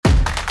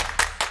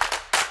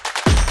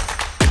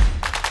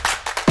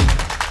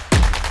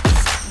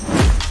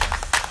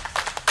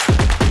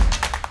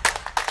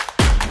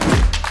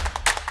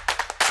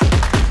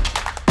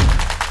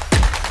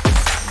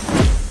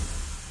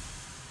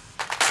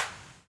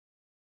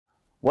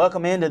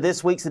Welcome into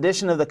this week's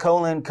edition of the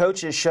Colin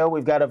Coaches Show.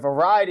 We've got a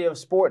variety of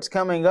sports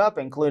coming up,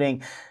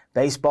 including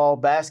baseball,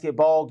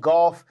 basketball,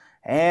 golf,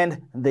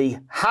 and the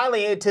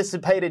highly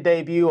anticipated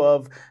debut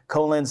of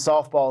Colin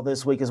softball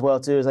this week as well,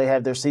 too, as they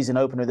have their season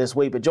opener this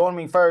week. But joining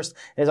me first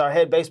is our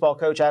head baseball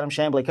coach, Adam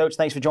Chamblee. Coach,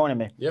 thanks for joining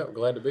me. Yeah,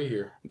 glad to be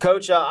here.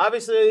 Coach,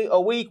 obviously a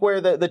week where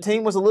the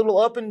team was a little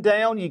up and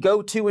down. You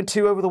go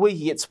 2-2 over the week.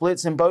 You get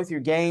splits in both your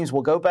games.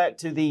 We'll go back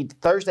to the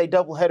Thursday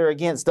doubleheader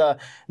against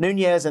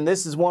Nunez, and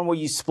this is one where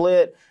you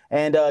split.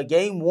 And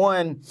game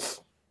one,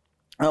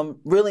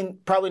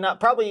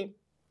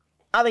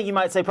 I think you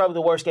might say probably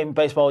the worst game of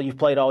baseball you've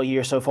played all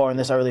year so far in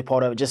this early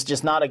part of it.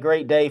 Just not a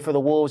great day for the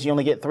Wolves. You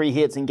only get 3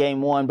 hits in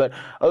game one, but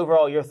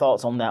overall, your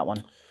thoughts on that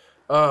one?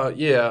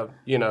 Yeah,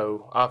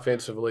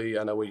 offensively,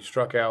 I know we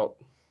struck out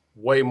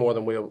way more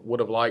than we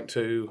would have liked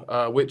to,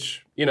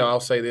 which,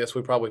 I'll say this,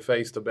 we probably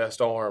faced the best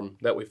arm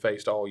that we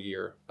faced all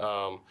year.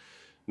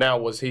 Now,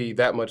 was he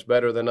that much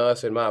better than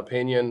us, in my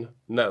opinion?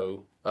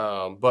 No.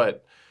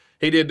 But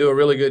he did do a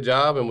really good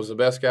job and was the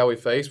best guy we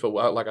faced. But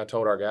like I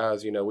told our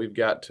guys, we've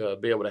got to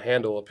be able to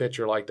handle a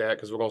pitcher like that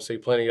because we're going to see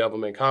plenty of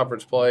them in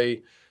conference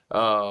play.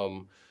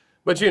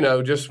 But,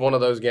 just one of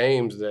those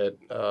games that,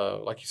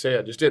 like you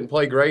said, just didn't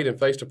play great and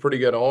faced a pretty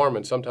good arm,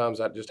 and sometimes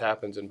that just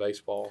happens in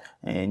baseball.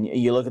 And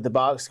you look at the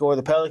box score.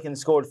 The Pelicans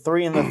scored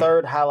 3 in the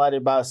third,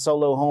 highlighted by a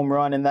solo home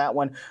run in that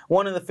one.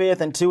 1 in the fifth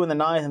and 2 in the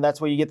ninth, and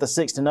that's where you get the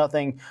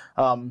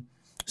 6-0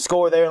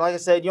 score there. Like I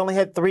said, you only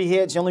had 3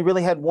 hits. You only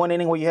really had 1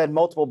 inning where you had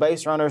multiple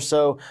base runners.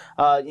 So,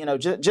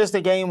 just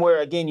a game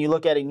where, again, you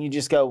look at it and you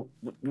just go,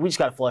 we just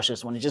got to flush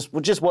this one. It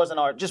just wasn't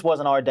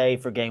our day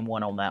for game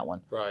one on that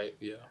one. Right,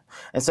 yeah.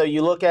 And so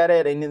you look at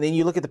it, and then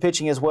you look at the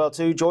pitching as well,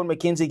 too. Jordan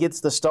McKenzie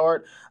gets the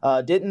start.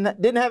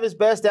 Didn't have his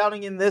best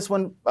outing in this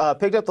one.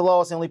 Picked up the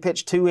loss. Only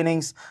pitched 2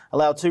 innings.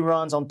 Allowed 2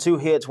 runs on 2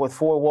 hits with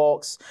 4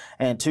 walks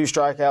and 2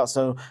 strikeouts.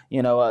 So,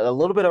 a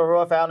little bit of a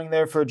rough outing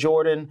there for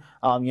Jordan.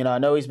 I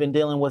know he's been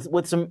dealing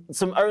with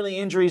some early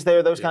injuries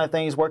there, those kind of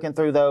things, working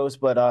through those.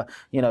 But,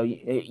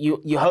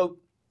 you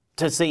hope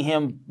to see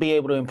him be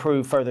able to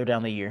improve further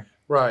down the year.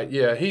 Right,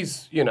 yeah.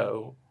 He's,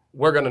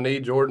 we're going to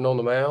need Jordan on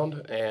the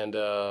mound, and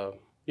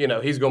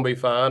he's going to be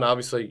fine.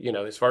 Obviously,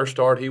 his first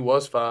start, he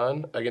was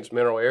fine against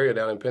Mineral Area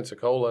down in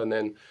Pensacola. And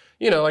then,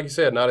 like you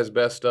said, not his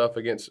best stuff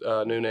against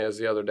Nunez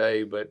the other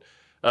day. But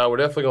we're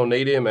definitely going to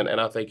need him, and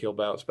I think he'll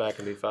bounce back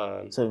and be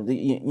fine. So,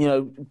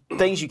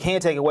 things you can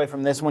take away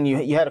from this one,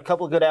 you had a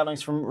couple of good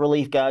outings from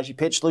relief guys. You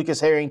pitched Lucas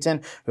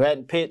Harrington, who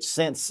hadn't pitched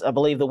since, I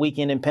believe, the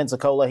weekend in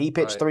Pensacola. He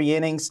pitched 3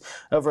 innings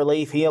of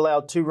relief. He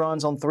allowed 2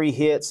 runs on 3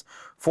 hits.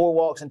 4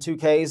 walks and 2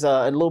 Ks,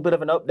 a little bit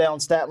of an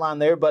up-down stat line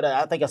there, but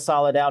I think a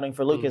solid outing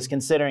for Lucas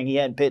considering he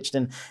hadn't pitched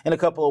in a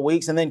couple of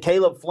weeks. And then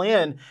Caleb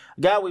Flynn,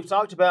 a guy we've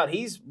talked about,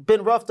 he's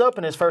been roughed up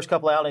in his first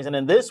couple of outings, and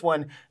in this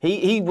one,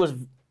 he was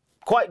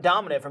quite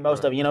dominant for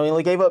most of it. He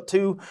only gave up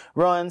 2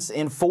 runs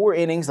in 4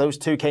 innings. Those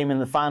 2 came in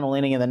the final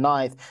inning in the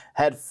ninth.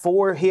 Had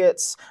 4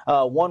 hits,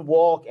 1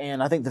 walk,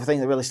 and I think the thing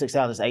that really sticks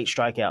out is 8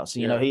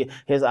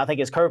 strikeouts. I think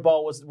his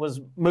curveball was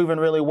moving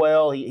really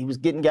well. He was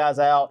getting guys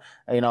out.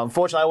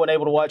 Unfortunately, I wasn't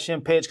able to watch him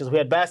pitch because we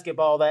had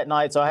basketball that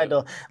night, so I had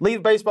to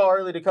leave baseball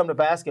early to come to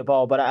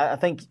basketball. But I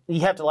think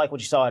you have to like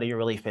what you saw out of your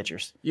relief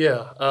pitchers.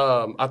 Yeah,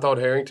 I thought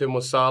Harrington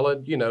was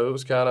solid. It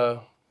was kind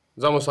of.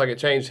 It's almost like it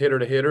changed hitter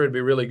to hitter. It'd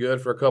be really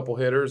good for a couple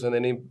hitters, and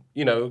then he,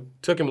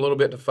 took him a little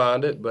bit to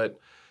find it, but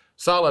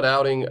solid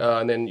outing.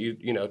 And then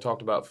you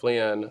talked about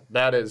Flynn.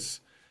 That has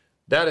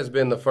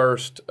been the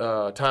first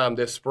time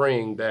this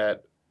spring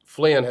that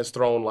Flynn has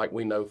thrown like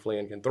we know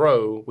Flynn can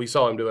throw. We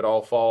saw him do it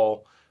all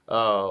fall,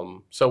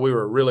 so we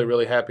were really,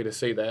 really happy to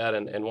see that.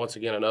 And once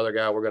again, another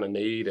guy we're going to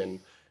need, and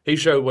he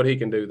showed what he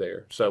can do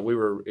there. So we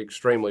were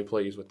extremely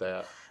pleased with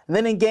that. And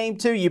then in game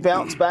 2, you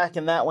bounce back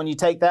in that one. You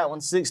take that one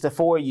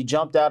 6-4. You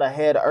jumped out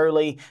ahead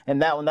early in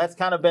that one. That's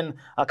kind of been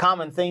a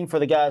common theme for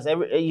the guys.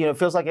 It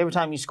feels like every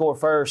time you score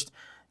first,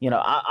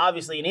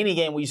 obviously in any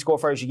game where you score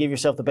first, you give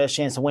yourself the best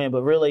chance to win.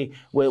 But really,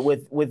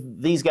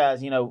 with these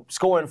guys,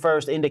 scoring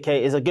first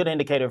is a good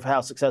indicator of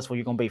how successful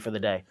you're going to be for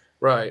the day.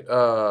 Right.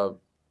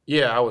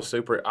 Yeah, I was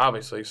super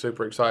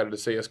excited to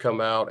see us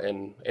come out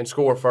and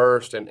score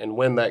first and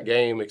win that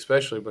game,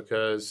 especially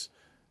because –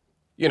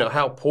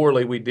 how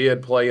poorly we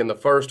did play in the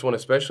first one,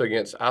 especially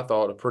against, I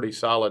thought, a pretty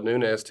solid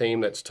Nunez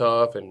team that's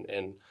tough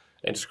and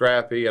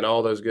scrappy and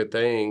all those good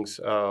things.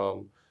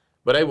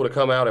 But able to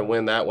come out and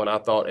win that one, I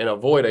thought, and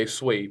avoid a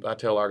sweep. I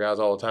tell our guys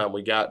all the time,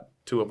 we got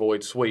to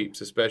avoid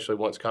sweeps, especially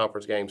once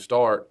conference games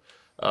start.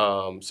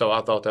 So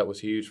I thought that was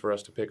huge for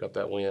us to pick up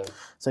that win.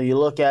 So you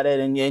look at it,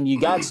 and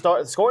you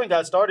the scoring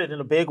got started in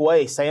a big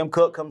way. Sam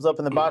Cook comes up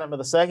in the bottom of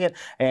the second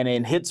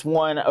and hits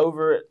one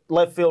over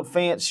left field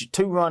fence,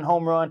 2-run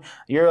home run.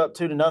 You're up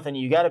 2-0.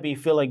 You got to be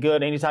feeling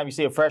good anytime you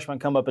see a freshman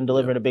come up and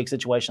deliver in a big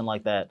situation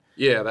like that.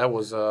 Yeah, that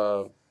was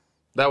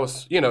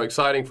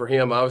exciting for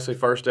him. Obviously,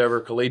 first ever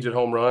collegiate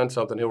home run,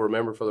 something he'll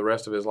remember for the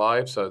rest of his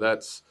life. So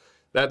that's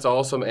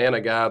awesome, and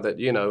a guy that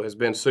has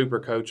been super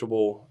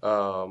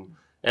coachable.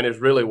 And has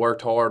really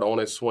worked hard on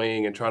his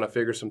swing and trying to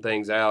figure some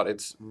things out.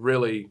 It's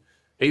really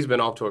he's been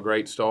off to a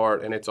great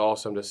start, and it's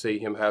awesome to see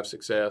him have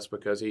success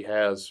because he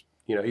has.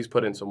 He's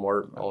put in some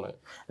work on it.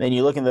 Then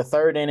you look in the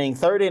third inning.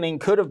 Third inning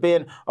could have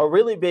been a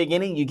really big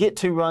inning. You get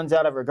 2 runs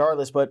out of it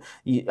regardless, but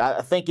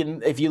I think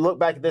if you look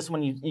back at this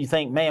one, you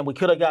think, man, we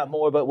could have got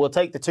more, but we'll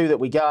take the 2 that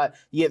we got.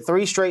 You get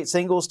 3 straight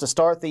singles to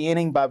start the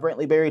inning by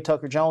Brentley Berry,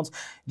 Tucker Jones,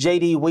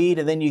 J.D. Weed,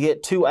 and then you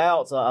get 2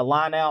 outs, a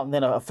line out, and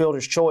then a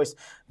fielder's choice.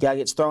 Guy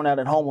gets thrown out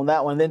at home on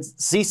that one. Then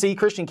CC,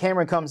 Christian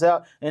Cameron, comes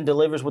out and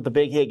delivers with the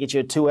big hit, gets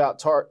you a 2-out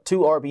 2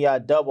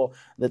 RBI double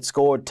that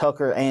scored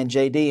Tucker and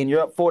JD. And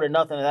you're up 4-0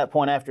 at that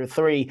point after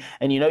 3.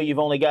 And you've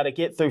only got to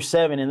get through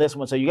 7 in this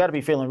one. So you got to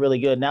be feeling really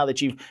good now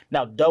that you've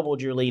now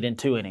doubled your lead in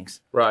 2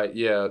 innings. Right,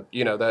 yeah.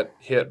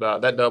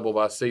 That double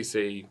by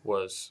CC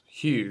was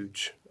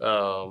huge.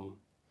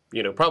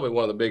 Probably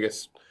one of the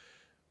biggest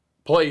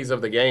plays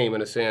of the game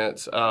in a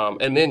sense,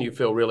 and then you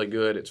feel really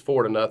good. It's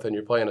 4-0.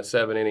 You're playing a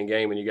 7-inning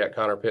game, and you got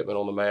Connor Pittman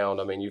on the mound.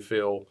 I mean, you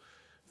feel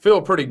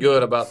pretty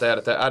good about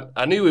that.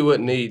 I knew we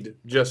wouldn't need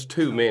just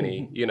too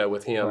many,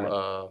 with him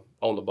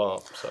on the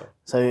bump.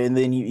 So and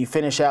then you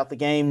finish out the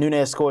game.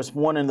 Nunez scores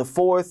 1 in the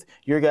 4th.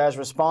 Your guys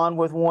respond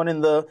with 1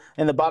 in the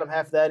bottom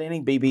half of that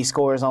inning. BB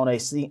scores on a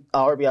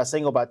RBI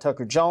single by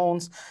Tucker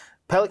Jones.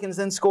 Pelicans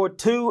then scored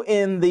 2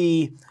 in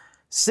the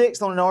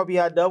 6th on an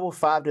RBI double,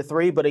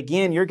 5-3. But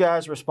again, your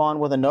guys respond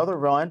with another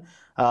run.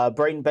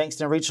 Braden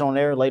Bankston reached on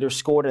air, later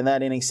scored in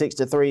that inning,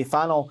 6-3.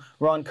 Final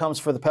run comes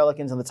for the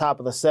Pelicans in the top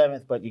of the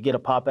 7th, but you get a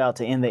pop out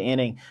to end the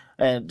inning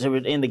and to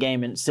end the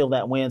game and seal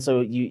that win.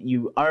 So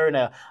you earn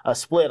a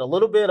split, a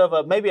little bit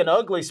of maybe an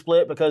ugly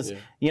split because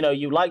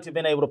you like to have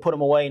been able to put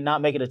them away and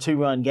not make it a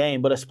 2-run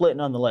game, but a split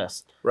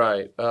nonetheless.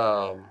 Right.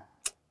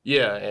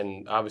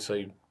 And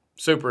obviously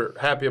super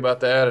happy about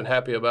that and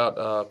happy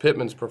about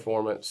Pittman's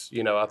performance.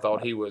 I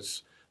thought he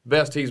was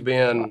best he's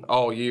been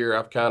all year.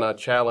 I've kind of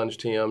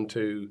challenged him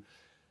to,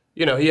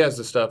 he has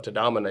the stuff to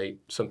dominate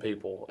some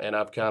people. And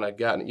I've kind of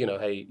gotten,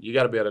 hey, you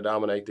got to be able to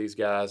dominate these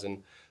guys.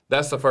 And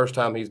that's the first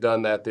time he's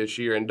done that this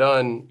year and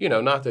done,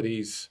 not that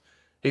he's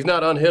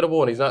not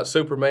unhittable and he's not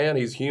Superman.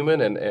 He's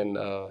human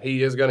and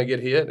he is going to get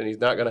hit and he's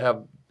not going to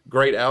have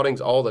great outings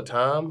all the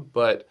time.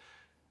 But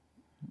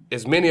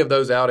as many of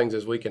those outings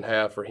as we can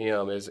have for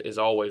him is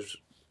always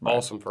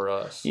awesome for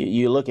us.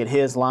 You look at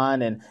his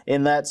line, and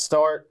in that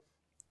start,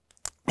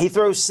 he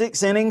throws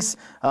 6 innings,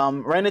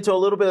 ran into a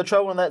little bit of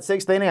trouble in that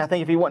 6th inning. I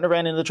think if he wouldn't have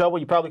ran into trouble,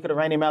 you probably could have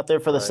ran him out there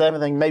for the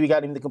 7th and maybe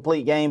got him the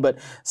complete game. But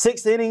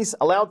 6 innings,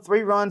 allowed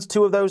 3 runs,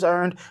 2 of those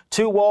earned,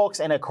 2 walks,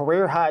 and a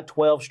career-high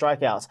 12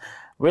 strikeouts.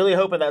 Really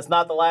hoping that's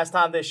not the last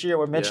time this year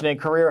we're mentioning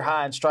career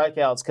high in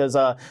strikeouts because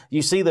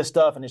you see the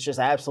stuff and it's just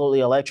absolutely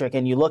electric.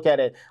 And you look at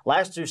it,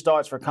 last 2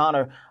 starts for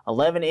Connor,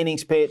 11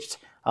 innings pitched.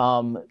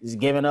 He's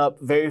given up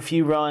very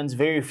few runs,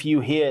 very few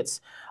hits,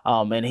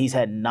 and he's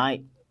had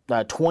 20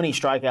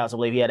 strikeouts, I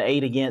believe. He had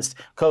 8 against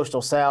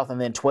Coastal South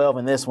and then 12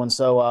 in this one.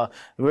 So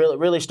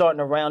really starting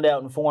to round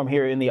out in form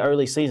here in the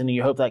early season, and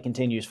you hope that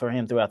continues for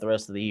him throughout the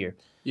rest of the year.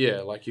 Yeah,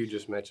 like you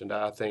just mentioned,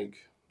 I think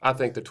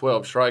the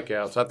 12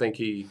 strikeouts,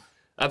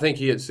 I think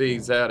he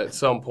exceeds that at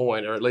some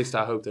point, or at least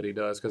I hope that he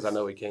does because I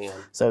know he can.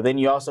 So then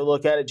you also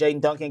look at it. Jaden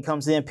Duncan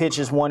comes in,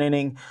 pitches 1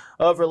 inning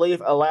of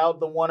relief,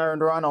 allowed the 1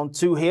 earned run on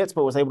 2 hits,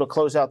 but was able to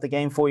close out the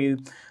game for you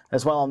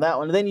as well on that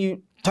one. And then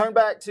you turn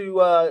back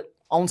to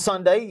on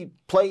Sunday,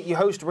 you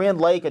host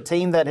Rend Lake, a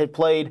team that had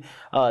played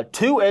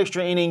 2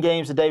 extra inning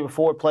games the day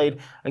before. Played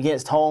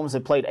against Holmes,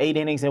 had played 8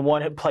 innings in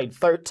one, had played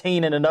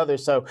 13 in another.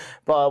 So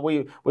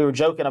we were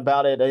joking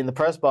about it in the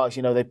press box.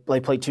 They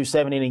played 2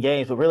 7-inning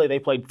games, but really they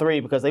played 3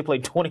 because they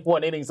played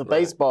 21 innings of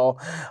baseball.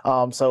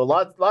 So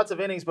lots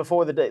of innings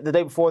before the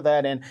day before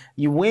that, and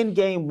you win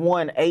game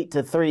 1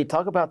 8-3.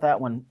 Talk about that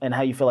one and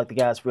how you feel like the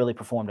guys really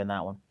performed in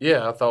that one.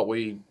 Yeah, I thought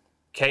we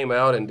came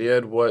out and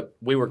did what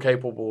we were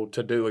capable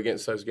to do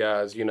against those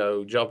guys.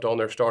 Jumped on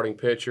their starting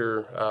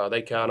pitcher.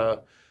 They kind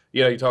of,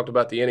 you talked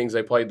about the innings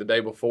they played the day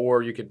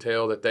before. You could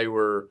tell that they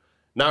were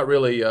not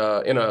really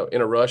in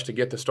a rush to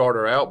get the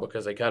starter out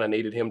because they kind of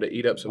needed him to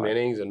eat up some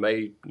innings and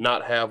may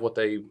not have what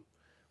they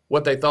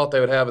thought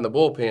they would have in the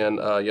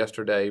bullpen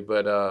yesterday.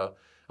 But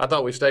I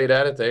thought we stayed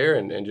at it there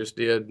and just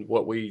did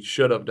what we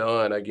should have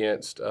done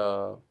against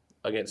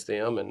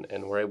them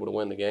and were able to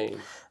win the game.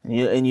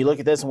 And you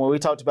look at this, and when we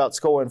talked about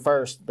scoring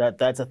first,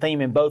 that's a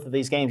theme in both of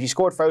these games. You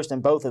scored first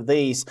in both of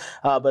these,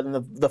 but in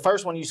the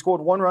first one, you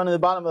scored 1 run in the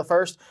bottom of the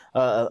first.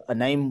 A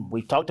name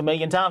we've talked a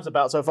million times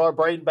about so far,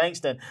 Braden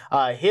Bankston,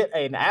 hit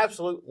an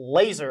absolute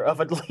laser of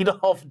a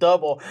leadoff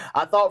double.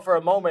 I thought for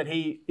a moment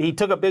he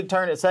took a big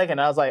turn at second.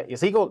 I was like,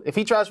 if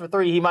he tries for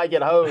 3, he might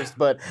get hosed,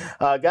 but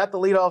got the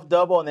leadoff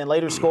double and then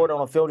later scored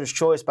on a fielder's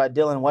choice by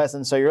Dylan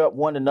Wesson. So you're up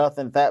 1-0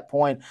 at that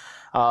point.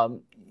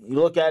 You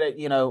look at it,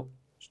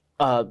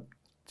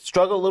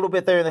 struggle a little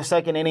bit there in the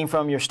second inning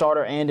from your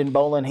starter, Andon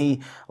Bolin. They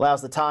allowed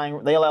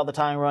the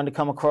tying run to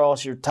come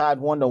across. You're tied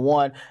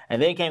 1-1,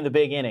 and then came the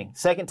big inning.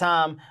 Second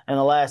time in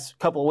the last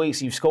couple of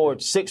weeks you've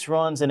scored 6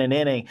 runs in an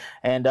inning,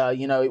 and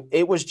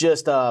it was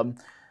just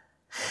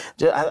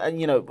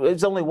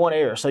It's only one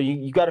error, so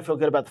you got to feel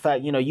good about the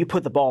fact, you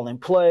put the ball in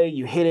play,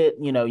 you hit it,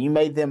 you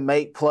made them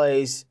make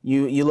plays.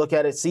 You look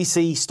at it,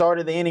 CC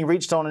started the inning,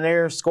 reached on an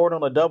error, scored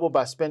on a double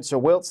by Spencer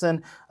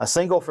Wilson, a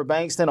single for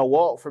Bankston, a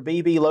walk for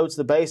BB, loads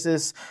the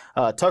bases.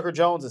 Tucker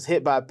Jones is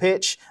hit by a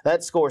pitch.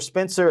 That scores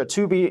Spencer, a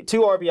two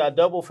RBI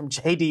double from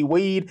J.D.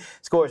 Weed,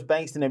 scores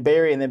Bankston and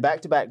Berry, and then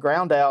back-to-back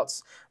ground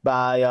outs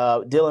by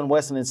Dylan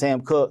Wesson and Sam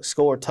Cook,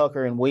 score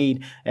Tucker and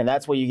Weed, and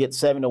that's where you get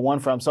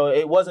 7-1 from. So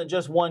it wasn't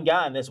just one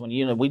guy in this one.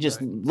 We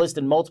just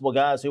listed multiple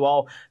guys who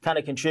all kind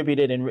of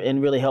contributed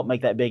and really helped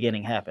make that big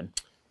inning happen.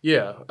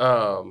 Yeah,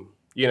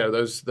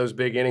 those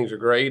big innings are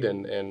great,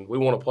 and we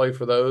want to play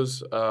for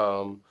those.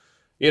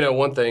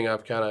 One thing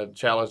I've kind of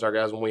challenged our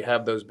guys when we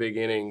have those big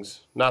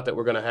innings, not that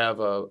we're going to have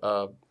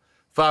a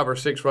 5 or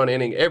 6 run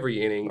inning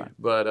every inning, right,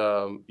 but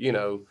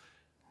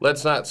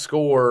let's not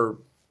score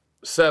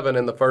 7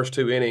 in the first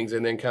 2 innings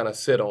and then kind of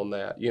sit on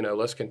that.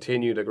 Let's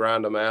continue to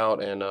grind them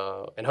out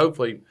and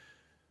hopefully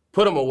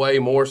put them away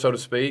more, so to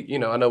speak.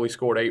 I know we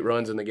scored 8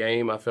 runs in the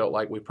game. I felt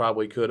like we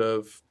probably could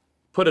have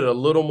put it a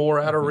little more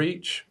out of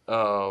reach.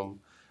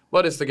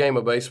 But it's the game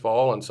of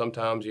baseball, and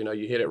sometimes, you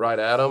hit it right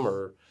at them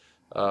or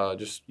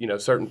just,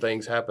 certain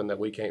things happen that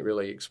we can't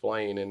really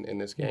explain in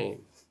this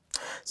game.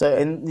 So,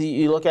 and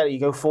you look at it, you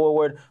go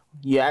forward,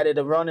 you added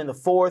a run in the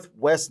 4th.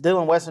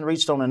 Dylan Wesson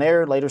reached on an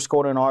error, later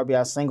scored an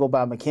RBI single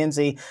by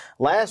McKenzie.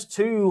 Last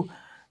 2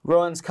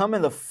 runs come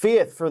in the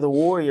 5th for the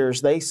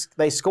Warriors. They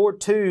scored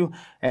 2,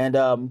 and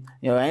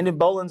Andon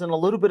Boland's in a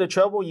little bit of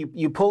trouble.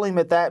 You pull him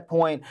at that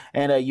point,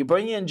 and you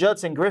bring in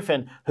Judson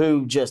Griffin,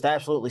 who just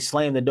absolutely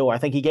slammed the door. I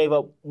think he gave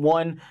up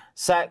 1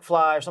 sac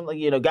fly or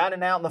something. Got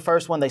an out in the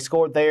first one. They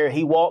scored there.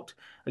 He walked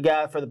a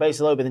guy for the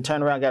bases loaded, but then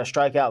turned around, got a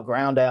strikeout,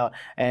 ground out,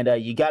 and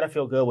you got to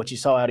feel good what you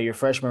saw out of your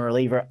freshman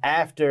reliever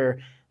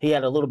after he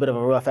had a little bit of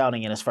a rough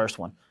outing in his first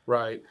one.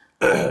 Right.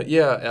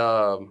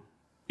 Yeah.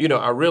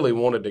 I really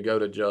wanted to go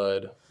to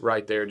Judd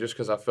right there just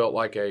because I felt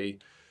like a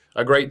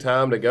great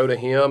time to go to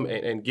him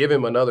and give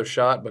him another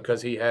shot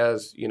because he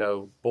has,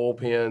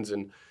 bullpens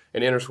and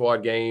inter-squad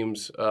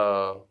games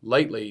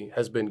lately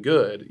has been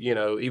good,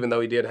 even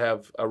though he did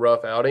have a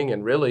rough outing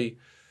and really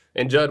 –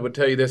 and Judd would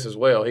tell you this as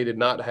well. He did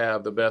not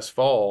have the best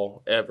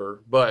fall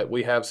ever, but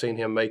we have seen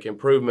him make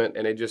improvement,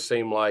 and it just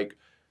seemed like,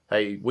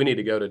 hey, we need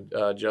to go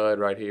to Judd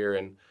right here.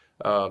 And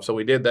so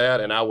we did that,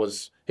 and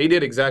he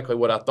did exactly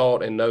what I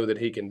thought and know that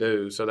he can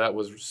do. So that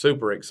was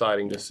super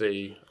exciting to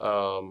see.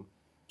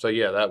 So,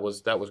 yeah, that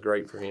was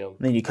great for him.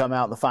 Then you come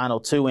out in the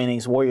final 2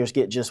 innings. Warriors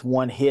get just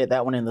 1 hit,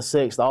 that one in the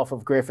 6th off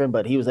of Griffin,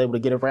 but he was able to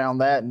get around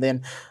that. And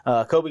then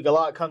Kobe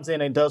Gallat comes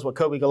in and does what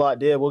Kobe Gallat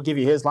did. We'll give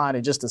you his line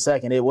in just a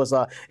second. It was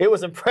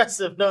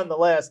impressive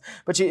nonetheless.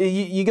 But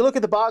you look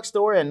at the box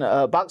score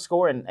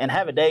and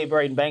have a day.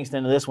 Braden Bankston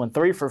into this one,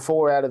 3 for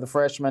 4 out of the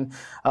freshmen.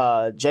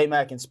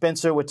 J-Mac and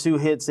Spencer with 2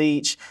 hits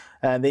each.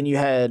 And then you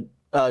had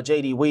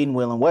J.D. Weed and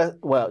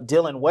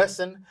Dylan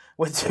Wesson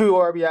with 2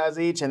 RBIs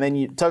each, and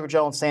then Tucker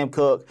Jones, Sam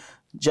Cook,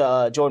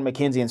 Jordan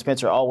McKenzie, and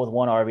Spencer all with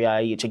 1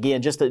 RBI each.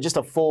 Again, just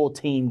a full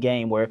team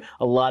game where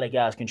a lot of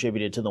guys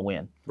contributed to the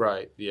win.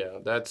 Right. Yeah,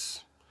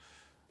 that's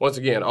once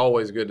again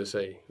always good to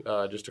see,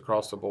 just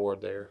across the board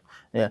there.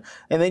 Yeah,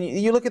 and then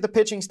you look at the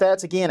pitching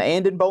stats again.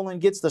 Andon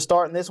Boland gets the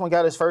start in this one,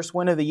 got his first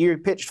win of the year. He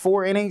pitched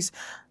 4 innings.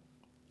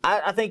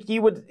 I think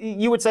you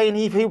would say, and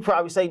he would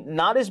probably say,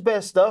 not his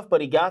best stuff, but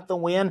he got the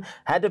win,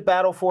 had to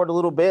battle for it a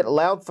little bit,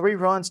 allowed 3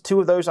 runs,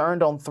 2 of those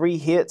earned on 3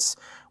 hits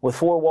with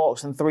 4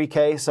 walks and 3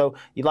 Ks. So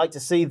you'd like to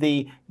see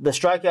the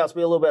strikeouts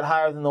be a little bit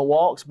higher than the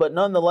walks, but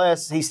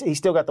nonetheless, he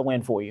still got the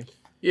win for you.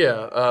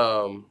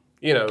 Yeah,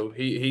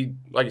 he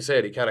like you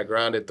said, he kind of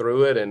grinded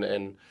through it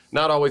and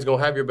not always going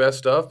to have your best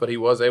stuff, but he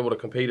was able to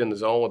compete in the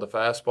zone with a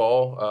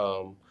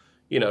fastball.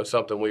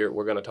 Something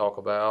we're going to talk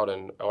about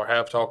or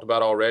have talked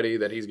about already,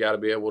 that he's got to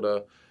be able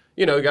to,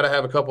 got to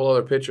have a couple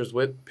other pitches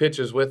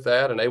with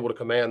that and able to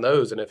command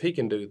those. And if he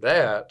can do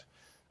that,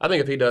 I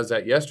think if he does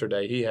that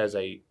yesterday, he has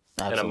an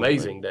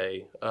amazing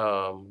day.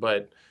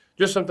 But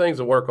just some things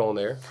to work on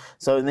there.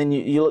 So and then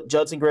you look,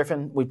 Judson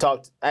Griffin, we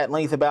talked at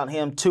length about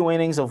him, 2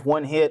 innings of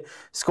 1 hit,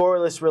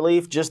 scoreless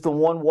relief, just the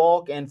 1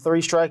 walk and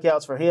 3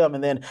 strikeouts for him.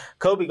 And then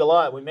Kobe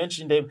Gallat, we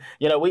mentioned him.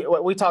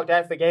 We talked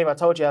after the game. I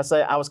told you,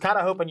 I was kind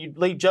of hoping you'd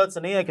leave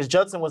Judson in because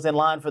Judson was in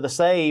line for the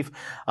save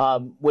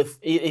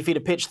if he'd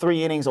have pitched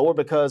 3 innings or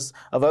because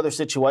of other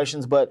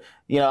situations. But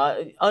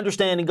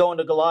understanding going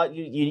to Gallat,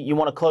 you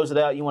want to close it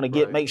out. You want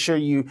to make sure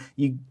you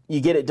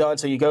get it done.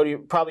 So you go to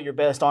probably your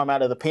best arm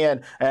out of the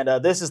pen.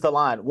 And this is the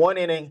line: 1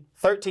 inning,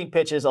 13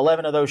 pitches,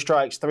 11 of those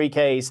strikes, 3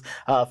 Ks.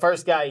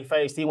 First guy he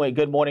faced, he went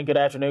good morning, good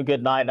afternoon,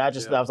 good night, and I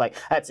was like,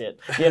 that's it.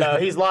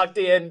 He's locked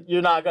in.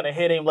 You're not going to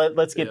hit him.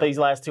 Let's get these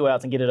last 2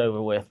 outs and get it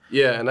over with.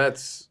 Yeah, and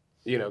that's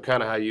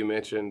kind of how you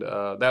mentioned.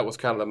 That was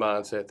kind of the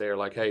mindset there.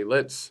 Like, hey,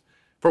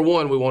 for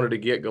one, we wanted to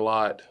get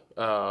Gallat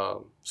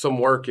some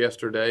work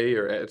yesterday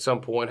or at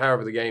some point,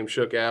 however the game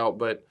shook out,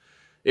 but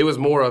it was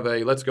more of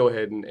a let's go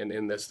ahead and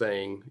end this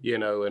thing,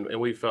 and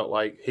we felt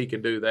like he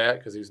could do that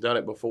because he's done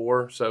it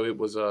before. So it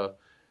was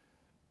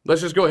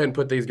let's just go ahead and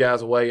put these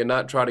guys away and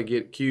not try to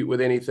get cute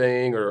with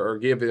anything or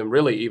give them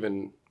really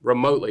even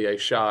remotely a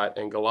shot.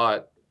 And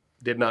Galot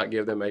did not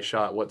give them a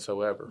shot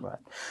whatsoever. Right.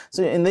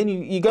 So, and then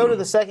you go to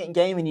the second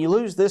game and you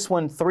lose this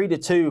one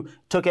 3-2.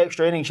 Took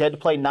extra innings. You had to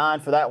play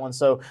 9 for that one.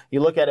 So you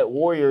look at it,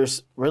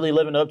 Warriors really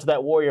living up to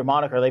that Warrior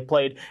moniker. They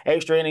played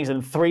extra innings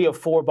in 3 of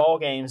 4 ball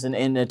games in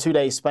a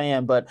 2-day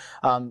span. But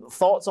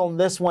thoughts on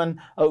this one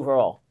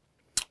overall?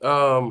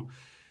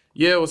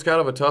 Yeah, it was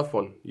kind of a tough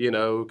one,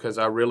 because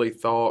I really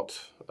thought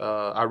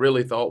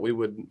we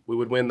would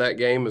win that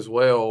game as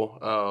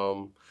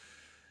well.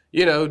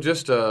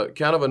 Just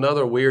kind of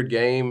another weird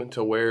game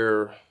to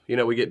where,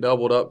 we get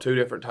doubled up 2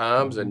 different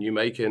times, and you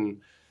can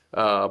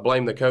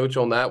blame the coach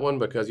on that one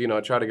because,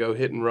 I try to go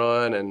hit and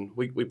run, and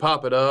we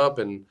pop it up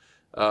and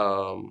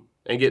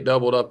get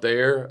doubled up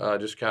there.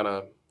 Just kind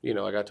of,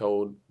 like I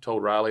told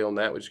Riley on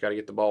that, we just got to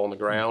get the ball on the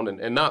ground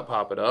and not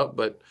pop it up.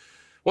 But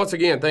once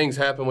again, things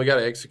happen. We got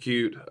to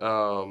execute.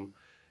 And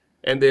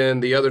then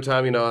the other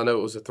time, I know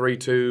it was a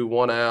 3-2,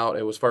 1 out.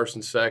 It was first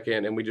and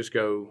second, and we just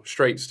go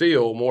straight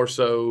steal, more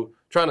so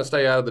trying to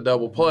stay out of the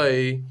double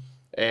play.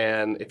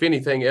 And if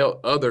anything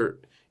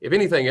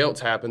else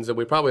happens, then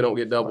we probably don't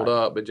get doubled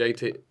up. But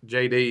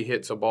JD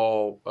hits a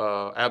ball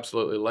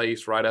absolutely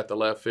laced right at the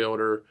left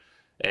fielder,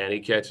 and he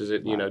catches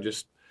it.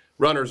 Just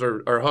runners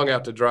are hung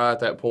out to dry at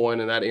that point,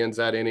 and that ends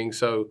that inning.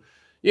 So,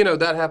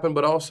 that happened,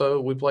 but also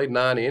we played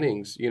 9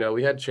 innings.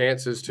 We had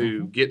chances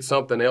to get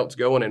something else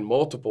going in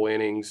multiple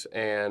innings,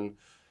 and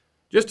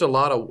just a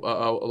lot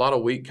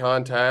of weak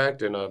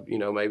contact and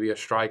maybe a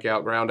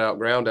strikeout, ground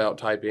out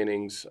type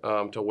innings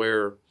to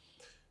where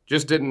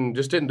just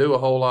didn't do a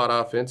whole lot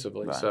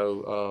offensively. Right.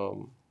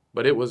 So,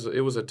 but it was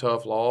a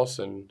tough loss,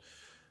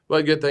 but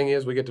the good thing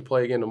is we get to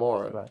play again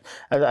tomorrow.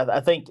 Right. I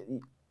think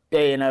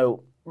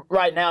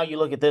right now, you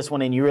look at this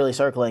one and you really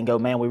circle it and go,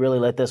 man, we really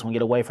let this one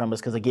get away from us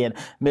because, again,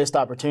 missed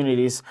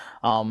opportunities.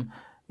 And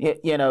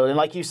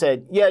like you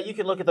said, yeah, you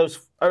can look at those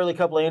early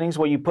couple of innings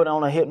where you put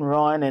on a hit and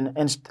run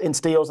and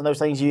steals and those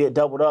things, you get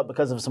doubled up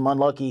because of some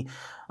unlucky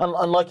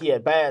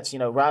at bats.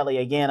 Riley,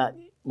 again,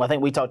 I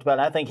think we talked about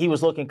it. I think he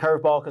was looking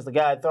curveball because the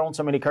guy had thrown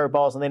so many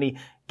curveballs, and then he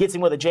gets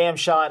him with a jam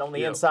shot on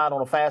the inside on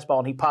a fastball,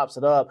 and he pops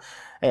it up.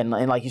 And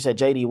like you said,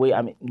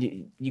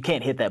 JD, you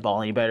can't hit that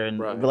ball any better, and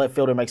the left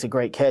fielder makes a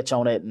great catch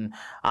on it. And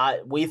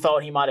we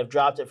thought he might have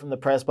dropped it from the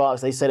press box.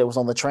 They said it was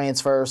on the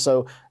transfer,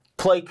 so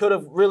play could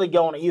have really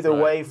gone either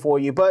way for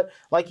you. But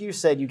like you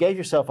said, you gave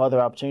yourself other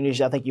opportunities.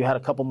 I think you had a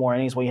couple more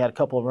innings where you had a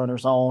couple of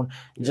runners on.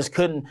 You just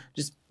couldn't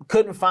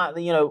find,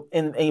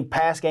 in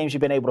past games you've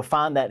been able to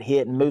find that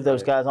hit and move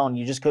those guys on.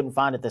 You just couldn't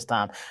find it this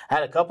time.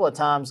 Had a couple of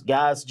times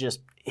guys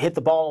just hit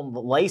the ball on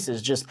the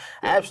laces, just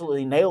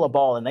absolutely nail a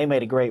ball, and they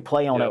made a great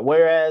play on it.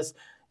 Whereas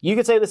you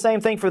could say the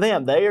same thing for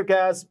them. Their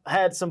guys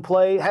had some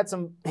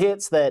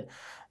hits that,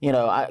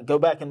 I go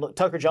back and look.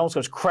 Tucker Jones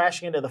goes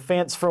crashing into the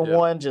fence for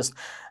one, just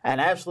an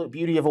absolute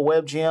beauty of a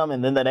web gem.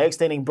 And then the next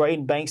inning,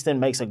 Braden Bankston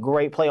makes a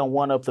great play on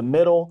one up the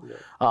middle.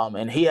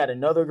 And he had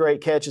another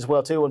great catch as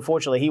well, too.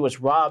 Unfortunately, he was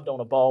robbed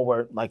on a ball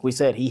where, like we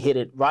said, he hit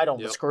it right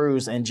on the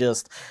screws, and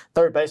just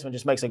third baseman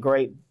just makes a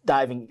great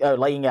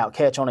laying out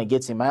catch on it and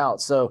gets him out.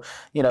 So,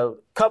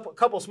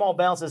 couple small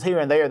bounces here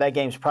and there, that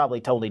game's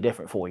probably totally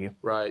different for you.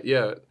 Right,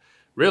 yeah.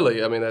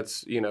 Really, I mean,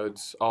 that's,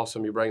 it's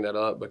awesome you bring that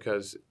up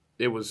because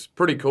it was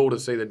pretty cool to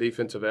see the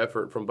defensive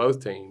effort from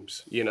both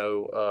teams.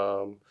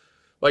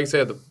 Like I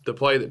said, the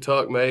play that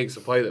Tuck makes, the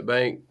play that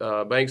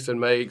Bankston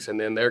makes, and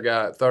then their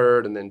guy at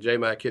third, and then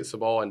J-Mac hits the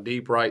ball in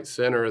deep right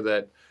center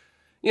that,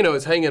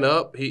 it's hanging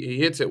up. He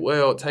hits it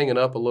well. It's hanging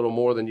up a little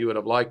more than you would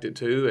have liked it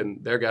to,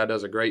 and their guy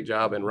does a great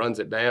job and runs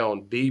it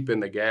down deep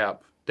in the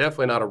gap.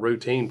 Definitely not a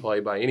routine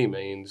play by any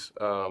means.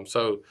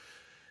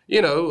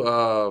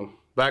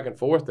 Back and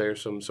forth there,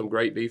 some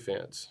great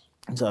defense.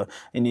 So,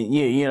 and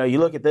you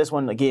look at this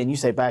one again. You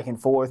say back and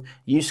forth.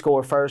 You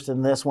score first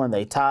in this one,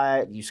 they tie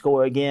it. You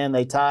score again,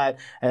 they tie it,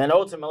 and then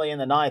ultimately in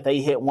the ninth, they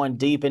hit one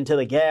deep into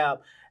the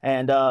gap.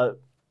 And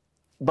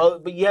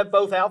but you have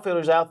both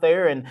outfielders out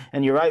there, and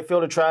your right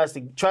fielder tries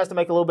to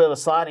make a little bit of a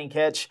sliding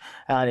catch,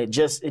 and he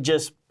just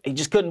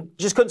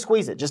couldn't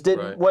squeeze it.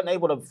 Wasn't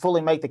able to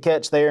fully make the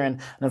catch there,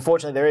 and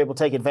unfortunately they're able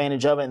to take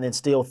advantage of it and then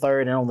steal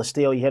third. And on the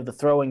steal, you have the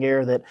throwing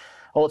error that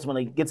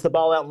ultimately gets the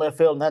ball out in left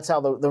field, and that's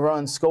how the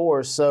run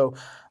scores. So,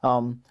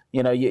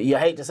 you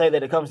hate to say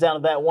that it comes down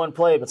to that one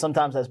play, but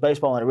sometimes that's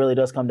baseball, and it really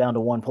does come down to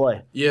one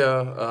play.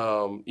 Yeah,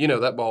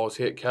 that ball was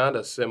hit kind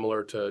of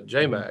similar to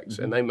J-Max,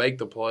 and they make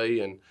the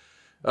play, and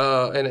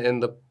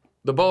the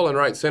ball in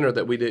right center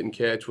that we didn't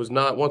catch was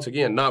not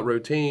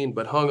routine,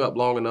 but hung up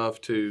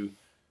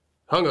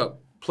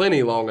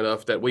plenty long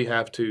enough that we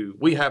have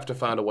to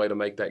find a way to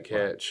make that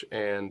catch,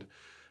 and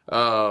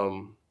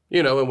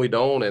and we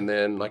don't. And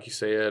then, like you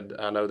said,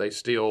 I know they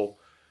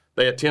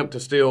attempt to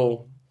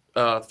steal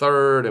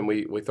third, and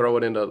we throw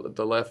it into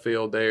the left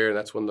field there, and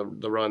that's when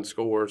the run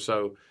scores.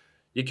 So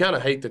you kind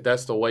of hate that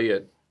that's the way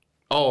it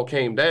all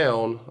came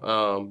down.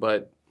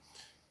 But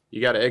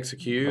you got to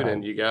execute,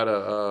 and you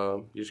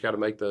just got to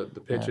make the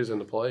pitches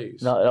and the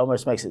plays. No, it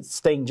almost makes it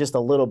sting just a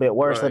little bit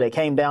worse that it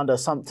came down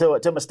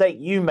to a mistake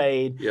you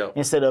made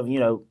instead of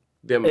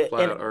them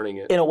flat out earning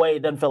it. In a way,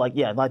 it doesn't feel like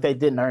like they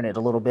didn't earn it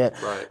a little bit.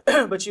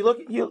 Right. But you look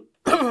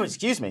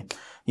excuse me.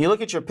 You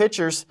look at your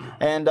pitchers,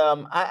 and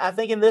I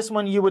think in this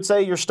one you would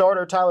say your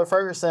starter Tyler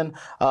Ferguson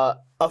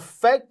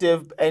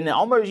effective, and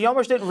you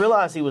almost didn't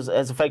realize he was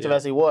as effective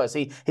as he was.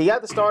 He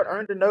got the start,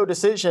 earned a no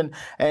decision,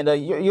 and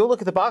you'll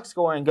look at the box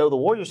score and go, the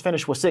Warriors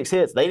finished with 6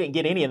 hits. They didn't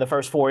get any in the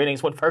first 4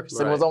 innings when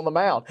Ferguson was on the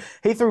mound.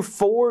 He threw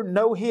 4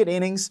 no-hit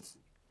innings,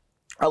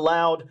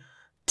 allowed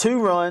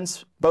 2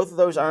 runs, both of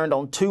those earned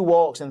on 2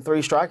 walks and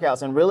 3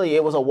 strikeouts, and really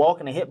it was a walk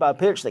and a hit by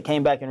pitch that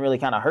came back and really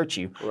kind of hurt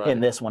you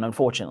in this one,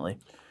 unfortunately.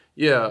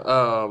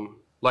 Yeah,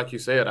 like you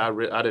said,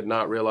 I did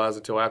not realize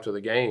until after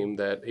the game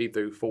that he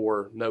threw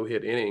 4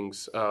 no-hit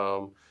innings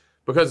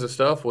because the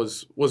stuff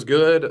was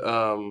good.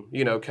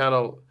 Kind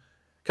of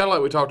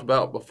like we talked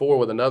about before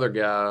with another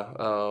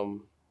guy.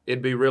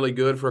 It'd be really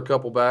good for a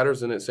couple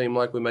batters, and it seemed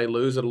like we may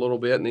lose it a little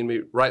bit and then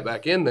be right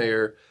back in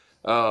there.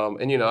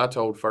 I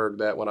told Ferg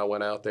that when I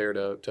went out there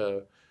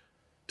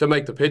to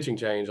make the pitching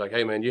change, like,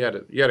 hey man, you had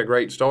a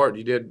great start,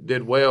 you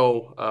did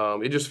well.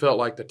 It just felt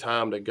like the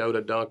time to go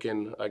to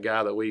Duncan, a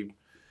guy that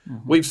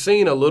we've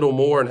seen a little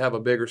more and have a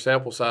bigger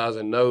sample size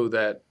and know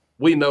that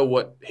we know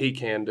what he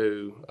can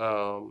do.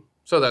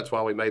 So that's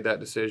why we made that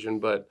decision.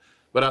 But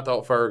I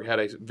thought Ferg had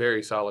a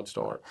very solid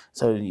start.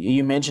 So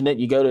you mentioned it.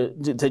 You go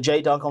to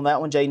Jay Dunk on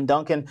that one. Jaden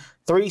Duncan,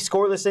 3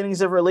 scoreless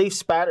innings of relief,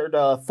 scattered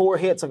 4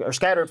 hits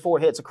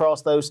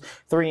across those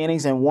 3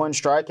 innings and 1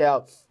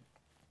 strikeout.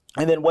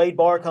 And then Wade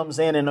Barr comes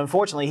in, and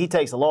unfortunately he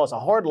takes a loss, a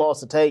hard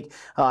loss to take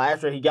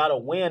after he got a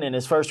win in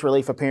his first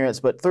relief appearance.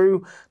 But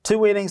through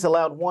 2 innings,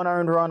 allowed 1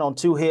 earned run on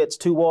 2 hits,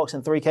 2 walks,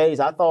 and 3 Ks.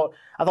 I thought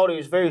he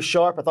was very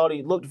sharp. I thought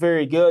he looked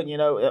very good.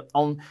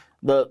 On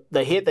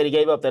the hit that he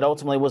gave up that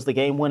ultimately was the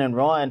game-winning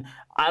run,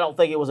 I don't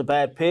think it was a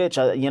bad pitch.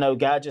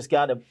 Guy just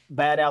got a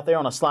bat out there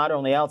on a slider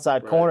on the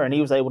outside corner, and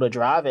he was able to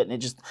drive it, and it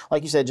just,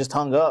 like you said, just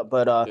hung up.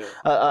 But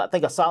I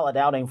think a solid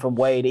outing from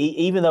Wade.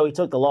 Even though he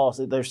took the loss,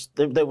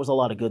 there was a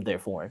lot of good there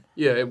for him.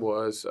 Yeah, it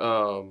was.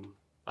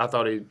 I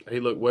thought he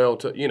looked well.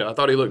 I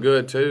thought he looked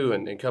good too,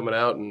 and coming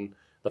out, and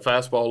the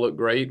fastball looked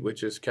great,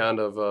 which is kind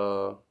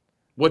of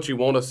what you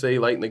want to see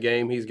late in the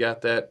game. He's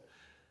got that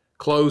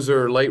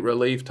closer, late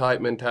relief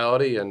type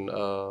mentality, and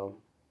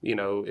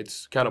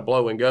it's kind of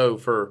blow and go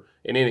for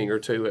an inning or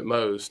 2 at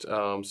most.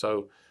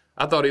 So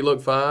I thought he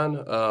looked fine.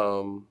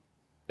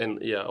 And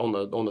yeah,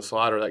 on the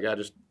slider, that guy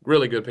just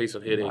really good piece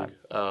of hitting.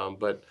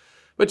 Right.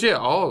 But yeah,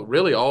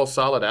 all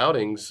solid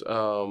outings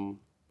on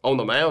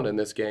the mound in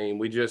this game.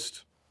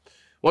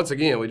 Once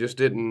again, we just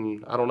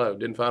didn't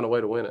find a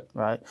way to win it.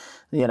 Right.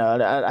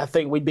 I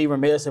think we'd be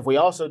remiss if we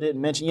also didn't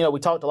mention, we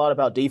talked a lot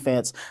about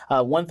defense.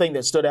 One thing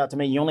that stood out to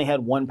me, you only had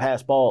 1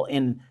 pass ball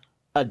in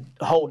a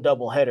whole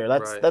doubleheader.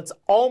 That's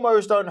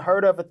almost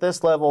unheard of at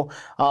this level.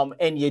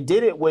 And you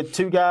did it with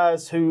 2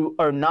 guys who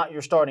are not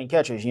your starting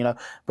catchers.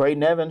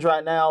 Braden Evans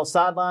right now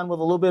sidelined with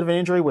a little bit of an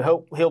injury. We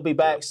hope he'll be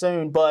back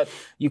soon. But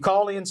you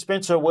call in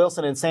Spencer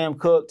Wilson and Sam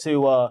Cook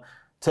to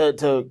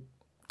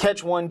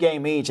catch 1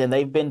 game each, and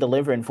they've been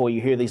delivering for you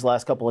here these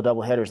last couple of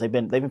doubleheaders. They've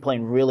been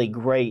playing really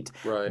great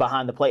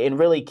behind the plate and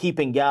really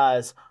keeping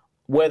guys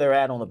where they're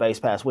at on the base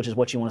pass, which is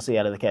what you want to see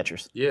out of the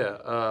catchers.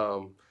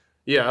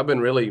 Yeah, I've been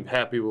really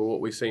happy with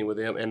what we've seen with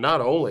them, and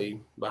not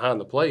only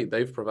behind the plate,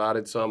 they've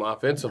provided some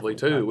offensively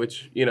too,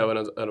 which in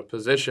a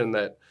position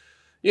that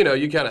you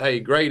kind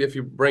of great if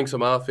you bring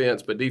some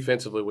offense, but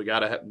defensively we got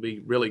to be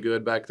really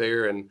good back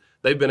there, and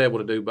they've been able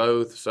to do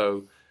both.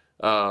 So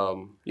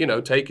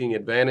taking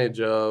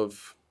advantage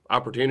of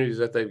opportunities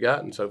that they've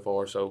gotten so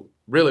far. So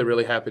really,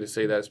 really happy to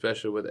see that,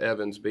 especially with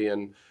Evans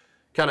being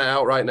kind of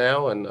out right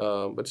now, and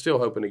but still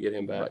hoping to get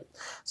him back.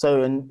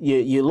 So and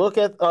you look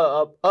at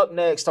up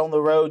next on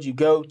the road, you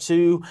go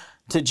to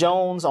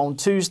Jones on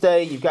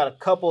Tuesday. You've got a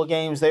couple of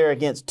games there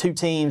against 2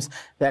 teams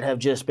that have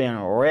just been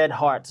red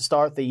hot to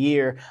start the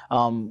year.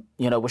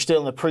 We're still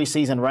in the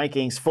preseason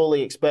rankings.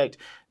 Fully expect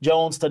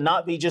Jones to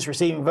not be just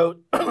receiving votes,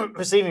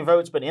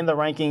 but in the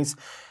rankings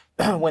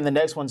when the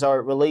next ones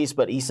are released.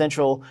 But East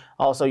Central,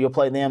 also you'll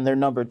play them. They're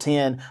number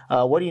 10.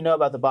 What do you know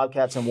about the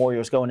Bobcats and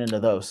Warriors going into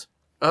those?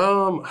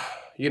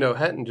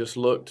 Hadn't just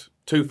looked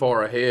too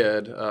far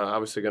ahead.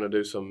 Obviously going to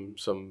do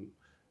some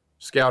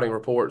scouting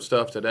report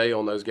stuff today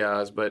on those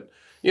guys. But,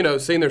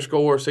 seeing their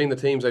score, seeing the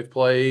teams they've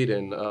played,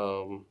 and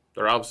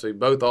they're obviously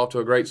both off to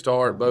a great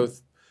start.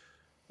 Both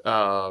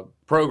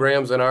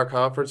programs in our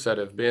conference that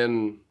have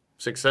been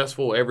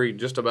successful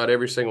just about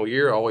every single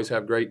year, always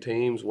have great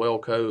teams, well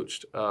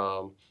coached.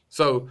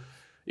 So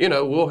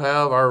we'll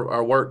have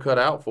our work cut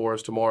out for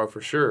us tomorrow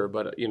for sure.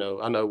 But,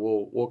 I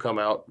know we'll come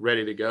out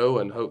ready to go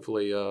and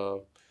hopefully,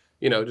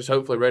 just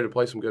hopefully ready to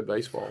play some good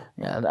baseball.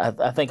 Yeah,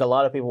 I think a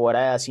lot of people would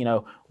ask,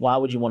 why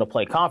would you want to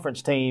play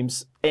conference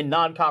teams in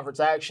non-conference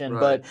action?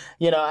 Right.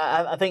 But,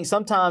 I think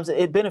sometimes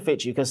it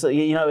benefits you because,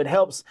 it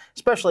helps,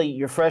 especially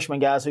your freshman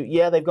guys who,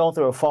 they've gone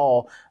through a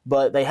fall,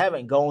 but they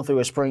haven't gone through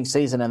a spring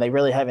season and they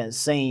really haven't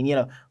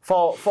seen,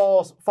 fall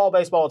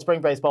baseball and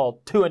spring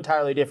baseball, two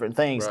entirely different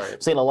things. Right.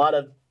 I've seen a lot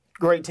of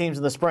great teams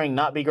in the spring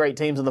not be great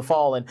teams in the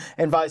fall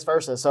and vice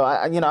versa. So,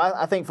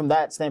 I think from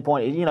that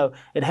standpoint,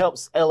 it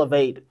helps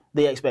elevate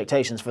the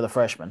expectations for the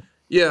freshmen.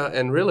 Yeah,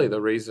 and really the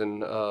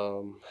reason,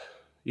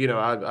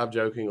 I've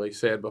jokingly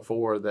said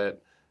before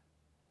that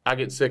I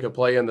get sick of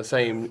playing the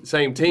same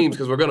teams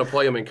because we're going to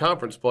play them in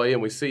conference play,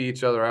 and we see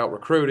each other out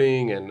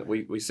recruiting, and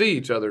we see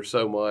each other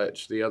so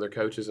much, the other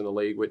coaches in the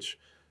league, which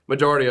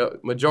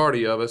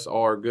majority of us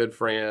are good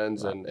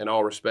friends and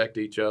all respect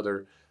each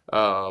other.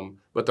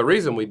 But the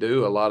reason we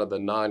do a lot of the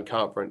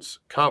non-conference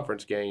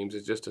conference games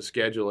is just a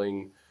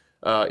scheduling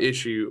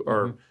issue,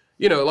 or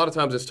a lot of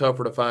times it's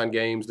tougher to find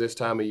games this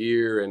time of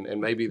year, and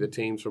maybe the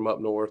teams from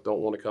up north don't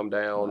want to come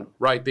down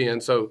right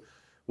then. So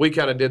we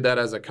kind of did that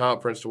as a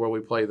conference to where we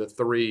play the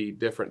three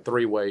different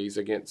three-ways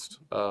against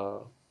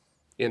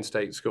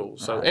in-state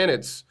schools. So and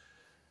it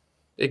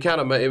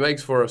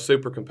makes for a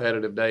super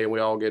competitive day, and we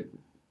all get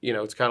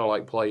it's kind of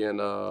like playing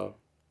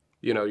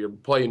you're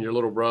playing your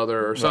little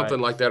brother or something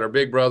like that, or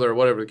big brother, or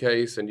whatever the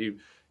case, and you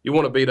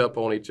want to beat up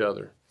on each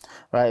other.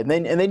 Right, and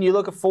then you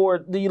look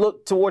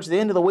towards the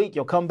end of the week.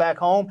 You'll come back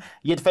home.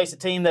 You get to face a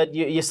team that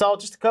you saw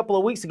just a couple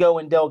of weeks ago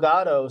in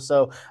Delgado.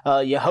 So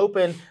you're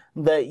hoping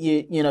that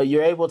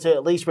you're able to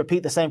at least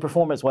repeat the same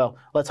performance. Well,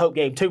 let's hope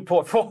game 2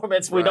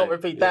 performance we don't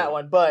repeat that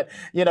one. But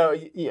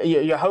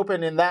you're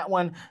hoping in that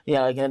one.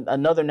 Again,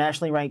 another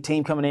nationally ranked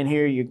team coming in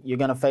here. You're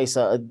going to face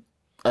a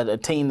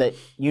team that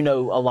a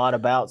lot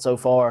about so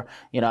far.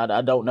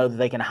 I don't know that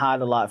they can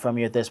hide a lot from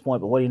you at this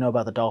point. But what do you know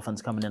about the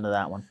Dolphins coming into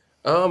that one?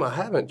 I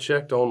haven't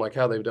checked on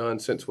how they've done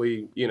since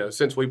we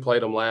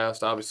played them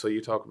last. Obviously,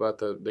 you talk about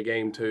the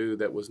game 2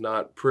 that was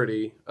not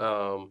pretty,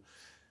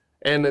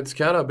 and it's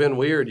kind of been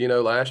weird.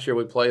 Last year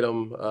we played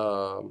them,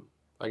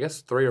 I guess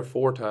 3 or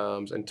 4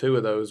 times, and 2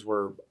 of those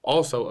were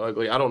also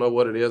ugly. I don't know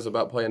what it is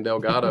about playing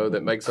Delgado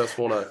that makes us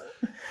want to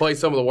play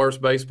some of the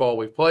worst baseball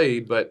we've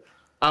played, but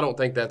I don't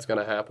think that's going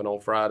to happen on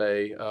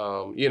Friday.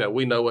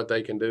 We know what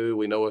they can do.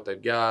 We know what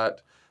they've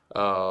got.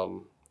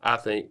 I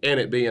think, and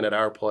it being at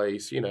our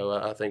place,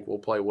 I think we'll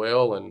play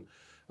well, and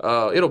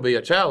it'll be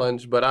a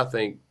challenge. But I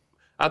think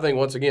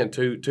once again,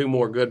 two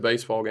more good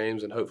baseball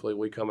games, and hopefully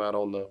we come out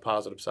on the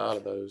positive side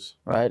of those.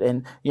 Right,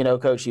 and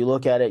Coach, you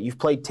look at it. You've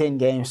played 10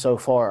 games so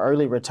far.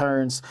 Early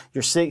returns,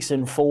 you're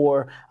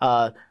 6-4.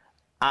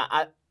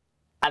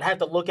 I'd have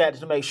to look at it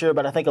to make sure,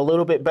 but I think a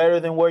little bit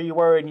better than where you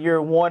were in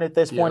year 1 at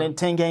this point in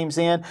 10 games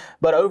in.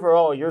 But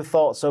overall, your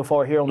thoughts so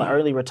far here on the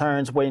early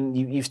returns when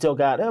you've still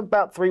got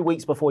about 3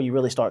 weeks before you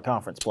really start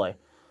conference play?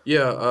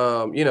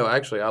 Yeah,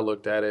 actually I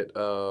looked at it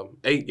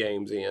 8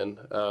 games in.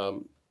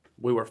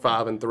 We were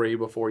 5-3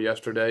 before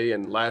yesterday,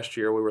 and last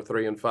year we were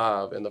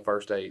 3-5 in the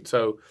first 8.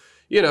 So,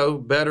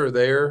 better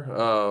there.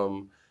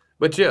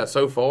 But yeah,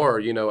 so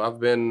far,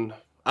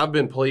 I've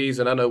been pleased,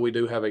 and I know we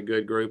do have a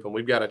good group, and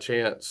we've got a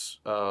chance.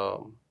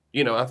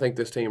 I think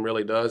this team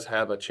really does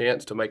have a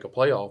chance to make a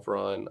playoff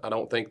run. I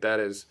don't think that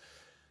is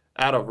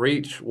out of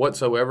reach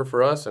whatsoever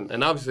for us,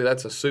 and obviously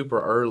that's a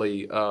super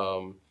early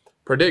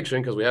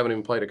prediction because we haven't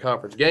even played a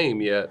conference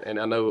game yet, and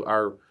I know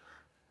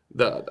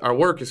our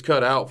work is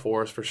cut out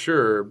for us for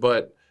sure,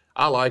 but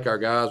I like our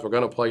guys. We're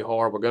going to play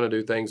hard. We're going to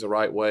do things the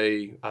right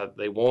way.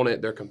 They want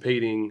it. They're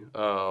competing.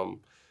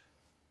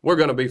 We're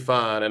going to be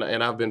fine,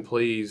 and I've been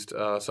pleased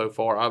so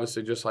far.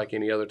 Obviously, just like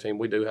any other team,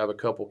 we do have a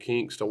couple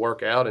kinks to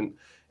work out,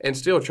 and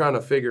still trying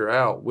to figure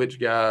out which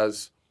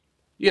guys,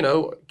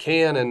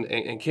 can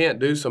and can't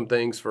do some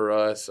things for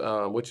us,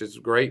 which is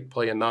great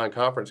playing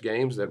non-conference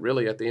games that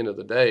really at the end of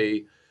the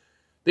day,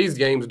 these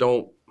games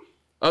don't,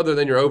 other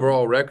than your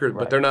overall record,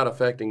 but they're not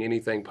affecting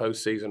anything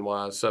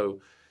postseason-wise. So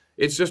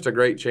it's just a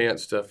great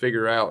chance to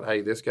figure out,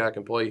 hey, this guy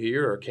can play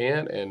here or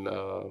can't, and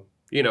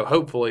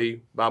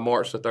hopefully by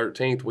March the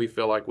 13th, we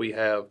feel like we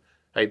have,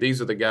 hey,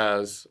 these are the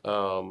guys,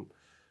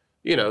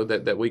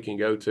 that we can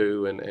go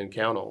to and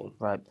count on.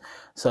 Right.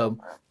 So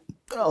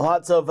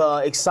lots of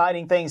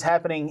exciting things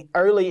happening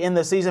early in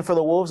the season for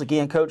the Wolves.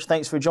 Again, Coach,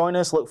 thanks for joining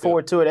us. Look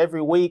forward to it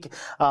every week.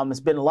 It's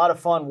been a lot of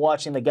fun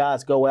watching the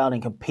guys go out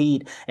and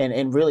compete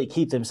and really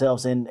keep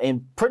themselves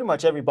in pretty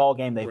much every ball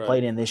game they've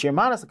played in this year,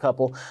 minus a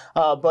couple.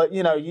 But,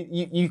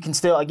 you can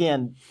still,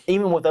 again,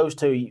 even with those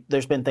 2,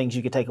 there's been things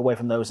you could take away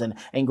from those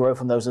and grow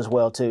from those as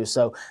well, too.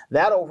 So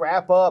that'll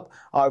wrap up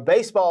our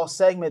baseball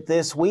segment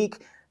this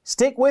week.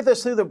 Stick with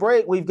us through the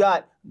break. We've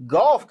got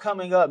golf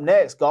coming up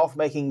next. Golf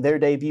making their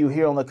debut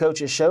here on the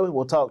Coaches Show.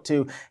 We'll talk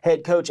to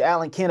head coach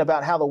Alan Kent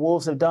about how the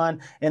Wolves have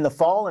done in the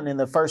fall and in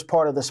the first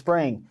part of the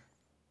spring.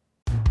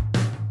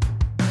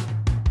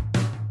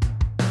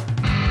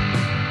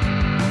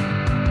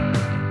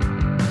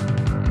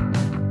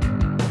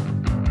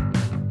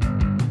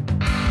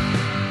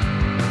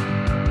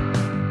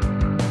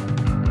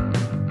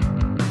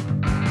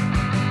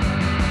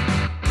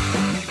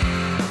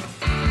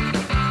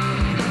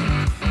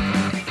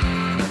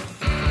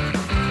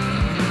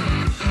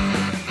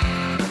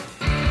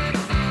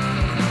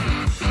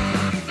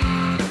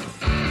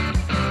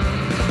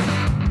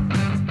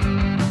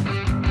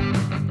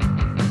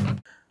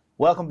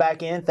 welcome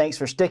back in. Thanks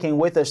for sticking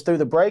with us through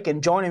the break.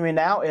 And joining me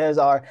now is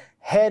our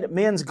head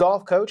men's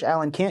golf coach,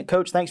 Alan Kent.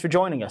 Coach, thanks for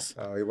joining us.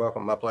 You're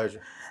welcome. My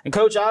pleasure. And,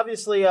 Coach,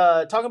 obviously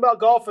talking about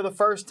golf for the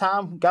first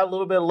time, got a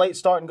little bit of late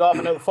start in golf.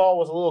 I know the fall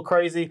was a little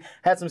crazy,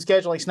 had some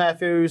scheduling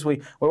snafus.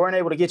 We weren't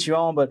able to get you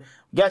on, but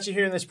we got you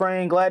here in the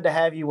spring. Glad to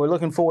have you. We're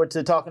looking forward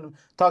to talking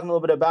a little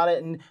bit about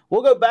it. And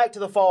we'll go back to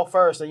the fall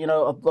first.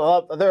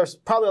 There's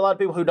probably a lot of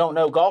people who don't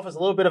know golf is a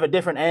little bit of a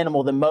different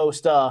animal than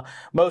most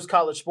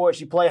college sports.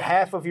 You play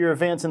half of your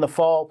events in the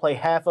fall, play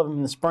half of them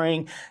in the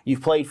spring.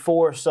 You've played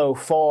 4 so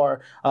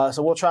far.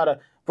 So we'll try to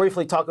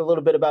briefly talk a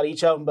little bit about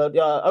each of them, but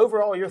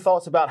overall, your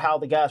thoughts about how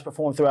the guys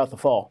performed throughout the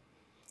fall?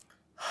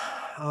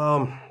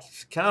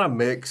 It's kind of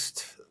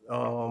mixed,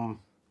 a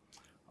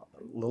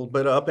little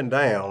bit up and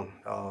down,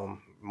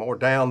 more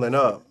down than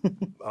up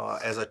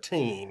as a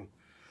team.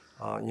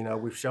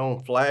 We've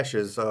shown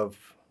flashes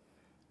of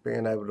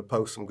being able to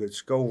post some good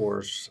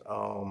scores.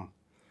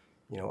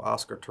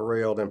 Oscar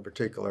Terrell in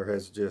particular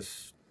has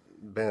just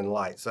been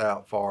lights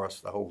out for us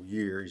the whole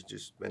year. He's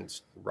just been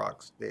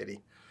rock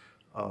steady.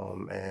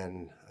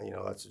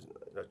 That's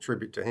a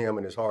tribute to him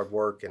and his hard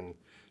work and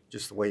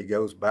just the way he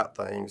goes about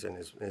things and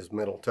his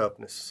mental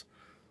toughness.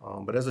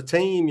 But as a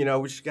team, we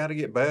just got to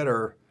get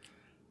better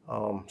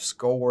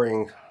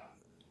scoring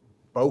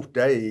both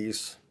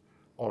days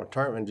on a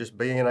tournament, just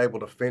being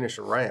able to finish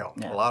a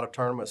round. Yeah. A lot of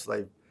tournaments,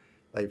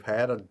 they've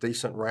had a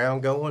decent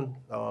round going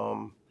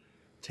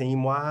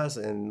team-wise,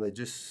 and they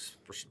just,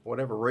 for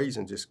whatever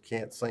reason, just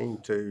can't seem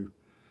to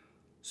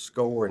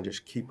score and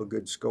just keep a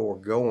good score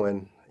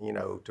going,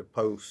 to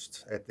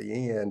post at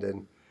the end.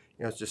 And,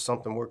 it's just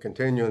something we're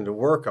continuing to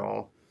work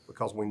on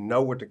because we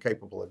know what they're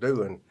capable of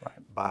doing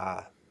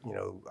by,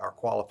 our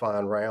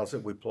qualifying rounds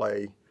that we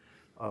play,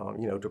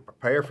 to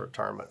prepare for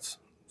tournaments.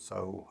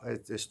 So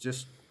it's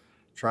just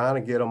trying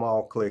to get them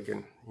all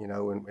clicking,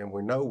 and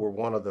we know we're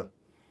one of the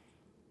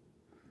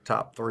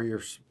top 3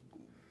 or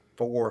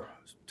 4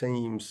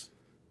 teams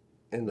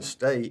in the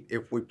state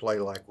if we play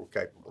like we're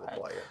capable of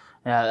playing.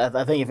 Yeah,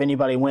 I think if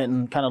anybody went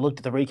and kind of looked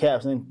at the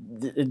recaps,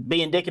 and it'd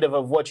be indicative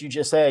of what you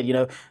just said.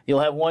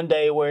 You'll have one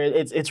day where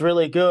it's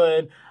really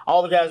good,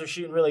 all the guys are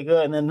shooting really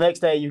good, and then the next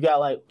day you've got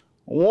like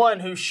one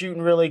who's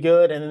shooting really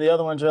good, and then the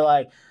other ones are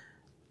like,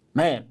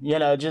 man,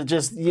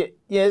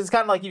 it's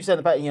kind of like you said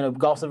in the past.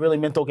 Golf's a really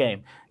mental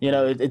game.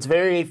 It's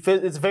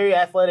a very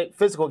athletic,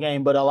 physical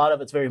game, but a lot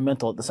of it's very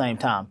mental at the same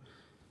time.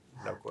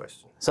 No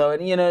question. So,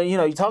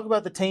 you talk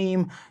about the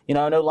team.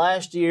 I know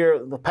last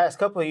year, the past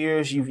couple of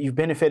years, you've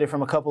benefited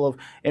from a couple of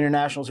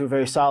internationals who are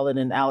very solid,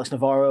 in Alex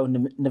Navarro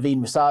and Naveed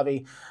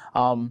Musavi.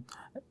 And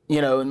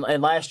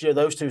last year,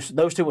 those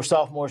two were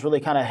sophomores, really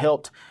kind of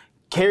helped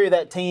carry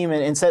that team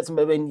and set some.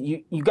 I mean,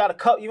 you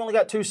only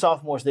got 2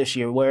 sophomores this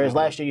year, whereas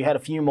last year you had a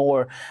few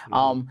more.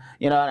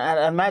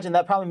 I imagine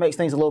that probably makes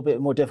things a little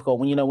bit more difficult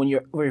when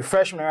your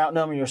freshmen are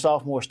outnumbering your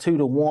sophomores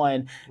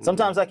 2-1.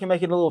 Sometimes that can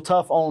make it a little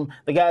tough on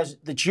the guys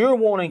that you're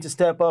wanting to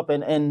step up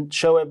and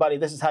show everybody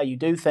this is how you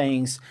do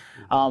things.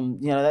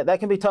 That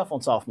can be tough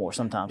on sophomores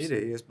sometimes. It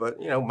is, but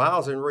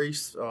Miles and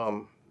Reese,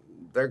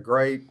 they're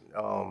great.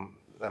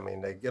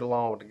 They get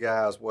along with the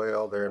guys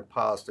well. They're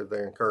positive.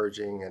 They're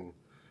encouraging, and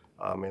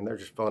they're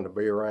just fun to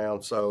be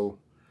around. So,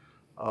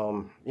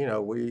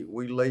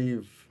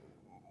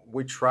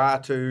 we try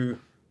to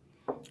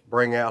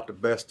bring out the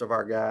best of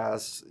our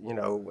guys, in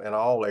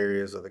all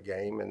areas of the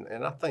game.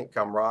 And I think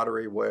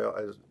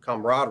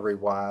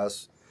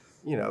camaraderie-wise,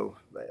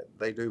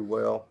 they do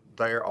well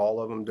there.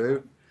 All of them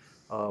do.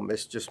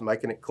 It's just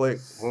making it click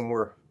when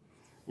we're,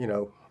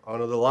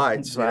 under the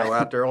lights,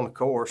 out there on the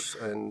course,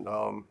 and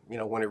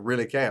when it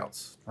really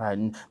counts. Right,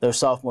 and those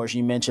sophomores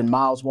you mentioned,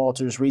 Miles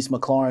Walters, Reese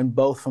McLaurin,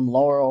 both from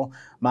Laurel.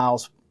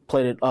 Miles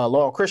played at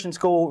Laurel Christian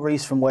School,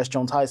 Reese from West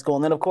Jones High School,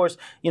 and then of course,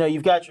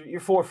 you've got your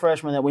 4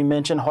 freshmen that we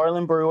mentioned,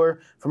 Harlan Brewer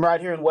from right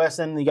here in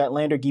Weston. You got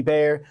Lander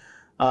Guibert,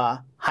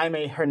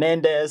 Jaime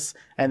Hernandez,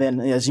 and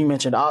then as you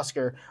mentioned,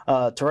 Oscar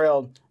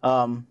Terrell.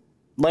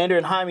 Lander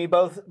and Jaime,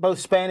 both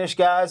Spanish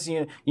guys.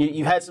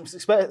 You've had some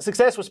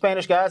success with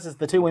Spanish guys, as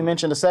the 2 we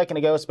mentioned a second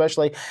ago,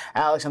 especially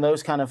Alex and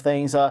those kind of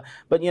things. But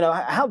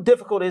how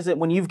difficult is it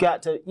when you've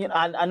got to?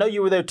 I know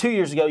you were there 2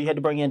 years ago. You had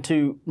to bring in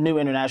 2 new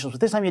internationals,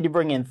 but this time you had to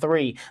bring in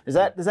 3. Does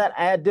that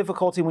add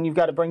difficulty when you've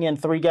got to bring in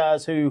 3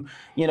 guys who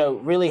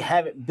really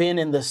haven't been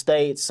in the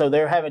States, so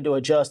they're having to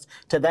adjust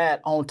to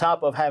that on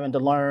top of having to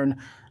learn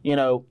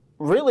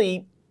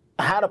really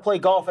how to play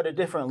golf at a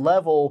different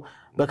level?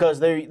 Because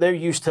they're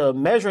used to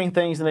measuring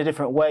things in a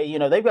different way.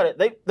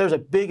 There's a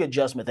big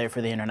adjustment there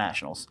for the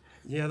internationals.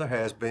 Yeah, there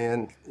has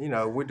been.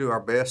 We do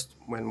our best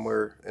when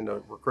we're in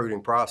the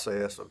recruiting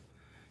process of,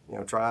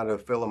 trying to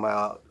fill them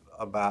out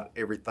about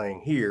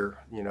everything here,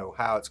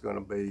 how it's going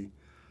to be,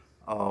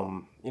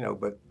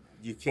 but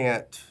you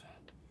can't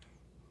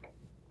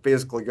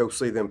physically go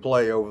see them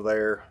play over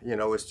there.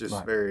 It's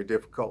just very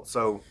difficult.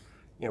 So,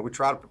 we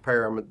try to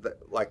prepare them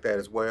like that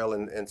as well.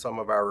 And some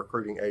of our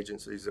recruiting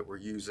agencies that we're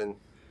using,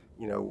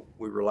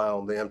 we rely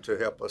on them to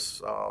help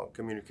us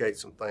communicate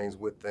some things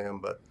with them.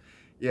 But,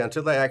 yeah,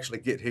 until they actually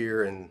get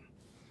here and,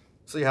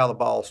 see how the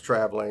ball's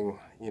traveling.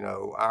 You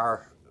know,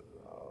 our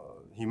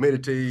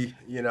humidity.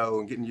 You know,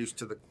 and getting used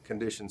to the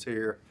conditions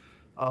here.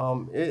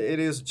 It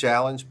is a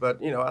challenge,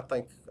 but you know, I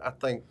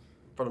think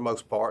for the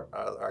most part,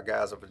 our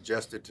guys have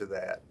adjusted to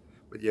that.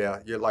 But yeah,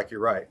 you're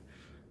right.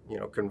 You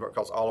know,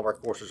 because all of our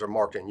courses are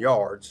marked in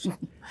yards,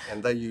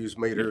 and they use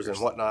meters and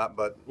whatnot.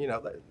 But you know,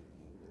 it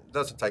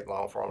doesn't take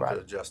long for them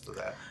to adjust to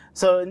that.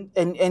 So,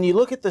 and you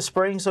look at the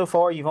spring so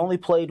far. You've only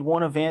played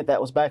one event.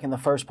 That was back in the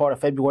first part of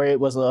February. It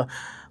was a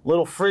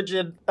little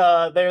frigid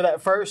there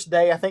that first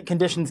day. I think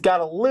conditions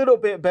got a little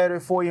bit better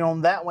for you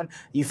on that one.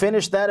 You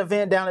finished that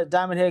event down at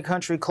Diamond Head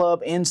Country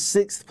Club in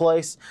 6th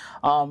place.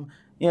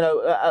 You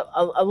know,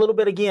 a little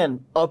bit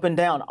again, up and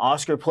down.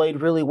 Oscar played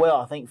really well.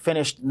 I think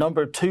finished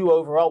number 2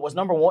 overall, was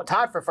number 1,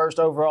 tied for first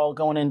overall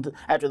going into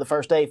after the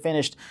first day,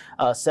 finished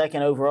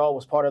 2nd overall,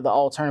 was part of the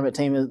all-tournament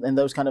team and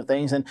those kind of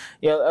things. And,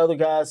 you know, other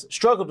guys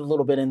struggled a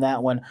little bit in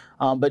that one.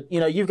 But, you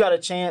know, you've got a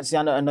chance.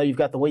 I know you've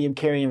got the William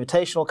Carey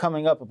Invitational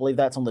coming up. I believe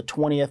that's on the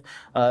 20th.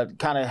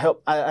 Kind of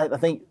help. I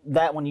think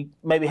that one, you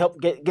maybe help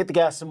get the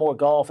guys some more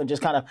golf and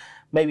just kind of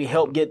maybe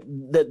help get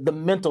the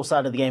mental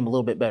side of the game a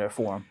little bit better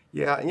for them.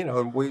 Yeah, you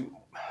know,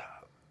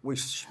 we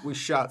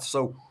shot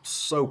so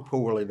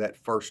poorly that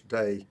first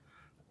day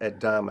at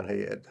Diamond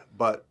Head,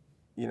 but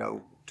you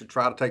know, to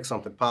try to take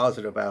something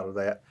positive out of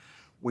that,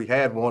 we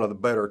had one of the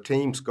better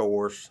team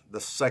scores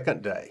the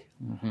second day.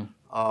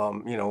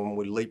 Mm-hmm. You know, when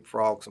we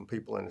leapfrogged some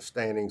people in the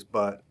standings,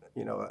 but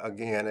you know,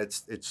 again,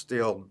 it's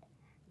still,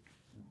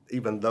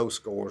 even those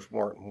scores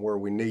weren't where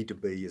we need to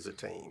be as a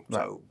team.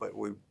 Right. So, but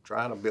we're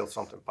trying to build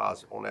something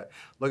positive on that.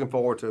 Looking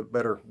forward to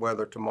better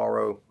weather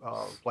tomorrow,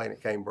 playing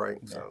at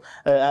Canebrake. So,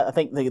 I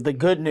think the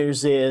good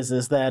news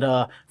is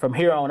that from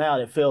here on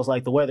out, it feels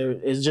like the weather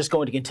is just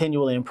going to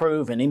continually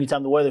improve. And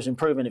anytime the weather's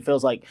improving, it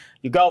feels like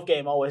your golf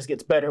game always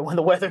gets better when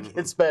the weather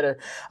gets better.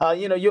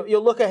 You know,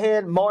 you'll look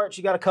ahead. March,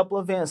 you got a couple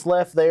of events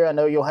left there. I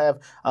know you'll have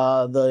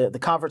the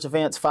conference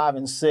events 5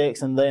 and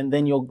 6, and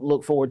then you'll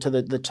look forward to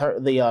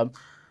the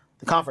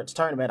conference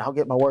tournament. I'll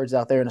get my words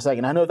out there in a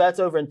second. I know that's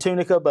over in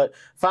Tunica, but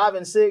 5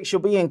 and 6,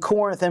 you'll be in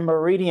Corinth and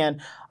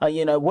Meridian.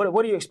 You know, what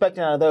are you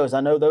expecting out of those?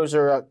 I know those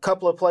are a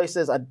couple of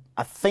places. I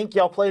think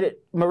y'all played at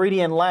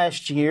Meridian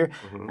last year,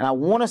 and I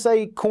want to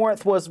say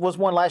Corinth was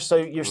one last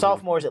year. So your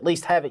sophomores at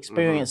least have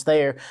experience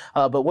there.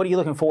 But what are you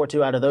looking forward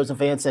to out of those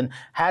events, and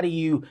how do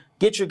you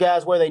get your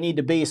guys where they need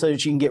to be so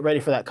that you can get ready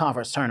for that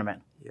conference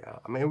tournament? Yeah,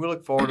 I mean, we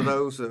look forward to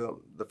those.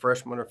 The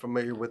freshmen are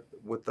familiar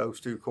with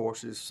those two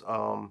courses.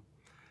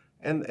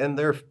 And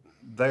they're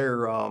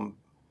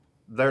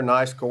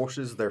nice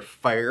courses. They're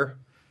fair.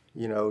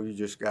 You know, you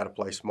just got to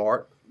play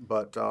smart.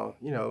 But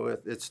you know,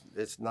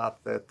 it's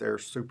not that they're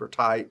super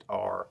tight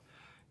or,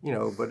 you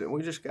know, but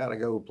we just got to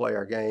go play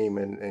our game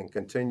and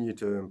continue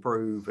to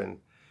improve and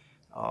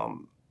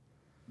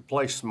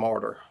play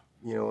smarter.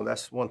 You know,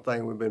 that's one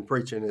thing we've been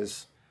preaching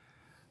is,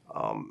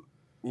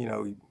 you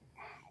know,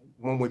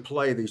 when we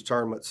play these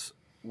tournaments,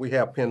 we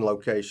have pin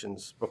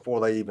locations before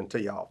they even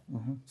tee off.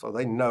 Mm-hmm. So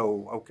they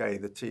know, okay,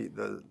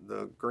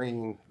 the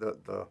green,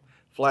 the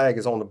flag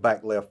is on the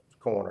back left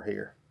corner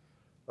here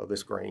of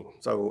this green.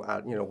 So,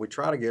 you know, we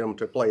try to get them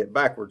to play it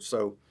backwards.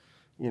 So,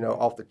 you know,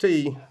 off the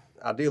tee,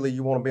 ideally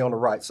you want to be on the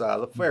right side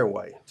of the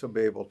fairway to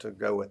be able to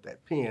go at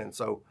that pin.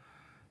 So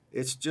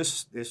it's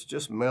just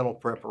mental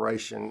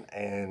preparation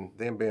and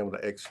then being able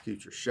to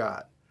execute your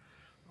shot.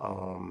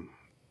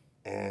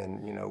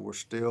 And, you know,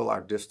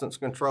 our distance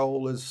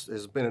control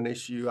has been an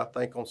issue, I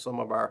think, on some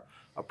of our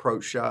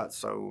approach shots.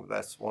 So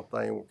that's one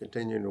thing we're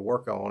continuing to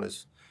work on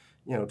is,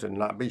 you know, to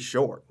not be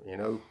short. You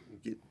know,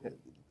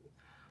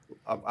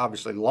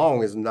 obviously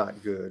long is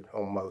not good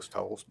on most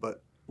holes,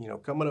 but, you know,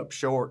 coming up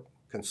short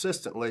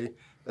consistently,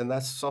 then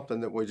that's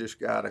something that we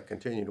just got to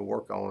continue to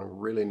work on and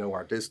really know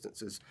our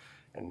distances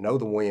and know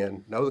the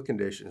wind, know the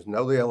conditions,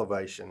 know the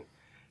elevation.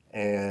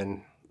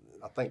 And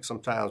I think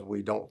sometimes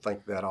we don't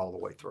think that all the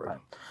way through. Right.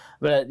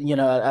 But, you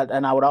know,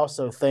 and I would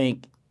also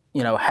think,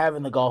 you know,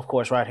 having the golf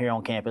course right here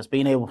on campus,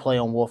 being able to play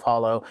on Wolf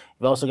Hollow.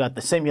 You've also got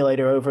the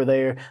simulator over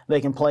there.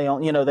 They can play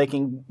on, you know, they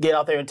can get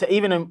out there and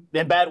even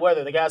in bad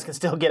weather, the guys can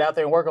still get out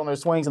there and work on their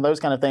swings and those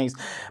kind of things.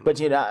 But,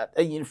 you know,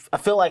 I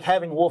feel like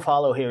having Wolf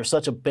Hollow here is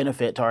such a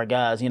benefit to our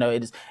guys. You know,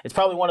 it's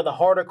probably one of the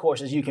harder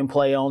courses you can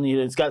play on. You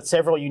know, it's got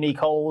several unique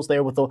holes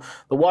there with the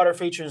water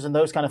features and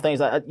those kind of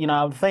things. I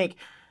would think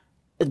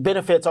it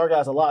benefits our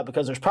guys a lot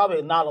because there's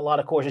probably not a lot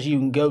of courses you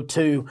can go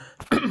to,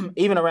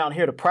 even around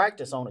here to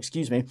practice on,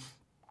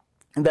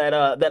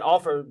 that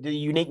offer the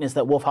uniqueness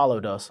that Wolf Hollow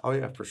does. Oh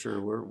yeah, for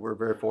sure. We're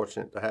very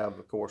fortunate to have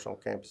a course on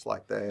campus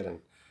like that, and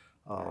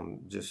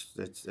just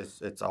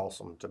it's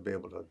awesome to be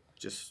able to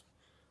just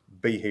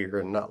be here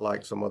and not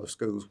like some other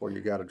schools where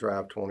you got to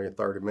drive 20 or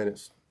 30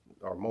 minutes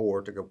or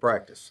more to go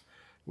practice.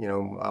 You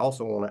know, I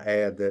also want to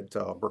add that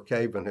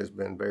Brookhaven has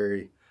been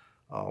very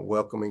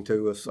welcoming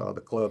to us,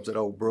 the clubs at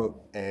Old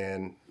Brook,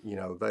 and you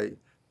know they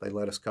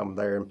let us come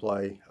there and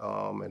play,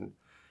 and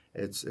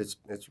it's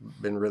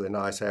been really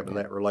nice having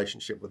that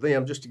relationship with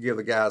them, just to give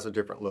the guys a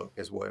different look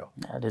as well.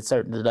 It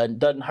certainly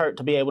doesn't hurt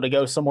to be able to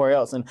go somewhere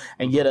else and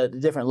get a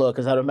different look,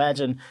 because I'd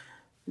imagine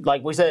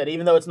like we said,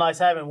 even though it's nice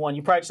having one,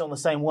 you practice on the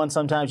same one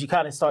sometimes, you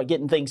kind of start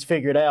getting things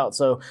figured out.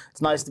 So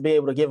it's nice to be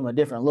able to give them a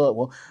different look.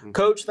 Well,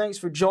 Coach, thanks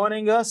for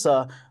joining us.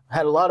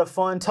 Had a lot of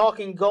fun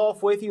talking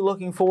golf with you.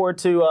 Looking forward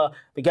to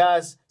the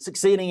guys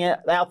succeeding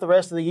out the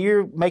rest of the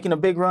year, making a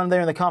big run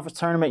there in the conference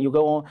tournament.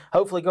 You'll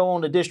hopefully go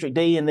on to District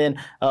D, and then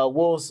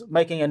Wolves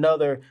making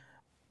another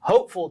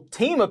hopeful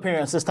team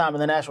appearance this time in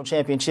the national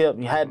championship.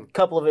 You had a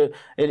couple of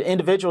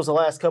individuals the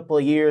last couple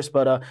of years,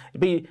 but it'd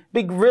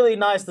be really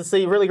nice to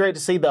see, really great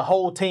to see the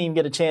whole team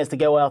get a chance to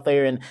go out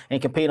there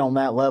and compete on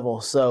that level.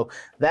 So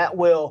that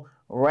will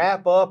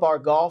wrap up our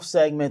golf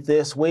segment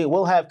this week.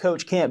 We'll have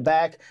Coach Kent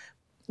back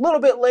a little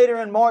bit later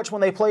in March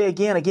when they play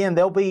again. Again,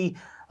 they'll be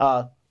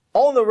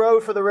on the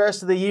road for the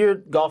rest of the year.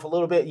 Golf a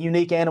little bit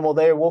unique animal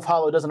there. Wolf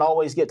Hollow doesn't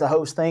always get to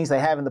host things. They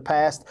have in the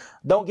past.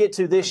 Don't get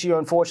to this year,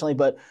 unfortunately,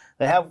 but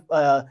they have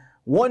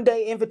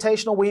one-day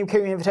invitational, William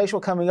Carey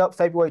Invitational, coming up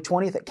February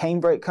 20th at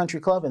Canebrake Country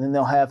Club, and then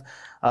they'll have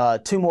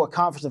 2 more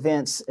conference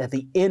events at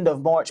the end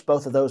of March.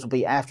 Both of those will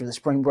be after the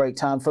spring break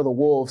time for the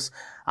Wolves.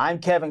 I'm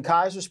Kevin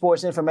Kaiser,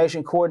 Sports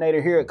Information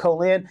Coordinator here at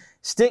Colin.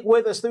 Stick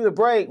with us through the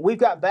break. We've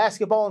got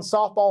basketball and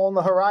softball on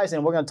the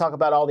horizon. We're going to talk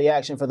about all the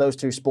action for those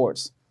 2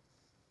 sports.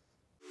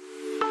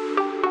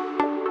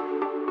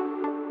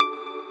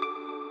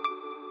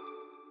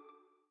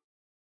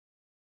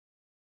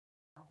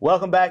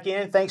 Welcome back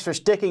in. Thanks for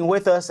sticking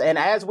with us. And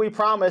as we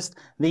promised,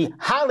 the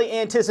highly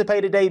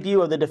anticipated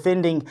debut of the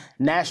defending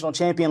national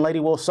champion Lady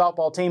Wolf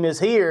softball team is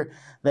here.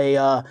 They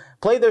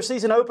played their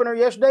season opener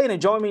yesterday,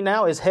 and joining me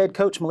now is head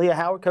coach Malia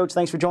Howard. Coach,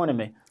 thanks for joining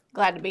me.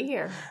 Glad to be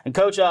here. And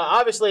Coach,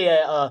 obviously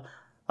a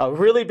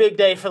really big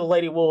day for the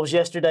Lady Wolves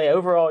yesterday.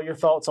 Overall, your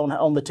thoughts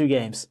on the 2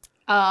 games?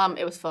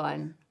 It was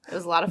fun. It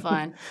was a lot of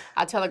fun.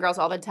 I tell the girls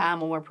all the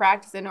time when we're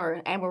practicing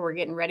and when we're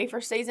getting ready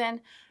for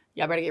season,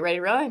 y'all better get ready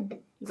to run.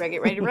 You better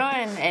get ready to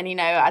run. And,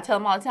 I tell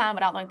them all the time,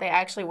 but I don't think they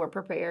actually were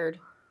prepared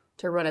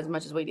to run as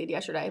much as we did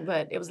yesterday.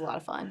 But it was a lot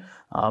of fun.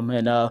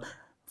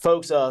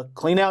 Folks,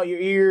 clean out your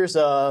ears,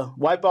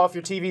 wipe off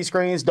your TV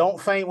screens. Don't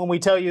faint when we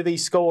tell you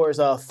these scores.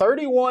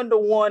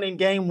 31-1 in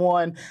Game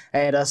 1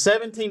 and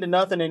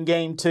 17-0 in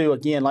Game 2.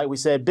 Again, like we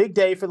said, big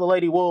day for the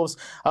Lady Wolves.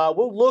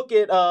 We'll look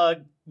at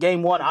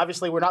Game 1.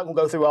 Obviously, we're not going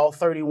to go through all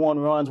 31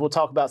 runs. We'll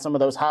talk about some of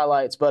those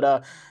highlights.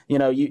 But,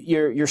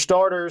 your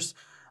starters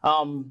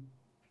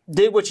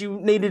did what you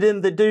needed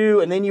them to do,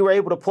 and then you were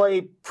able to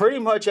play pretty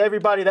much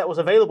everybody that was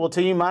available to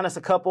you, minus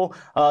a couple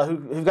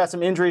who've got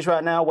some injuries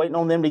right now, waiting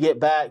on them to get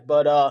back.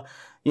 But,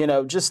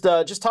 just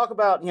talk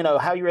about,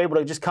 how you were able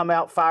to just come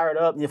out fired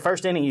up. In the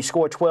first inning, you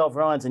scored 12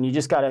 runs, and you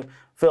just got to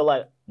feel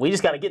like we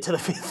just got to get to the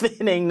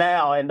 5th inning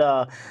now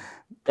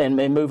and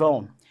move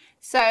on.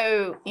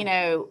 So,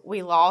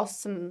 we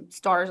lost some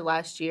starters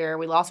last year.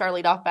 We lost our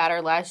leadoff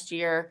batter last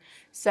year.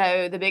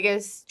 So the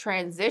biggest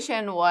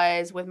transition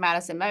was with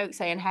Madison Moak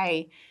saying,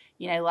 hey,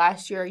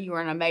 last year you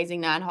were an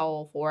amazing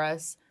 9-hole for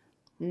us.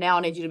 Now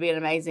I need you to be an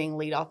amazing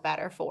leadoff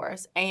batter for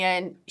us.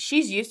 And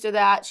she's used to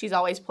that. She's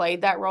always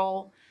played that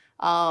role.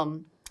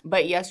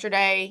 But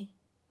yesterday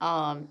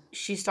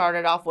she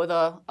started off with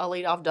a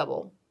leadoff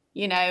double,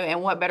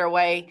 and what better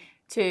way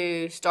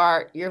to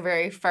start your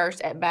very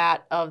first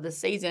at-bat of the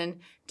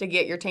season to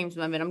get your team's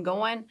momentum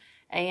going.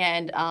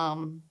 And,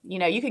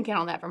 you can count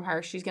on that from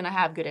her. She's going to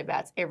have good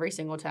at-bats every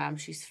single time.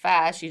 She's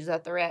fast. She's a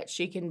threat.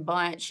 She can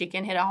bunt. She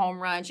can hit a home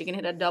run. She can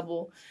hit a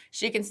double.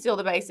 She can steal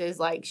the bases.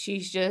 Like,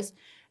 she's just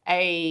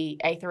a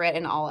threat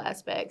in all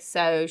aspects.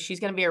 So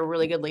she's going to be a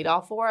really good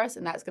leadoff for us,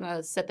 and that's going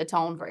to set the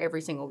tone for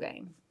every single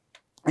game.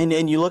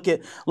 And you look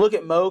at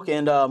Moak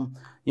and, Moak,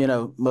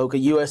 a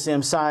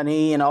USM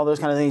signee and all those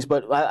kind of things.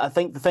 But I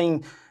think the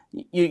thing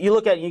you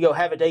look at it, you go,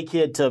 have a day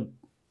kid to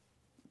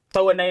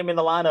throw a name in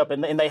the lineup,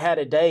 and they had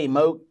a day.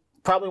 Moak,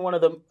 probably one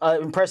of the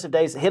impressive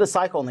days, hit a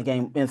cycle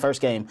in the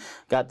first game.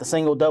 Got the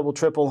single, double,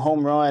 triple,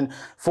 home run,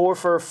 4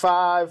 for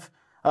 5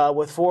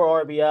 with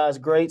 4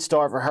 RBIs. Great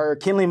start for her.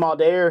 Kinley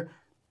Maldair,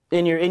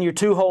 in your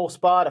 2-hole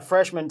spot, a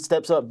freshman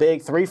steps up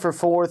big, 3 for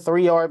 4,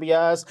 3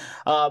 RBIs.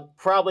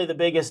 Probably the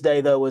biggest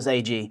day, though, was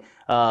AG.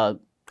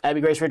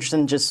 Abby Grace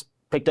Richardson just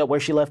picked up where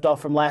she left off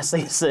from last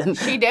season.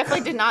 She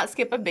definitely did not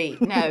skip a beat.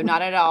 No,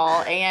 not at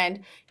all.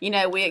 And,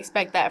 we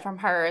expect that from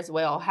her as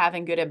well,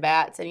 having good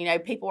at-bats.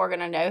 And, people are going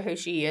to know who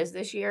she is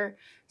this year.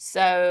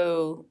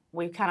 So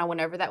we kind of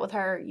went over that with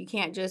her. You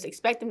can't just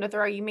expect them to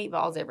throw you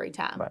meatballs every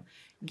time. Right.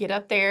 Get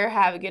up there,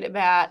 have a good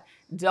at-bat.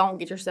 Don't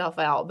get yourself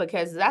out,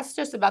 because that's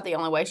just about the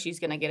only way she's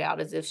going to get out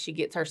is if she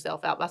gets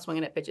herself out by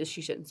swinging at pitches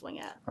she shouldn't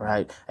swing at. All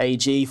right.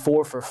 AG,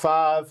 4 for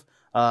 5.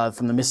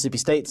 From the Mississippi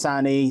State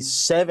signee,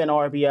 7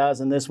 RBIs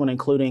in this one,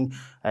 including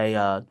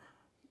a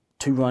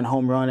 2-run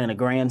home run and a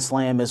grand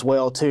slam as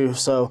well, too.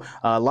 So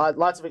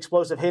lots of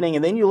explosive hitting.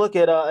 And then you look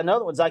at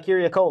another one,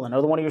 Zykeria Cole,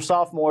 another one of your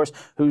sophomores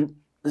who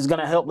is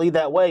going to help lead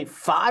that way.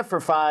 5 for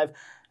 5.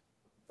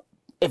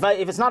 If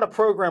it's not a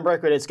program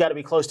record, it's got to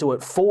be close to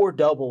it. 4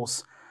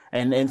 doubles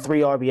and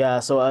 3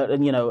 RBI. So,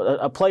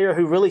 a player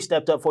who really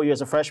stepped up for you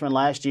as a freshman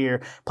last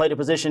year, played a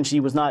position she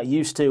was not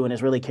used to, and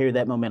has really carried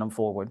that momentum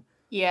forward.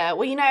 Yeah,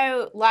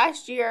 well,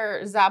 last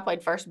year Zai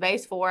played first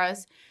base for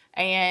us,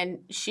 and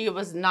she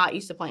was not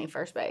used to playing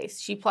first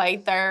base. She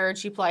played third,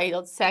 she played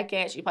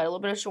second, she played a little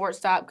bit of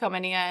shortstop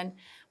coming in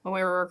when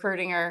we were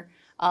recruiting her.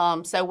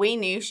 So we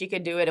knew she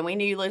could do it, and we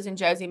knew losing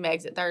Josie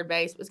Meggs at third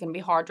base was going to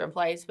be hard to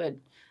replace, but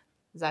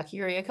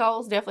Zykeria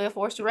Cole's definitely a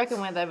force to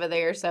reckon with over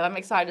there, so I'm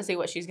excited to see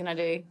what she's going to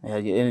do. Yeah,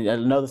 and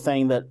another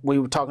thing that we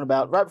were talking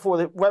about right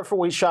before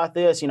we shot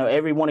this,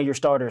 every one of your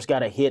starters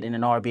got a hit in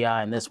an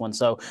RBI in this one,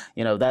 so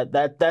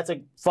that's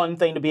a fun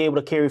thing to be able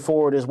to carry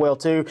forward as well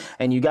too.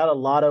 And you got a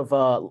lot of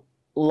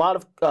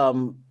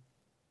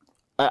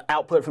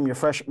output from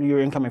your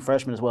incoming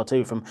freshmen as well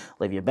too, from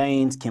Olivia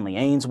Baines, Kinley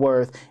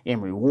Ainsworth,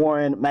 Emery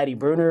Warren, Maddie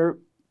Bruner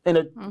in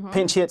a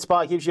pinch hit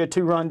spot gives you a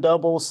 2-run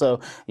double,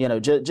 so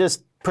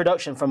just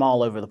production from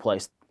all over the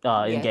place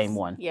in game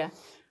one. Yeah.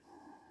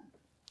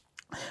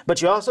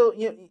 But you also,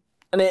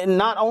 and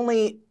not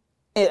only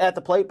at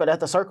the plate, but at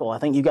the circle. I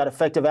think you got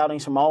effective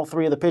outings from all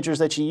three of the pitchers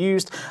that you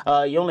used.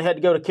 You only had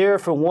to go to Kara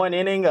for one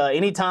inning.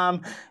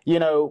 Anytime,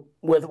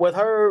 with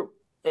her,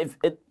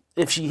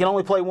 if she can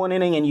only play one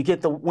inning and you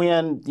get the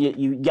win,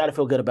 you got to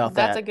feel good about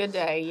that. That's a good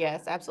day,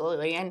 yes,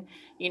 absolutely. And,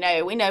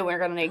 we know we're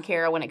going to need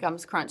Kara when it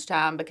comes crunch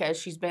time because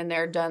she's been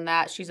there, done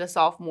that. She's a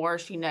sophomore.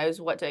 She knows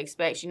what to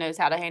expect. She knows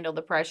how to handle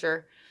the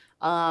pressure.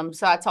 So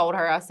I told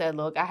her, I said,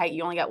 look, I hate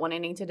you only got one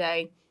inning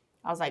today.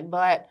 I was like,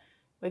 but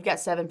we've got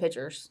 7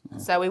 pitchers.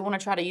 So we want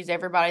to try to use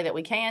everybody that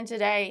we can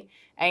today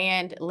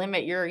and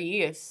limit your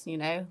use.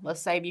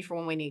 Let's save you for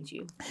when we need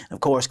you.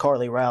 Of course,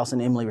 Carly Rouse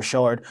and Emily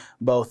Richard,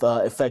 both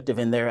effective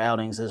in their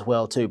outings as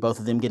well, too. Both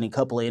of them getting a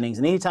couple of innings.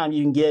 And anytime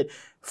you can get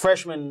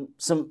freshmen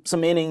some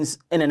innings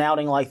in an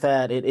outing like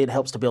that, it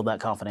helps to build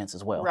that confidence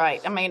as well.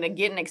 Right. I mean,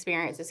 getting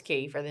experience is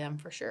key for them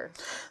for sure.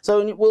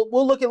 So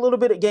we'll look a little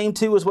bit at game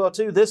 2 as well,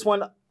 too. This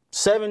one,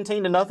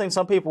 17-0.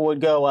 Some people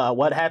would go,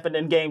 what happened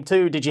in game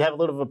 2? Did you have a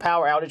little bit of a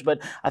power outage? But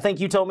I think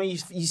you told me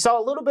you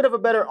saw a little bit of a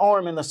better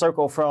arm in the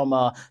circle from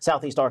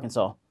Southeast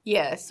Arkansas.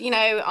 Yes.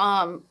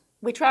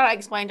 We try to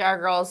explain to our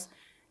girls,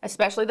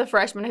 especially the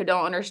freshmen who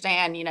don't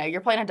understand,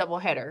 you're playing a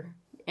doubleheader.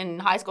 In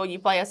high school, you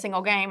play a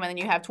single game, and then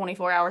you have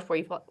 24 hours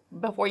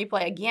before you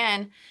play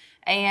again.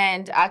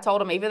 And I told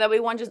them, even though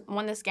we won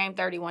this game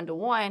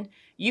 31-1,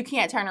 you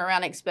can't turn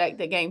around and expect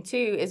that game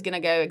 2 is going to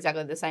go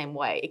exactly the same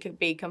way. It could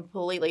be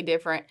completely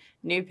different.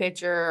 New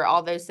pitcher,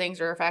 all those things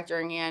are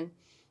factoring in.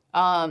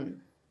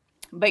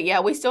 But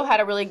yeah, we still had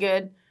a really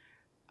good.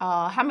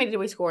 How many did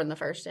we score in the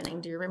first inning?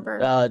 Do you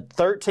remember?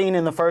 13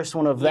 in the first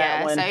one of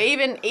that one. Yeah,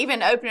 so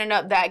even opening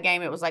up that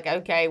game, it was like,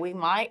 okay, we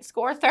might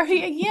score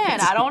 30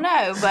 again. I don't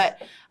know.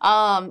 But,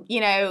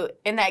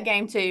 in that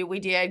game, too, we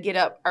did get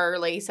up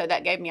early, so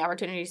that gave me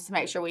opportunities to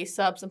make sure we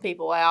subbed some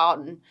people out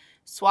and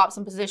swapped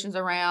some positions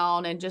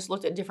around and just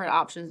looked at different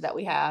options that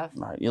we have.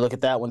 Right. You look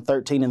at that one,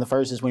 13 in the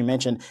first, as we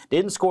mentioned.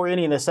 Didn't score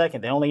any in the second.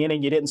 The only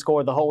inning you didn't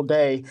score the whole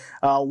day.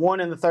 1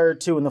 in the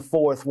third, 2 in the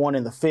fourth, 1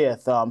 in the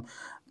fifth.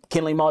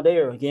 Kinley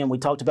Muldair, again, we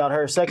talked about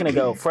her a second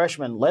ago.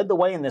 Freshman, led the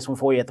way in this one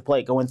for you at the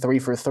plate, going 3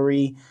 for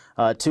 3,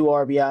 2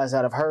 RBIs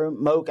out of her.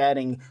 Moak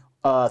adding 3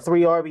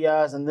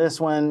 RBIs in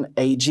this one.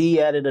 AG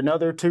added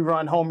another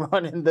 2-run home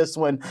run in this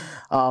one.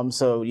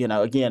 So,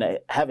 again,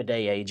 have a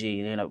day,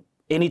 AG.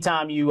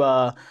 Anytime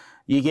you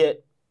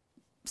get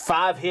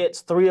 5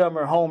 hits, 3 of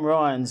them are home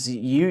runs,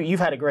 you've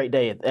had a great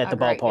day at the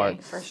ballpark.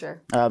 Day, for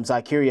sure.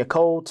 Zykeria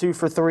Cole, 2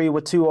 for 3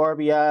 with 2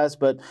 RBIs.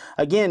 But,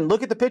 again,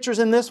 look at the pitchers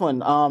in this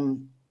one.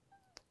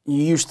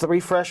 You used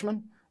 3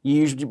 freshmen. You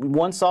used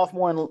 1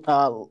 sophomore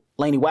and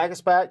Lainey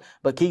Wagaspack,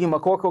 but Keegan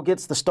McCorkle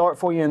gets the start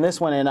for you in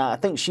this one, and I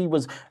think she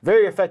was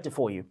very effective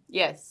for you.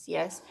 Yes.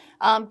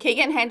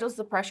 Keegan handles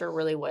the pressure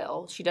really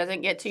well. She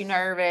doesn't get too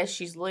nervous.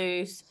 She's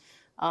loose,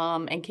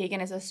 and Keegan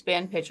is a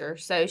spin pitcher,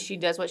 so she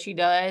does what she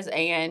does,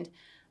 and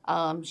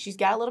she's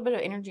got a little bit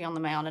of energy on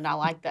the mound, and I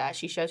like that.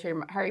 She shows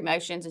her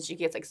emotions, and she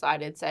gets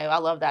excited, so I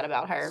love that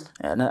about her.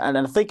 And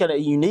I think a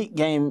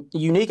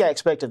unique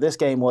aspect of this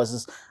game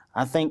was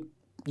I think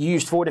you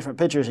used 4 different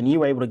pitchers, and you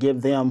were able to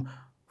give them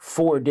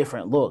 4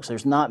 different looks.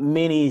 There's not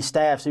many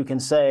staffs who can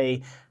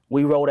say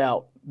we rolled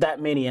out that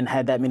many and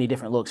had that many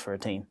different looks for a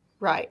team.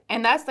 Right,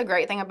 and that's the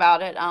great thing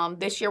about it.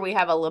 This year we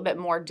have a little bit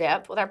more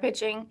depth with our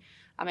pitching.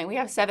 I mean, we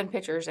have 7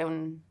 pitchers,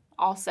 and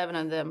all 7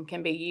 of them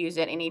can be used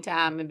at any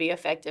time and be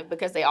effective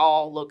because they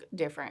all look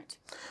different.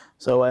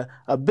 So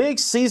a big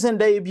season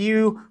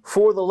debut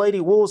for the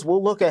Lady Wolves.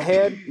 We'll look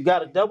ahead. You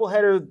got a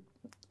doubleheader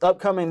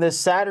upcoming this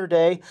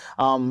Saturday,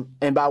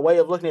 and by way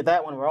of looking at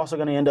that one, we're also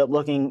going to end up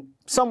looking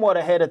somewhat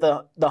ahead at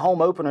the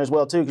home opener as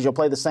well too, because you'll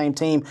play the same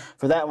team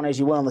for that one as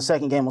you will in the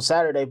second game on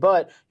Saturday.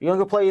 But you're going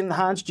to go play in the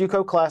Heinz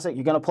JUCO Classic.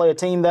 You're going to play a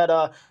team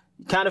that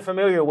kind of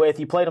familiar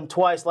with. You played them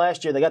twice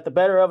last year. They got the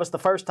better of us the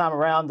first time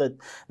around.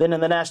 Then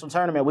in the national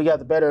tournament, we got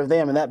the better of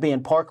them, and that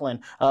being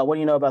Parkland. What do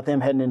you know about them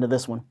heading into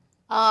this one?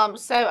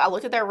 So I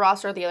looked at their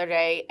roster the other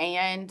day,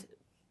 and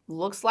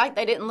looks like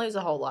they didn't lose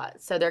a whole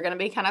lot. So they're going to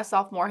be kind of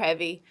sophomore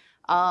heavy.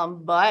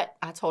 But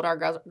I told our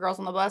girls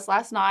on the bus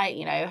last night,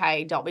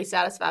 hey, don't be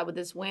satisfied with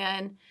this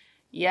win.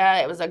 Yeah,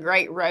 it was a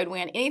great road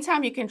win.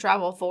 Anytime you can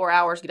travel 4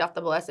 hours, get off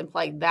the bus and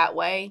play that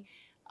way,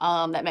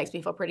 That makes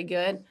me feel pretty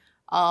good.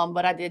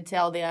 But I did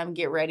tell them,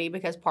 get ready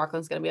because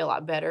Parkland's going to be a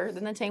lot better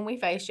than the team we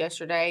faced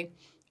yesterday.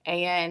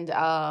 And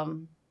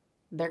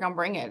they're going to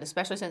bring it,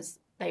 especially since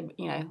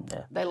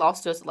they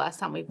lost to us the last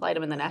time we played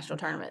them in the national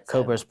tournament. So.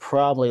 Cobra's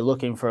probably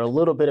looking for a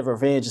little bit of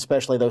revenge,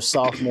 especially those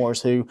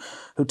sophomores who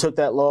took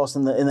that loss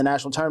in the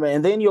national tournament.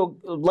 And then you'll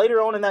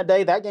later on in that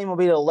day, that game will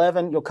be at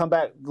 11. You'll come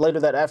back later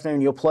that afternoon.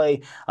 You'll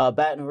play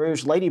Baton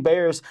Rouge. Lady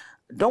Bears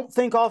don't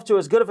think off to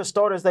as good of a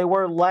start as they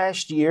were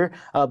last year.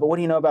 But what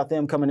do you know about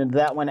them coming into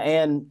that one?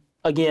 And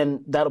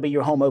again, that'll be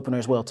your home opener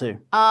as well too.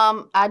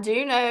 I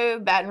do know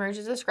Baton Rouge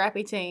is a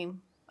scrappy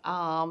team.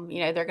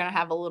 They're going to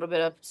have a little bit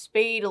of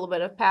speed, a little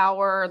bit of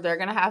power. They're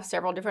going to have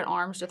several different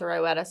arms to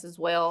throw at us as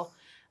well.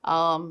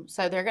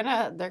 So they're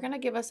gonna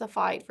give us a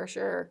fight for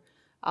sure.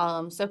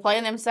 So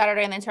playing them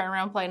Saturday and then turn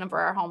around playing them for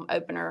our home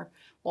opener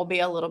will be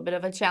a little bit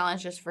of a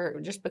challenge just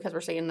because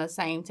we're seeing the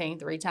same team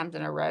 3 times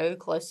in a row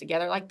close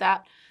together like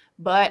that.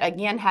 But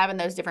again, having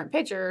those different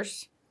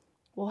pitchers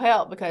will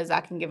help because I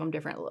can give them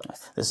different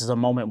looks. This is a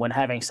moment when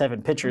having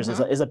 7 pitchers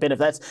is a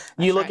benefit.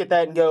 You look at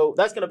that and go,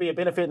 that's going to be a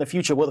benefit in the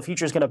future. Well, the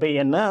future is going to be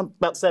in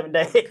about 7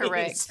 days.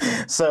 Correct.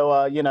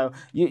 So,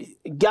 you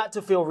got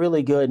to feel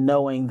really good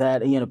knowing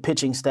that,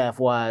 pitching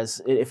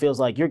staff-wise, it feels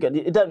like you're good.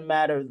 It doesn't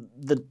matter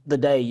the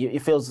day.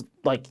 It feels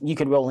like you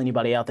can roll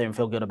anybody out there and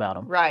feel good about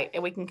them. Right,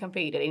 and we can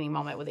compete at any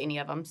moment with any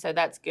of them. So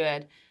that's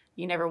good.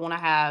 You never want to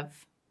have,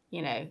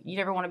 you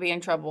never want to be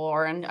in trouble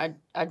or in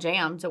a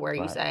jam to where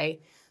you say,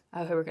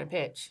 oh, who we're going to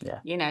pitch.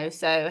 Yeah.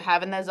 So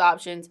having those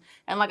options.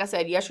 And like I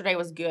said, yesterday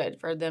was good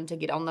for them to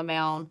get on the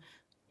mound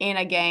in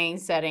a game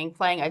setting,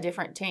 playing a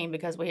different team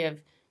because we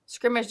have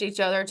scrimmaged each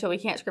other till we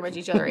can't scrimmage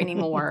each other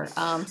anymore.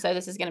 So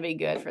this is going to be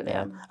good for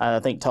them. I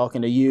think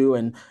talking to you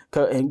and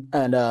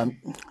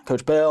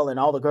Coach Bell and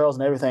all the girls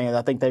and everything,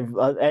 I think they've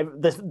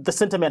the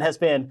sentiment has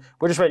been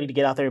we're just ready to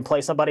get out there and play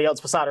somebody else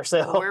beside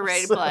ourselves. We're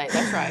ready to play.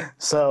 That's right.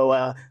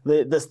 So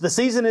the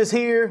season is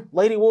here.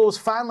 Lady Wolves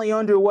finally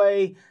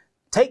underway.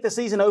 Take the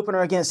season opener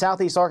against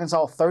Southeast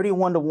Arkansas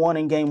 31-1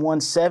 in Game 1,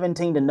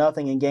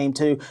 17-0 in Game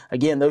 2.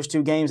 Again, those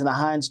 2 games in the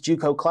Heinz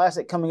JUCO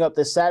Classic coming up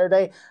this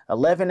Saturday,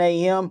 11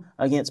 a.m.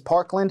 against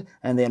Parkland,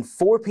 and then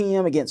 4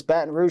 p.m. against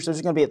Baton Rouge. Those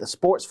are going to be at the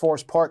Sports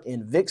Force Park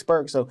in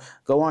Vicksburg, so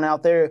go on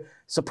out there,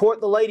 support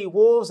the Lady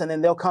Wolves, and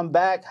then they'll come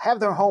back, have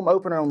their home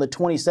opener on the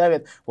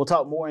 27th. We'll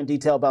talk more in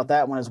detail about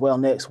that one as well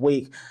next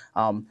week.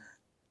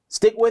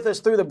 Stick with us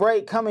through the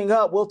break. Coming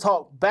up, we'll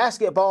talk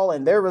basketball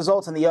and their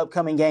results in the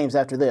upcoming games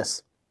after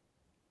this.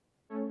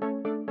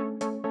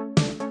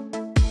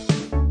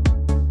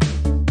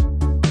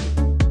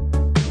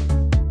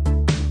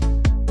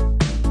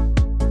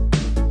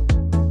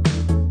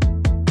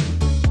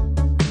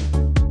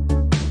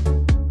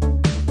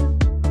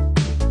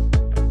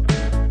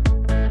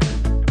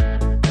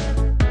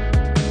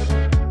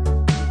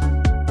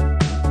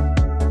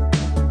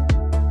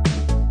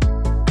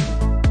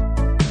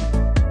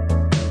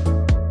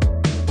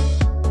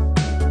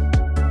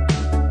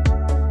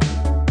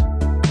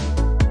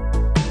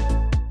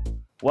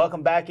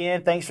 Welcome back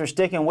in. Thanks for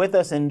sticking with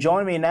us. And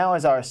joining me now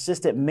is our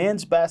assistant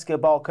men's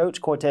basketball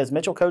coach, Cortez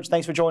Mitchell. Coach,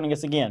 thanks for joining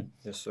us again.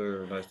 Yes,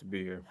 sir. Nice to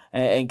be here.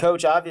 And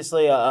Coach,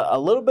 obviously a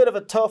little bit of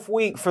a tough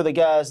week for the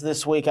guys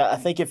this week. I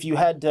think if you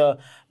had to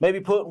maybe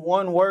put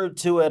one word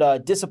to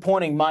it,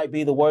 disappointing might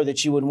be the word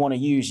that you would want to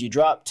use. You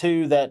dropped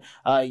 2 that,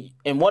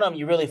 in one of them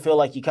you really feel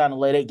like you kind of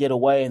let it get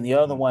away, and the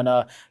other one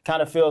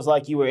kind of feels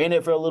like you were in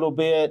it for a little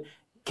bit,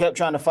 kept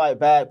trying to fight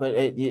back, but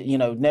it,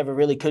 never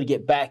really could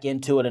get back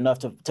into it enough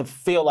to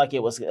feel like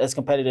it was as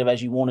competitive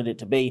as you wanted it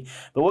to be.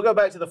 But we'll go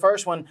back to the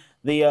first one,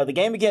 the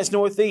game against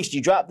Northeast.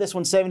 You dropped this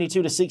one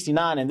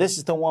 72-69, and this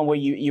is the one where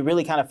you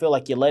really kind of feel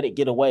like you let it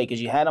get away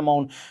because you had them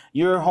on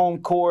your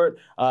home court,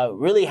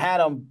 really had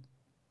them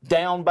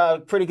down by a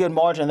pretty good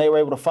margin. They were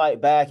able to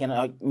fight back and,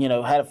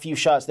 had a few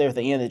shots there at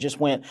the end that just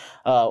went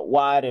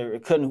wide or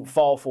couldn't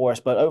fall for us.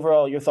 But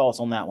overall, your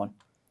thoughts on that one?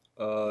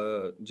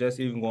 Just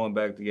even going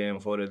back to the game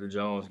before that, the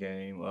Jones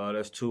game,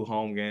 that's 2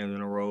 home games in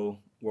a row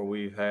where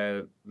we've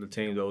had the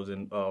team that was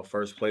in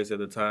first place at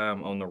the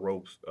time on the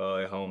ropes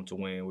at home to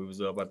win. We was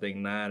up, I think,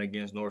 9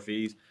 against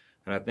Northeast,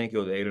 and I think it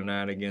was 8 or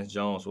 9 against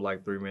Jones with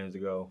like 3 minutes to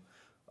go.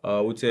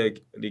 We tell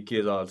the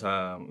kids all the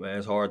time, man,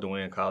 it's hard to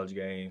win college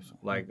games.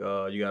 Like,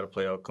 you got to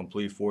play a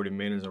complete 40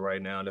 minutes, and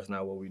right now that's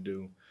not what we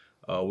do.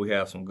 We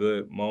have some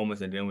good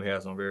moments, and then we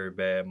have some very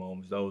bad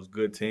moments. Those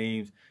good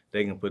teams,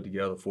 they can put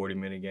together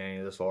 40-minute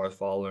games as far as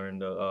following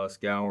the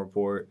scouting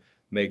report,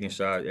 making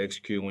shots,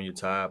 execute when you're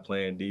tired,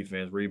 playing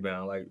defense,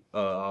 rebound, like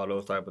all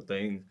those type of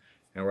things.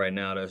 And right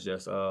now, that's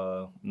just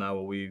not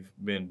what we've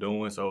been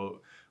doing.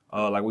 So,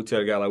 like we tell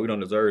the guy, like we don't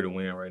deserve to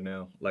win right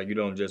now. Like you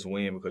don't just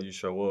win because you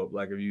show up.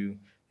 Like if you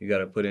got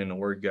to put in the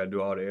work, you got to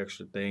do all the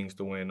extra things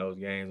to win those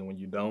games. And when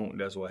you don't,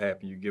 that's what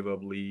happens. You give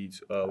up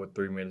leads with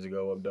 3 minutes to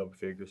go up double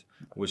figures,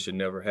 which should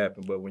never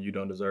happen. But when you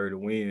don't deserve to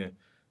win,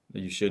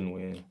 you shouldn't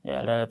win.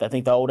 Yeah, I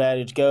think the old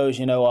adage goes,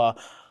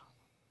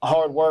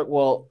 hard work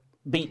will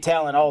beat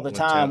talent all the When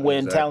time talent- when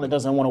exactly. talent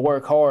doesn't want to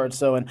work hard.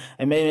 So and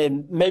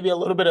maybe a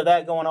little bit of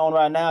that going on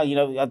right now.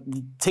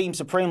 The team's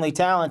supremely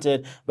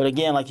talented, but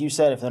again, like you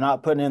said, if they're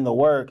not putting in the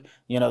work,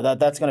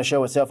 that's going to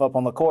show itself up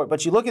on the court.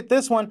 But you look at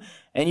this one,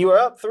 and you were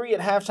up 3 at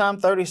halftime,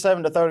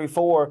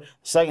 37-34.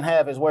 Second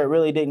half is where it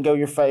really didn't go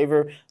your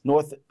favor.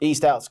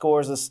 Northeast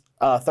outscores us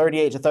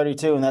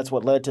 38-32, and that's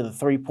what led to the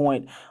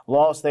 3-point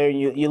loss there.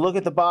 You look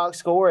at the box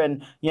score,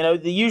 and the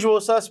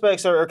usual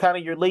suspects are kind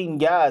of your leading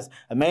guys.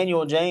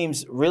 Emmanuel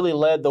James really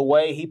led the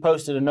way. He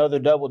posted another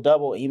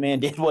double-double.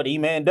 E-Man did what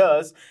E-Man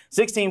does.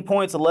 16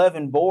 points,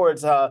 11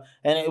 boards, and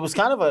it was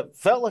kind of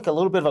felt like a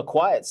little bit of a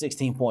quiet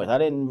 16 points. I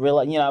didn't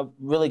realize,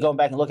 really going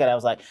back and look at it, I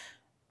was like,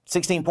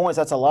 16 points,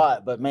 that's a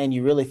lot. But, man,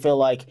 you really feel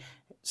like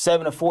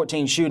 7 of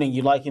 14 shooting,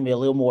 you'd like him to be a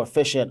little more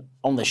efficient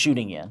on the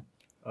shooting end.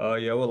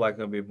 Yeah, I would like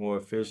him to be more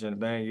efficient.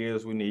 The thing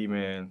is, we need,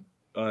 man,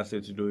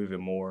 honestly, to do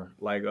even more.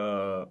 Like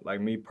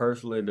me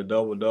personally, the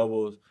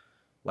double-doubles,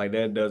 like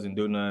that doesn't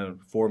do nothing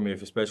for me,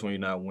 especially when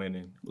you're not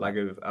winning. Like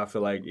I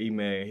feel like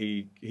E-Man,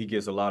 he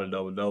gets a lot of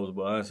double-doubles,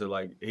 but honestly,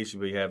 like he should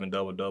be having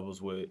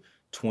double-doubles with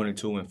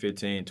 22 and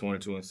 15,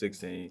 22 and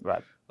 16.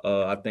 Right.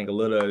 I think a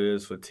little of it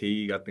is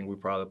fatigue. I think we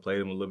probably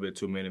played him a little bit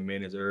too many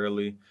minutes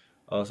early.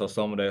 So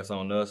some of that's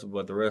on us,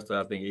 but the rest of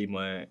it, I think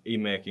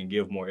E-Man can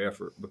give more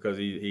effort because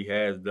he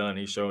has done.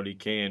 He's shown he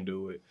can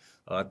do it.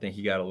 I think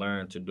he got to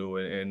learn to do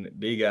it. And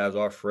these guys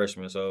are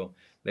freshmen, so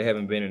they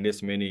haven't been in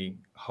this many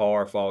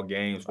hard-fought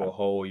games for a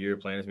whole year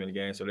playing this many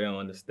games, so they don't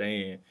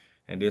understand.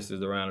 And this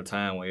is around the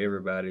time when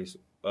everybody's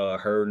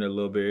hurting a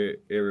little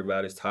bit,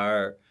 everybody's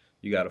tired.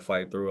 You got to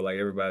fight through it like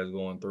everybody's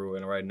going through.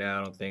 And right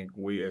now, I don't think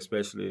we,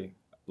 especially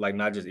like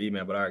not just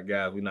E-Man, but our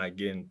guys, we're not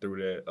getting through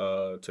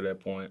that to that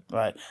point.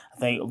 Right. I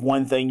think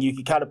one thing you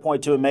could kind of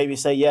point to and maybe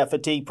say, yeah,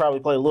 fatigue probably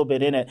played a little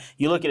bit in it.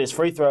 You look at his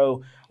free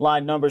throw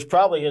line numbers,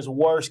 probably his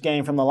worst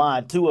game from the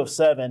line, 2 of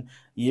 7.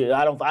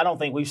 I don't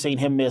think we've seen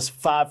him miss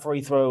 5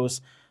 free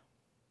throws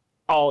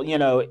all,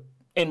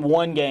 in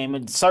one game,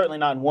 and certainly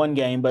not in one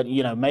game, but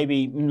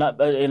maybe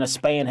not in a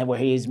span where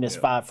he's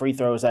missed 5 free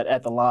throws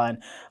at the line.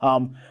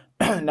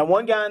 Now,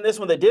 one guy in this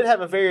one that did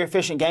have a very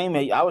efficient game,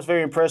 I was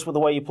very impressed with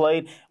the way he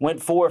played.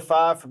 Went 4 of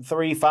 5 from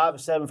 3, 5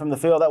 of 7 from the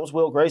field. That was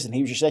Will Grayson.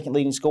 He was your second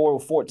leading scorer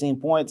with 14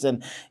 points.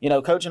 And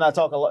Coach Sanders and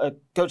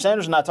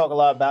I talk a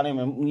lot about him,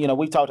 and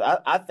we've talked.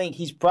 I think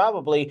he's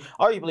probably,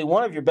 arguably,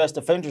 one of your best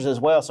defenders as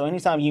well. So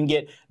anytime you can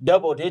get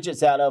double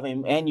digits out of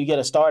him and you get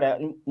a start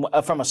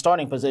out from a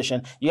starting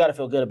position, you got to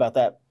feel good about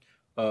that.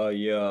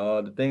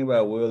 The thing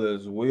about Will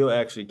is Will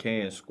actually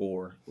can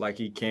score. Like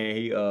he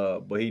can,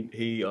 but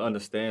he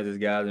understands his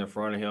guys in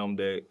front of him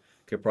that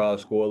could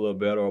probably score a little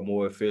better or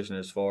more efficient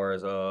as far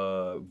as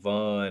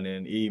Vaughn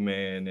and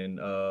E-Man and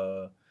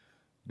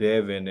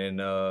Devin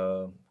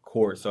and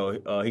Court.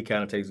 So he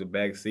kind of takes a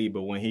back seat.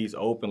 But when he's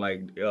open,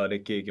 like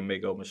that kid can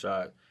make open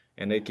shots.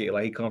 And that kid,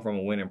 like he come from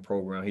a winning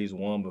program. He's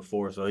won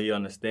before, so he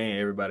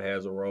understands everybody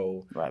has a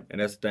role. Right. And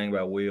that's the thing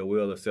about Will.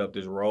 Will accept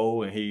his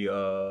role, and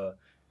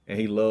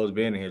he loves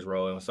being in his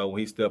role. And so when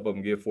he step up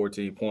and get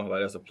 14 points,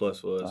 like that's a plus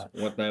for us.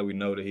 Right. One thing we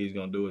know that he's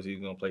gonna do is he's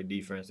gonna play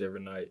defense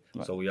every night.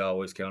 Right. So we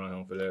always count on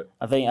him for that.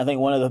 I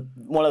think one of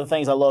the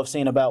things I love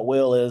seeing about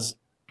Will is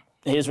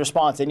his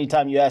response.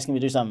 Anytime you ask him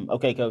to do something,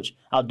 okay, coach,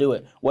 I'll do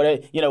it.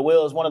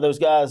 Will is one of those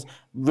guys.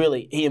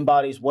 Really, he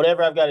embodies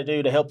whatever I've got to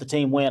do to help the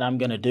team win. I'm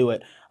going to do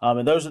it.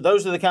 And those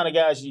are the kind of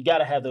guys you got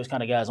to have. Those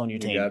kind of guys on your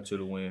team. You got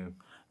to win.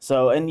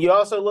 So, and you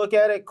also look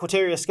at it,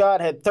 Quaterius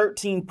Scott had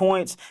 13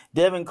 points,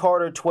 Devin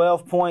Carter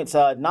 12 points,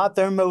 not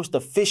their most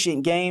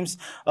efficient games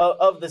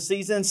of the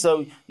season.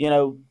 So,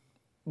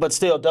 but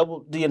still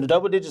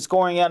double-digit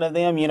scoring out of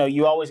them.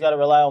 You always got to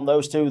rely on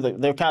those two.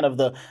 They're kind of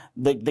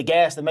the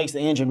gas that makes the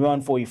engine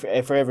run for you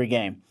for every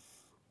game.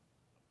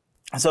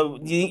 So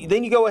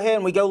then you go ahead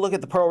and we go look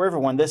at the Pearl River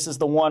one. This is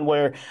the one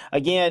where,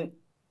 again,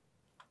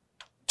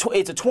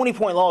 it's a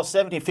 20-point loss,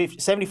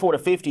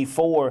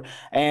 74-54,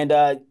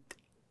 and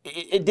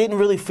it didn't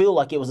really feel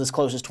like it was as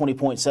close as 20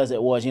 points says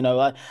it was.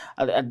 I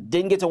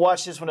didn't get to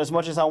watch this one as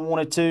much as I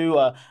wanted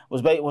to.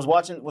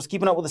 Was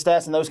keeping up with the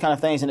stats and those kind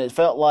of things, and it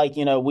felt like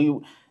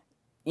the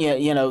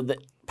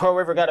Pearl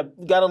River got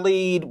a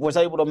lead, was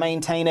able to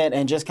maintain it,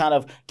 and just kind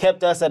of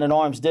kept us at an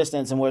arm's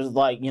distance, and was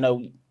like,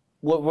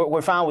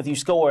 we're fine with you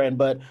scoring,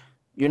 but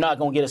you're not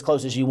going to get as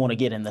close as you want to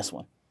get in this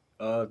one.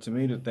 To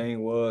me, the thing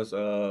was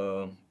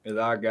is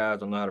our guys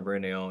don't know how to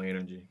bring their own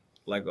energy.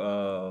 Like.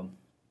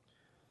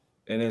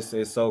 And it's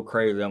so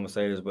crazy, I'm going to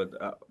say this, but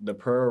the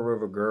Pearl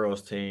River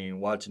girls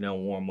team, watching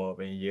them warm up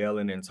and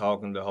yelling and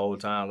talking the whole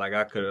time,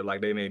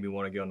 they made me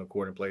want to get on the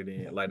court and play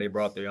then. Like, they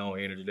brought their own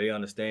energy. They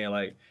understand,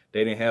 like,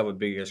 they didn't have a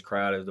biggest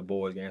crowd as the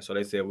boys game, so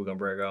they said, we're going to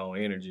bring our own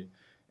energy.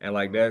 And,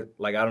 like, that,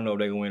 like, I don't know if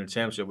they're going to win the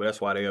championship, but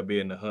that's why they'll be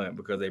in the hunt,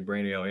 because they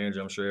bring their own energy,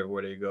 I'm sure,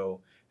 everywhere they go.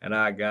 And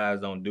our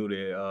guys don't do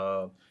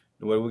that.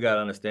 What we got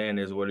to understand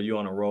is whether you're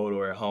on the road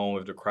or at home,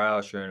 if the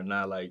crowd's cheering or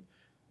not, like,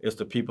 it's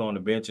the people on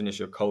the bench and it's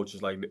your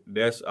coaches. Like,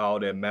 that's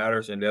all that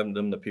matters, and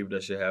them the people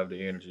that should have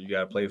the energy. You got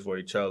to play for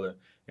each other.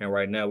 And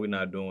right now, we're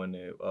not doing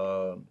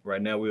that.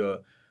 Right now,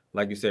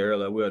 like you said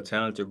earlier, we're a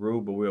talented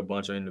group, but we're a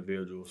bunch of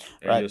individuals.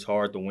 And Right. it's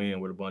hard to win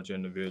with a bunch of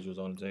individuals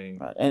on the team.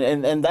 Right.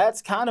 And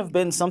that's kind of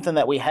been something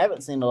that we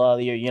haven't seen a lot of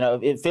the year. You know,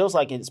 it feels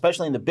like,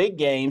 especially in the big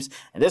games,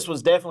 and this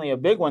was definitely a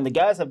big one, the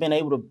guys have been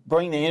able to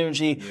bring the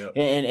energy Yep.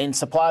 and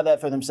supply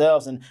that for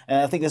themselves. And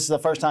I think this is the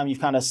first time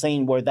you've kind of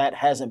seen where that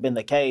hasn't been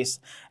the case.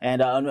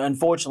 And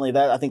unfortunately,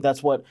 I think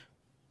that's what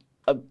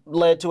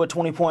led to a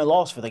 20-point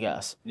loss for the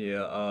guys.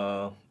 Yeah,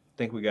 I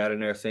think we got in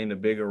there seeing the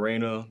big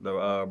arena,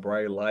 the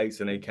bright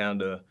lights, and they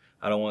kind of,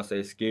 I don't want to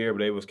say scared,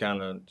 but they was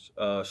kind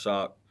of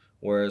shocked.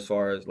 Where as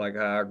far as like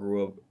how I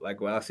grew up, like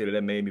when I see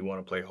that made me want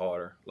to play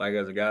harder. Like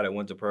as a guy that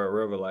went to Pearl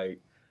River, like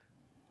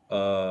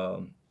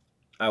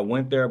I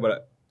went there,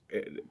 but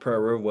Pearl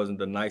River wasn't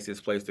the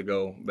nicest place to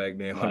go back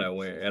then when I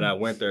went. And I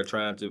went there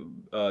trying to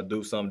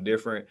do something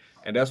different.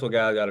 And that's what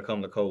guys got to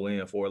come to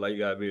Colin for. Like, you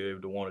got to be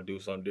able to want to do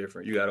something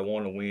different. You got to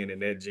want to win in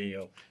that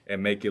gym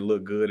and make it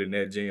look good in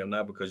that gym,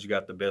 not because you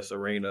got the best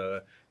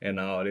arena and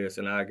all this.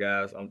 And our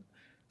guys,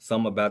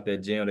 something about that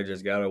gym, they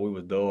just got it. We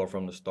was dull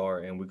from the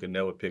start, and we could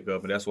never pick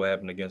up. And that's what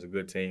happened against a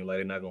good team. Like,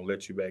 they're not going to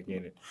let you back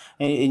in it.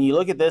 And you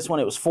look at this one;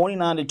 it was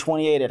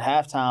 49-28 at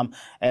halftime,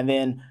 and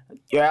then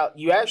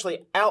you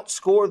actually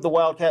outscored the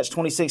Wildcats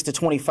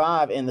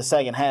 26-25 in the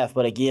second half.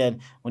 But again,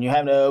 when you're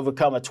having to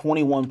overcome a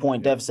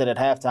 21-point deficit at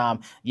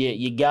halftime,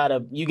 you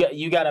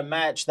gotta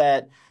match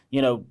that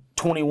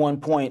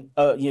 21-point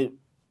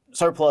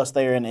surplus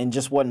there, and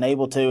just wasn't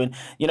able to. And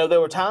there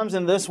were times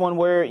in this one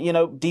where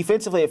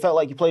defensively it felt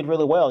like you played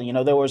really well.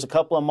 There was a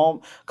couple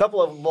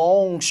of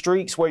long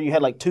streaks where you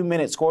had like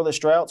 2-minute scoreless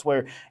droughts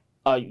where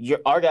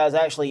our guys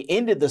actually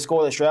ended the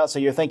scoreless drought. So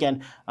you're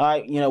thinking, all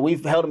right,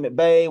 we've held them at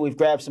bay, we've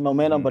grabbed some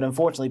momentum, but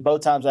unfortunately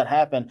both times that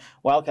happened,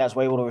 Wildcats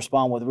were able to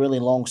respond with really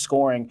long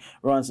scoring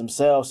runs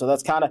themselves. So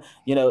that's kind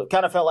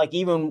of felt like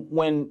even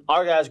when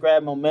our guys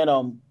grabbed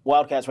momentum,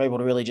 Wildcats were able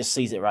to really just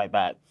seize it right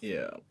back.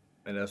 Yeah.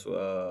 And that's what,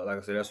 like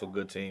I said, that's what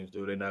good teams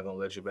do. They're not gonna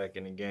let you back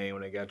in the game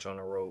when they got you on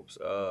the ropes.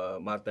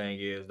 My thing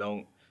is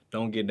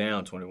don't get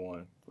down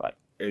 21. Right.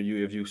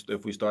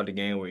 If we start the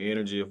game with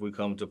energy, if we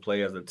come to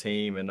play as a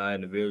team and not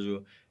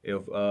individual,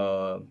 if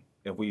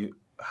we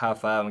high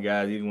fiving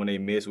guys even when they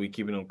miss, we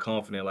keeping them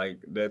confident, like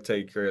that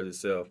take care of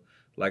itself.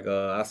 Like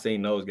I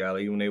seen those guys,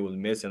 like, even when they was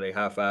missing, they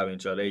high fiving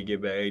each other. They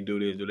get back, hey, do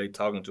this, they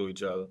talking to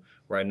each other.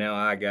 Right now,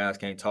 our guys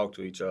can't talk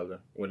to each other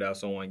without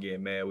someone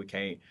getting mad. We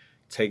can't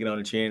take it on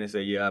the chin and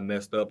say, yeah, I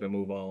messed up and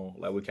move on.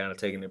 Like, we're kind of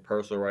taking it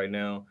personal right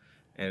now,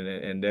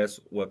 and that's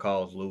what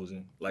caused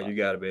losing. Like, you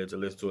got to be able to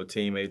listen to a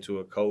teammate, to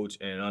a coach,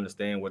 and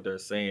understand what they're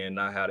saying,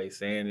 not how they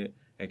saying it,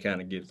 and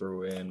kind of get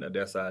through it. And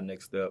that's our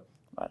next step.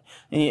 Right.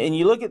 And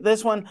you look at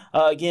this one,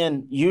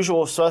 again,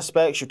 usual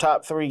suspects, your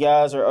top three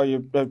guys or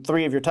your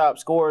three of your top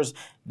scorers.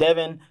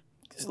 Devin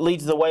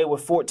leads the way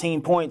with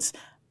 14 points,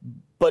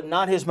 but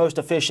not his most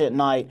efficient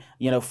night.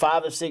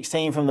 5 of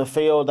 16 from the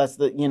field. That's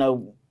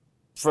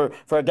for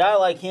a guy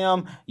like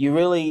him, you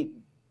really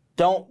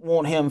don't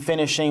want him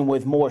finishing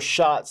with more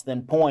shots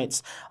than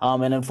points.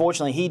 And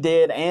unfortunately, he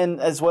did, and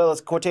as well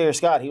as Cortez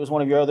Scott. He was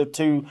one of your other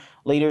two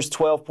leaders,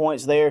 12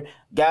 points there.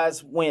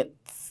 Guys went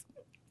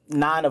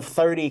 9 of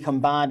 30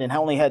 combined and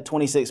only had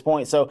 26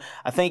 points. So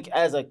I think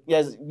as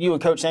you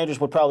and Coach Sanders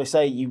would probably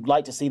say, you'd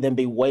like to see them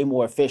be way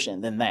more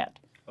efficient than that.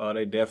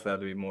 They definitely have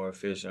to be more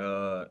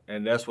efficient.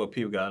 And that's what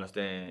people got to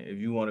understand. If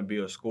you want to be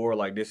a scorer,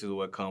 like, this is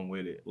what come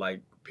with it.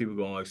 Like, people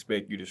going to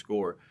expect you to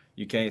score.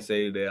 You can't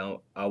say that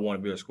I want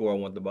to be a scorer, I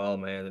want the ball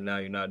in my hands, and now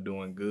you're not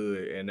doing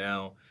good, and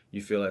now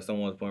you feel like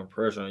someone's putting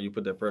pressure on you. You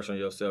put that pressure on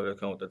yourself, that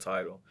comes with the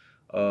title.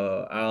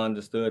 I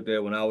understood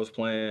that when I was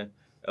playing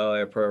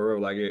at Pearl River,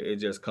 like, it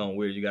just come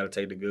with it. You got to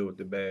take the good with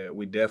the bad.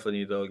 We definitely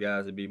need those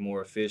guys to be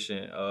more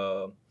efficient.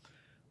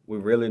 We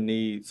really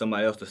need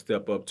somebody else to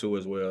step up too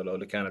as well, though,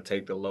 to kind of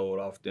take the load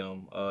off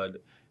them.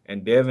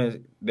 And Devin's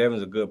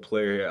a good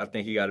player. I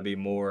think he got to be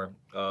more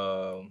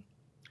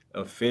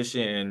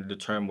efficient and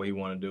determine what he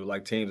want to do.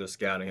 Like, teams are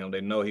scouting him.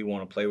 They know he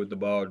want to play with the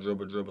ball,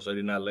 dribble, so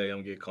they not let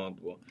him get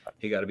comfortable.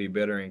 He got to be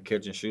better in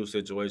catch and shoot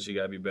situations. He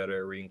got to be better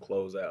at reading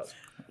closeouts.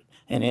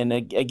 And then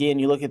again,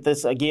 you look at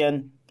this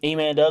again.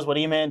 E-Man does what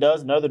E-Man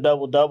does, another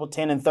double-double,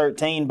 10 and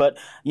 13. But,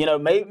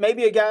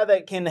 maybe a guy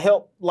that can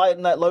help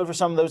lighten that load for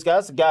some of those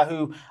guys, a guy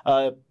who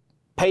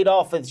paid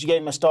off as you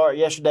gave him a start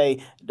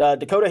yesterday,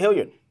 Dakota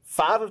Hilliard.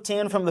 5 of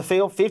 10 from the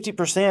field,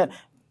 50%.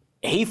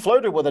 He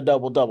flirted with a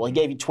double-double. He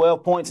gave you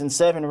 12 points and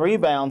 7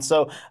 rebounds.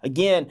 So,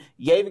 again,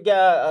 you gave a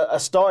guy a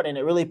start, and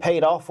it really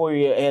paid off for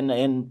you,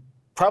 and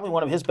probably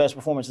one of his best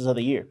performances of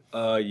the year.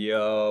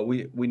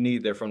 We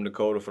need that from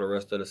Dakota for the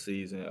rest of the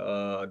season.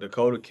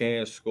 Dakota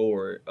can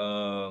score.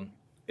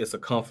 It's a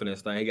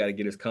confidence thing. He got to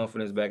get his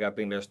confidence back. I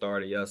think that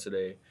started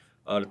yesterday.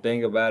 The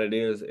thing about it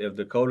is, if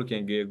Dakota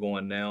can get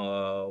going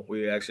now,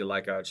 we actually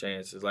like our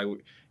chances. Like,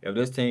 if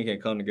this team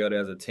can come together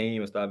as a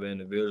team and stop being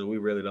individual, we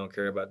really don't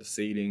care about the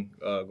seeding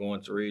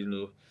going to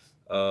regional.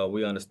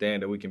 We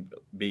understand that we can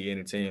beat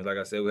any teams. Like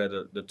I said, we had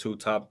the two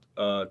top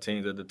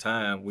teams at the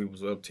time. We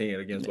was up 10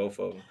 against both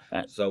of them.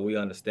 So we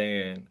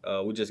understand.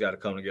 We just got to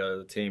come together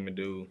as a team and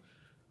do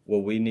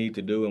what we need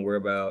to do and worry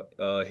about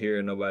here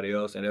and nobody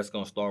else. And that's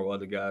going to start with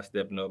other guys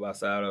stepping up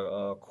outside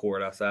of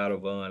Court, outside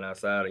of Vaughn,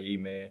 outside of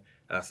E-Man,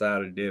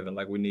 outside of Devin.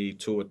 Like, we need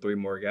 2 or 3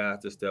 more guys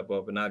to step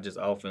up, and not just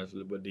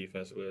offensively, but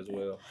defensively as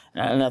well.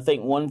 And I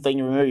think one thing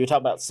to remember, you're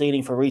talking about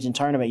seeding for region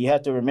tournament, you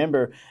have to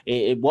remember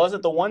it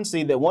wasn't the 1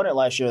 seed that won it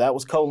last year. That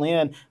was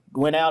Colin,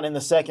 went out in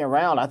the second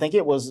round. I think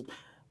it was,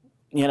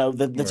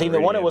 the team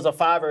that won it was a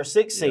 5 or a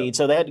 6 seed, Yep.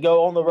 so they had to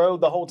go on the road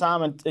the whole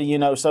time,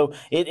 and so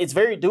it's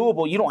very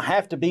doable. You don't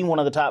have to be one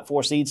of the top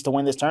 4 seeds to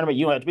win this tournament.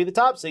 You don't have to be the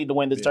top seed to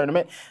win this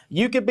tournament.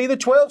 You could be the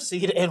 12th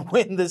seed and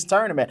win this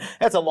tournament.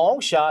 That's a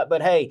long shot,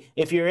 but hey,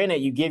 if you're in it,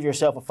 you give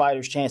yourself a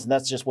fighter's chance, and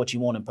that's just what you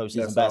want in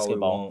postseason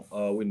basketball. All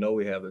we want. We know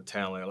we have the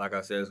talent. Like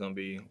I said, it's going to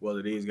be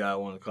whether these guys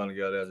want to come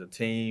together as a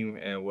team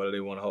and whether they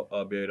want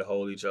to be able to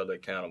hold each other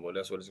accountable.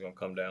 That's what it's going to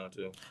come down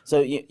to. So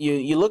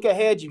you look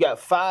ahead, you got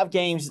 5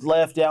 games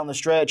left down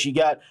the stretch. You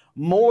got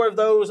more of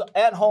those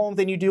at home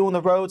than you do on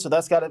the road, so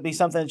that's got to be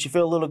something that you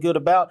feel a little good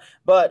about.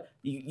 But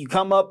you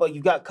come up,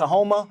 you got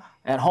Coahoma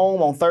at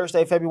home on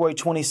Thursday, February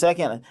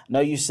 22nd. I know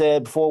you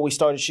said before we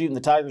started shooting,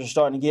 the Tigers are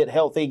starting to get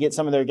healthy, get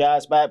some of their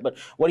guys back. But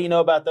what do you know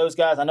about those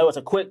guys? I know it's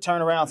a quick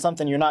turnaround,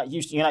 something you're not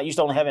used to. You're not used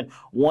to only having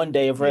 1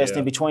 day of rest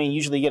in between.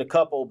 Usually you get a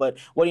couple. But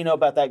what do you know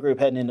about that group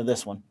heading into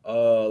this one?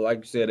 Like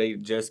you said, they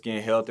just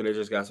getting healthy. They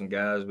just got some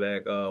guys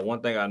back.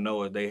 One thing I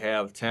know is they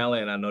have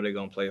talent, and I know they're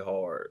going to play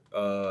hard.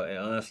 And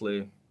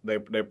honestly,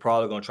 they're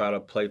probably going to try to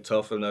play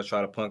tougher than us,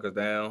 try to punk us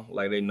down.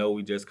 Like, they know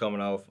we just coming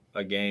off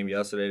a game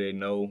yesterday. They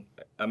know.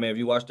 I mean, if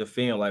you watch the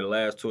film, like the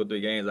last 2 or 3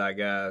 games, our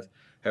guys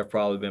have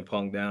probably been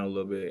punked down a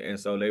little bit. And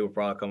so they were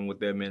probably coming with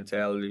that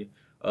mentality.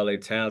 They're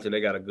talented.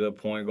 They got a good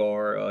point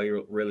guard. He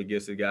really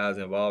gets the guys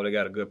involved. They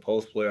got a good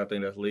post player, I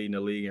think, that's leading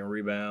the league in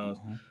rebounds.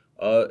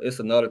 It's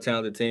another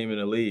talented team in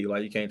the league.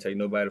 Like, you can't take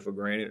nobody for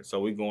granted. So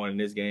we're going in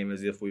this game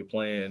as if we're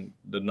playing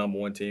the number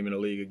 1 team in the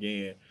league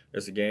again.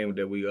 It's a game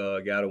that we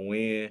got to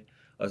win.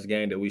 It's a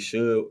game that we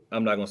should.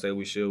 I'm not going to say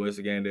we should. It's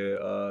a game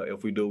that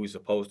if we do what we're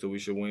supposed to, we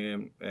should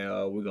win.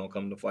 And we're going to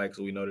come to fight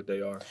because we know that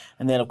they are.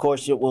 And then, of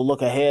course, we'll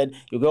look ahead.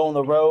 You'll go on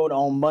the road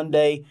on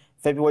Monday,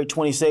 February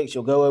 26th.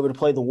 You'll go over to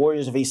play the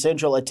Warriors of East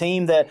Central, a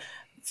team that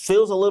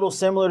feels a little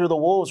similar to the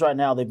Wolves right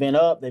now. They've been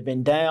up, they've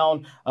been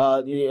down,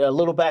 a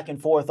little back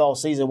and forth all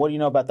season. What do you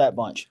know about that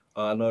bunch?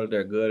 I know that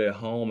they're good at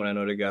home, and I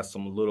know they got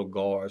some little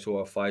guards who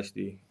are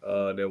feisty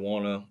that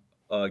want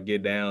to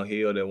get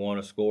downhill, that want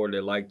to score,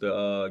 that like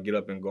to get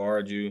up and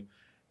guard you.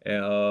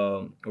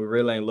 And we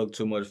really ain't looked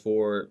too much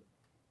forward.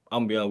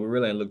 I'm going to be honest, we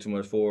really ain't looked too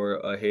much forward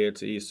ahead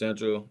to East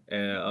Central.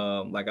 And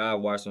I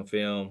watched some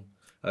film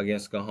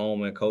against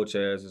Coahoma, and Coach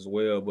has as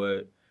well.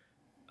 But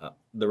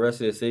the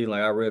rest of the season,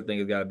 I really think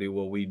it's got to be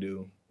what we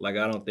do. I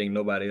don't think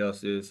nobody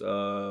else is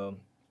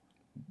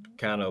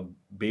kind of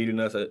beating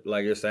us.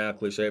 It sounds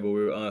cliche, but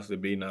we're honestly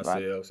beating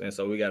ourselves. Right. And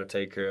so we got to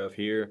take care of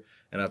here.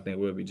 And I think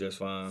we'll be just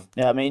fine.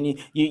 Yeah, I mean,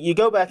 you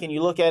go back and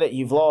you look at it.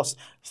 You've lost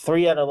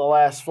 3 out of the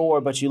last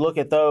 4, but you look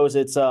at those.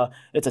 It's a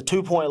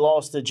 2-point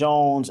loss to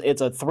Jones.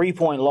 It's a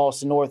 3-point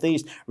loss to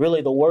Northeast.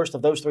 Really, the worst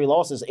of those 3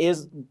 losses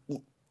is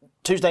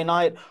Tuesday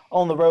night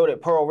on the road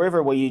at Pearl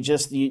River, where you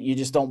just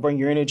don't bring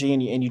your energy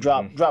and you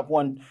drop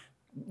one.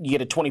 You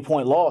get a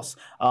 20-point loss,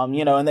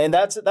 and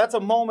that's a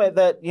moment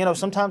that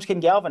sometimes can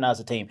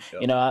galvanize a team.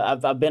 Yep.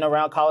 I've been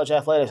around college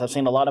athletics. I've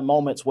seen a lot of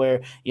moments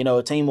where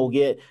a team will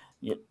get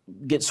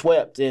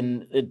swept to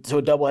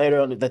a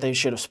doubleheader that they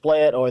should have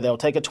split, or they'll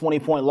take a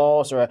 20-point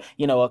loss or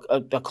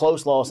a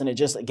close loss, and it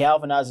just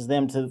galvanizes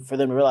them for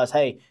them to realize,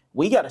 hey,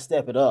 we got to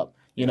step it up.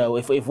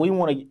 If we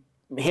want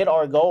to hit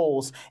our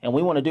goals and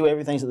we want to do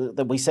everything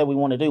that we said we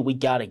want to do, we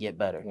got to get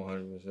better.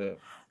 100%.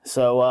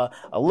 So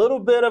a little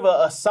bit of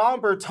a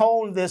somber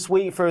tone this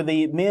week for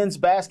the men's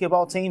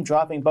basketball team,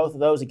 dropping both of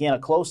those. Again, a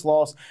close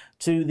loss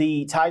to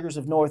the Tigers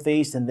of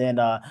Northeast, and then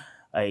a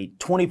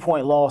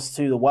 20-point loss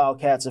to the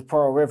Wildcats of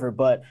Pearl River.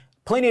 But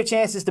plenty of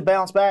chances to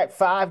bounce back.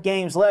 5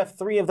 games left.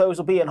 3 of those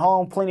will be at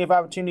home. Plenty of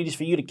opportunities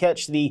for you to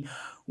catch the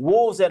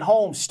Wolves at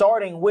home,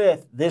 starting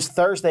with this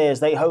Thursday as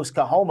they host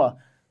Coahoma.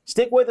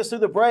 Stick with us through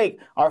the break.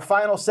 Our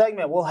final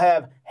segment, we'll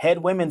have head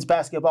women's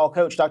basketball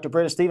coach Dr.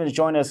 Britta Stevens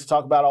join us to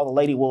talk about all the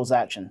Lady Wolves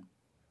action.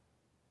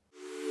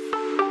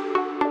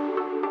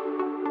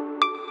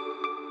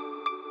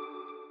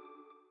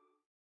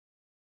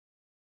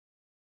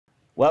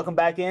 Welcome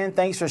back in.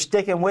 Thanks for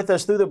sticking with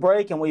us through the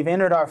break, and we've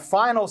entered our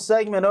final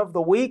segment of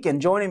the week. And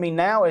joining me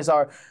now is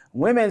our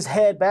women's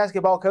head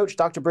basketball coach,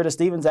 Dr. Britta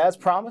Stevens, as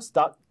promised.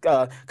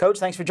 Coach,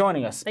 thanks for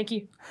joining us. Thank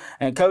you.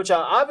 And Coach,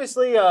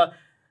 obviously,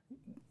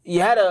 you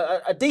had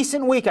a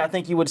decent week, I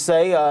think you would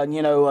say. You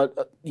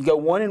go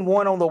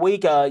 1-1 on the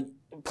week.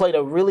 Played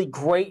a really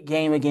great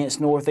game against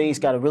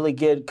Northeast, got a really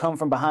good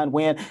come-from-behind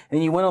win. And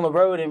then you went on the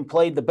road and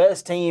played the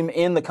best team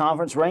in the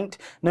conference, ranked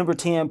number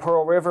 10,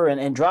 Pearl River,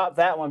 and dropped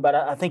that one. But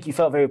I think you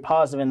felt very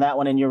positive in that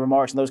one in your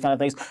remarks and those kind of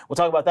things. We'll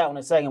talk about that one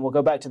in a second. We'll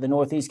go back to the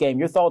Northeast game.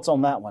 Your thoughts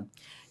on that one?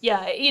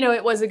 Yeah,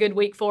 it was a good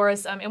week for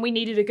us, and we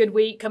needed a good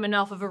week coming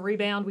off of a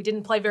rebound. We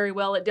didn't play very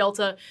well at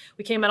Delta.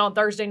 We came out on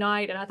Thursday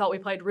night, and I thought we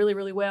played really,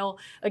 really well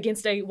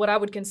against what I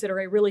would consider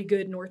a really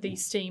good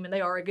Northeast team, and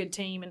they are a good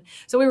team. And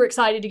so we were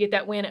excited to get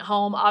that win at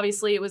home.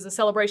 Obviously, it was a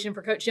celebration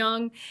for Coach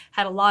Young.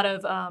 Had a lot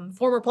of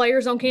former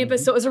players on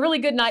campus, so it was a really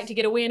good night to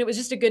get a win. It was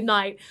just a good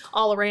night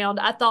all around.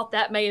 I thought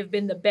that may have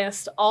been the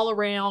best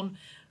all-around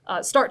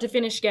start to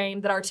finish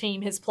game that our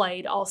team has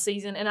played all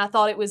season. And I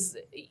thought it was,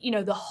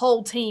 the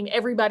whole team,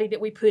 everybody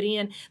that we put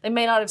in, they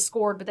may not have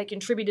scored, but they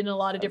contributed in a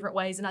lot of different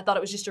ways. And I thought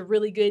it was just a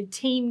really good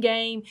team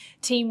game,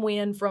 team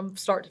win from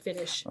start to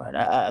finish. Right.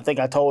 I think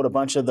I told a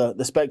bunch of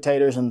the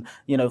spectators and,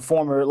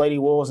 former Lady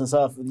Wolves and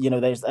stuff,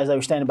 as they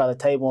were standing by the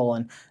table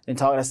and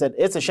talking, I said,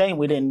 it's a shame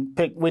we didn't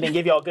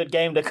give y'all a good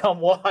game to come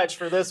watch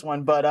for this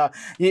one. But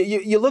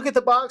you look at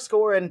the box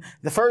score, and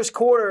the first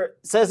quarter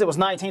says it was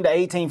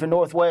 19-18 for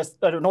Northeast,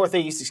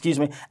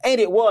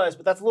 and it was,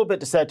 but that's a little bit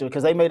deceptive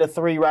because they made a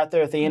three right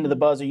there at the end of the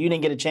buzzer. You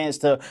didn't get a chance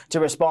to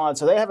respond.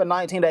 So they have a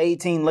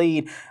 19-18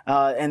 lead,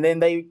 and then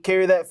they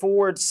carry that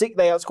forward.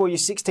 They outscore you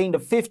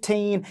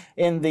 16-15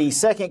 in the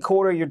second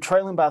quarter. You're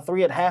trailing by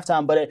 3 at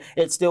halftime, but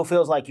it still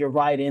feels like you're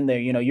right in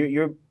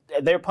there.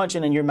 They're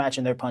punching and you're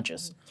matching their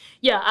punches.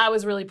 Yeah, I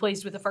was really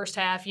pleased with the first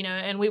half,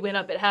 and we went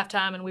up at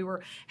halftime and we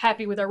were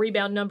happy with our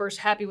rebound numbers,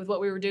 happy with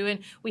what we were doing.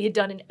 We had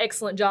done an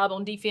excellent job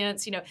on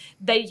defense.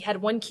 They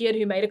had one kid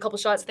who made a couple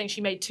shots. I think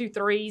she made 2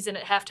 threes, and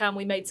at halftime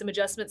we made some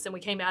adjustments and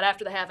we came out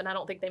after the half, and I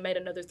don't think they made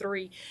another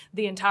 3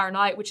 the entire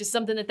night, which is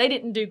something that they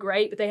didn't do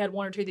great, but they had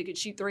 1 or 2 that could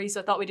shoot 3,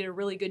 so I thought we did a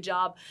really good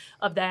job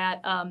of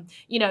that.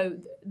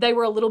 They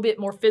were a little bit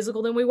more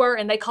physical than we were,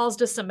 and they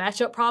caused us some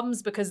matchup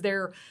problems because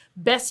their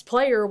best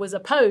player was a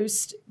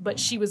post, but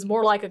she was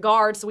more like a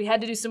guard, so we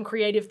had to do some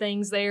creative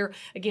things there.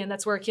 Again,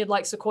 that's where a kid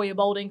like Sequoia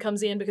Bolden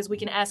comes in because we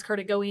can ask her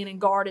to go in and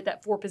guard at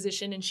that 4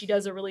 position, and she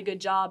does a really good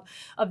job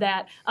of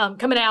that.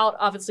 Coming out,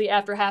 obviously,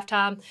 after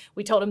halftime,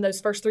 we told them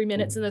those first 3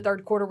 minutes in the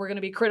third quarter were going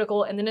to be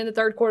critical, and then in the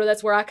third quarter,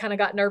 that's where I kind of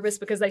got nervous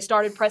because they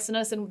started pressing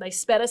us and they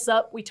sped us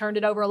up. We turned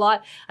it over a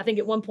lot. I think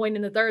at one point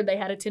in the third, they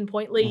had a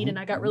 10-point lead, and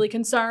I got really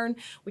concerned.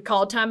 We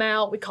called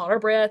timeout, we caught our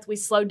breath, we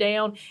slowed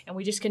down, and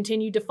we just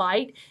continued to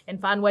fight and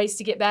find ways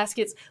to get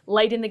baskets.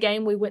 Late in the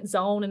game, we went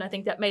zone, and I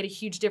think that made a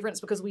huge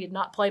difference because we had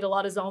not played a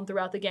lot of zone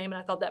throughout the game, and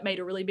I thought that made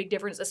a really big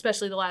difference,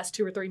 especially the last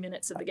 2 or 3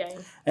 minutes of the game.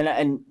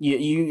 And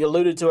you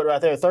alluded to it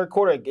right there. Third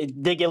quarter,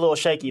 it did get a little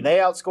shaky. They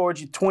outscored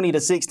you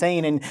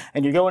 20-16,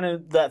 and you're going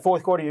into that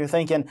fourth quarter, you're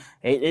thinking,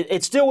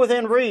 it's still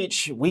within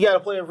reach. We got to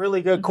play a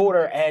really good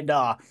quarter, and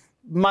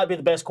might be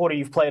the best quarter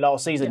you've played all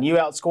season. Yeah. You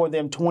outscored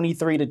them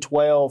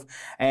 23-12,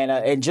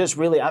 and just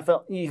really,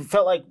 you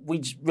felt like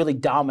we really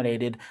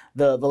dominated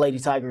the Lady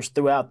Tigers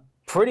throughout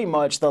pretty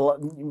much the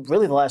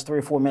last 3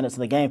 or 4 minutes of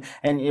the game.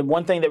 And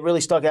one thing that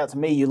really stuck out to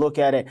me, you look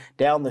at it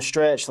down the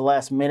stretch, the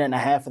last minute and a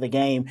half of the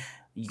game,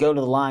 you go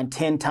to the line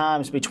 10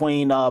 times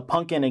between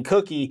Pumpkin and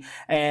Cookie,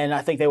 and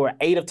I think they were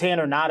 8 of 10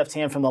 or 9 of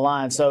 10 from the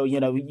line. So,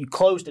 you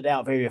closed it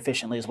out very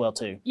efficiently as well,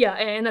 too. Yeah,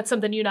 and that's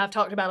something you and I have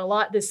talked about a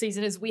lot this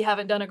season is we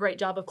haven't done a great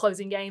job of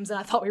closing games, and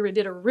I thought we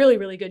did a really,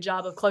 really good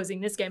job of closing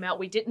this game out.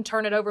 We didn't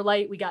turn it over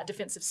late. We got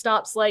defensive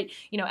stops late.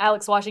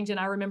 Alex Washington,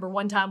 I remember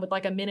one time with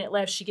like a minute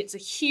left, she gets a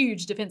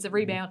huge defensive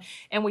rebound,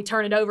 and we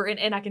turn it over,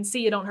 and I can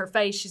see it on her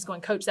face. She's going,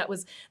 Coach, that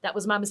was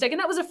my mistake. And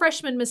that was a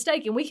freshman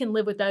mistake, and we can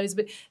live with those,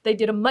 but they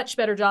did a much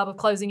better job of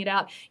closing it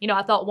out.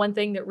 I thought one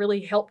thing that really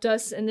helped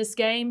us in this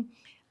game,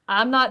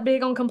 I'm not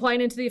big on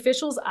complaining to the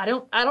officials. I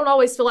don't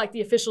always feel like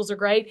the officials are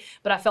great,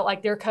 but I felt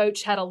like their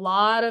coach had a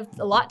lot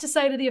to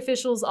say to the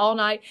officials all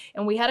night,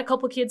 and we had a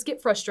couple of kids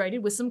get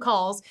frustrated with some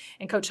calls,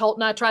 and Coach Holt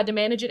and I tried to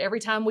manage it. Every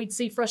time we'd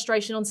see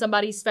frustration on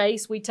somebody's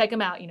face, we'd take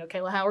them out.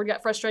 Kayla Howard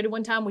got frustrated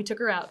one time, we took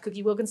her out.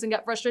 Cookie Wilkinson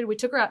got frustrated, we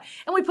took her out,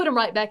 and we put them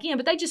right back in,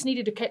 but they just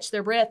needed to catch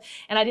their breath,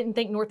 and I didn't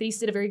think Northeast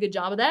did a very good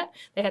job of that.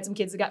 They had some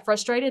kids that got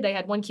frustrated. They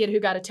had one kid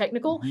who got a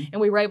technical, and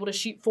we were able to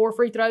shoot 4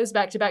 free throws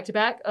back to back to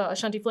back.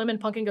 Ashanti Fleming,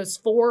 Pumpkin goes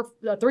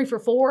 3 for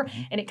 4,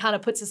 and it kind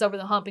of puts us over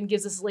the hump and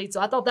gives us a lead.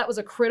 So I thought that was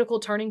a critical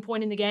turning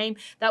point in the game.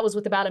 That was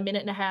with about a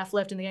minute and a half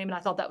left in the game, and I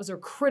thought that was a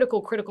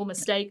critical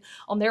mistake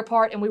on their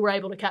part, and we were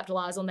able to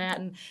capitalize on that,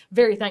 and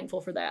very thankful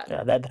for that.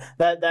 Yeah,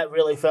 that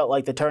really felt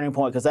like the turning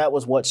point because that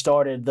was what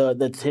started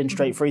the 10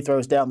 straight free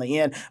throws down the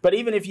end. But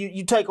even if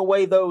you take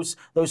away those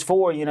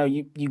 4,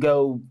 you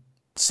go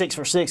 6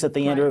 for 6 at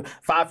the end, or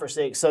 5 for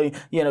 6. So,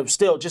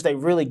 still just a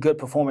really good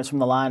performance from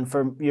the line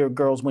for your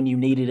girls when you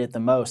needed it the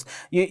most.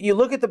 You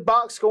look at the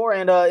box score,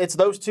 and it's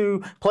those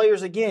 2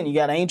 players again. You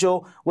got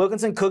Angel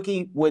Wilkinson,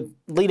 Cookie with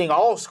leading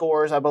all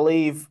scorers, I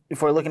believe,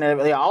 if we're looking at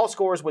it, all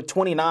scorers with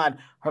 29.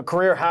 Her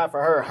career high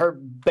for her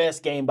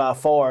best game by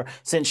far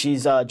since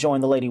she's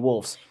joined the Lady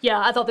Wolves. Yeah,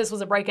 I thought this was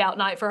a breakout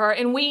night for her.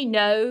 And we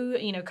know,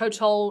 Coach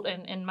Holt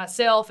and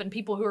myself and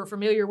people who are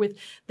familiar with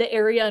the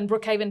area and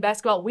Brookhaven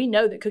basketball, we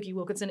know that Cookie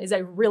Wilkinson is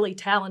a really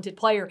talented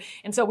player.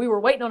 And so we were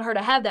waiting on her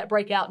to have that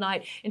breakout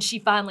night, and she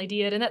finally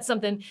did. And that's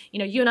something,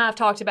 you and I have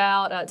talked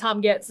about.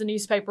 Tom Getz, the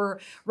newspaper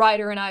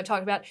writer, and I have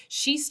talked about.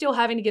 She's still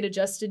having to get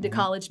adjusted to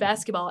college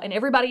basketball. And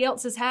everybody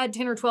else has had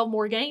 10 or 12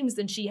 more games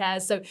than she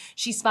has. So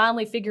she's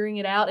finally figuring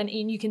it out. And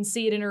you can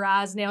see it in her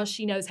eyes. Now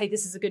she knows, hey,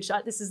 this is a good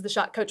shot. This is the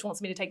shot coach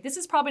wants me to take. This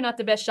is probably not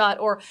the best shot,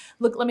 or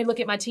let me look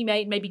at my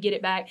teammate and maybe get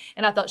it back.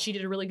 And I thought she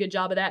did a really good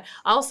job of that.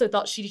 I also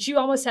thought she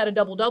almost had a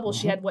double-double.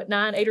 She had,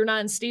 8 or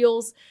 9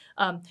 steals.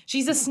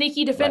 She's a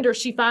sneaky defender. Right.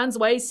 She finds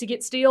ways to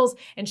get steals,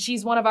 and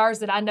she's one of ours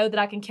that I know that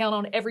I can count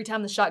on every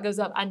time the shot goes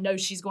up. I know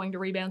she's going to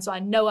rebound, so I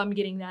know I'm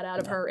getting that out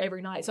of her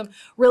every night. So I'm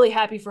really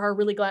happy for her,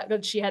 really glad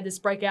that she had this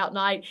breakout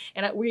night,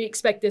 and we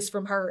expect this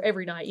from her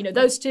every night. You know,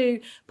 those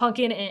two,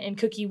 Pumpkin and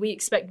Cookie, we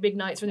expect big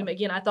nights from them.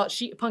 Again, I thought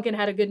Pumpkin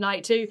had a good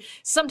night too.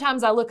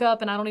 Sometimes I look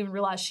up and I don't even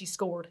realize she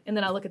scored, and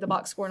then I look at the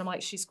box score and I'm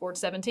like, she scored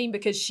 17,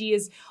 because she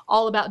is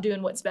all about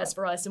doing what's best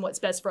for us and what's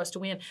best for us to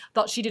win. I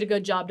thought she did a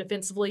good job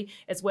defensively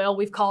as well.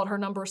 We've called her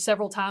number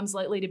several times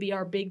lately to be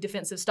our big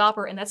defensive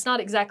stopper, and that's not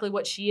exactly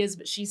what she is,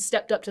 but she's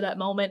stepped up to that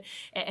moment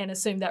and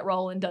assumed that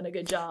role and done a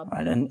good job.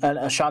 Right, and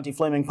Ashanti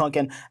Fleming,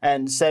 Pumpkin,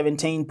 and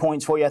 17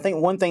 points for you. I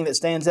think one thing that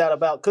stands out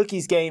about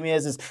Cookie's game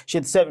is she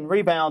had 7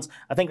 rebounds.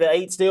 I think the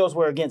 8 steals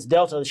were against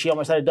Delta. She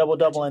almost had a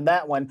double-double in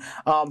that one.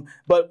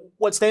 But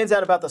what stands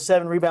out about the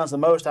 7 rebounds the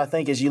most, I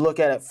think, is you look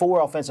at it,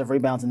 4 offensive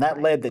rebounds, and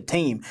that led the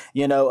team.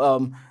 You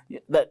know,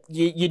 that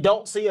you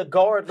don't see a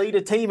guard lead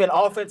a team in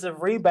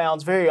offensive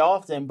rebounds very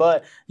often,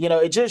 but, you know,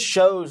 it just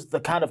shows the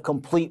kind of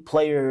complete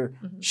player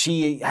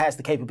she has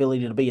the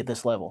capability to be at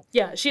this level.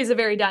 Yeah, she's a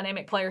very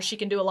dynamic player. She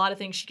can do a lot of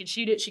things. She can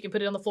shoot it. She can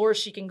put it on the floor.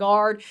 She can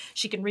guard.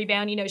 She can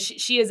rebound. You know,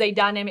 she is a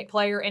dynamic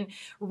player, and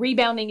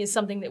rebounding is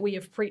something that we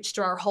have preached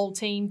to our whole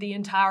team the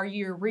entire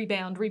year.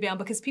 Rebound,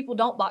 because people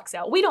don't box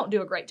out. We don't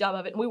do a great job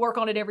of it, and we work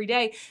on it every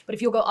day, but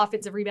if you'll go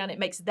offensive rebound, it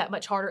makes it that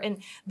much harder,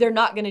 and they're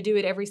not going to do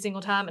it every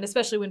single time, and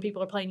especially when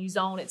people are playing you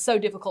zone, it's so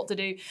difficult to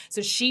do.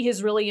 So she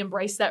has really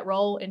embraced that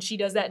role, and she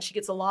does that, and she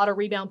gets a lot of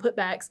rebound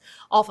putbacks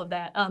off of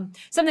that.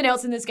 Something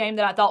else in this game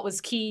that I thought was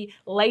key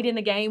late in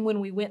the game when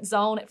we went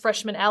zone,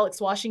 freshman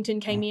Alex Washington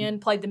came in,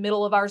 played the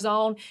middle of our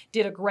zone,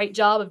 did a great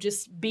job of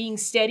just being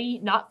steady,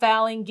 not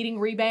fouling, getting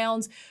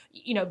rebounds,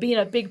 you know, being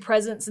a big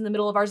presence in the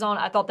middle of our zone.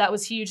 I thought that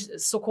was huge.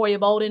 Sequoia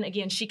Bolden,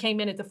 again, she came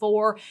in at the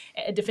 4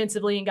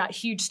 defensively and got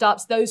huge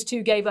stops. Those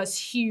two gave us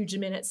huge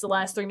minutes the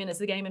last 3 minutes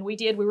of the game, and we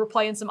were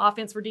playing some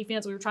offense for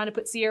defense. We were trying to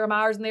put Sierra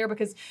Myers in there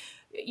because,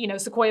 you know,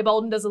 Sequoia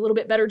Bolden does a little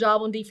bit better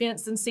job on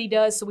defense than C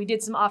does, so we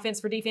did some offense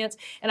for defense,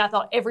 and I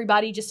thought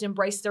everybody just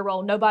embraced their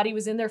role. Nobody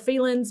was in their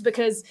feelings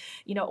because,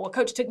 you know,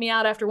 coach took me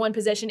out after one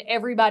possession.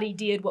 Everybody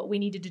did what we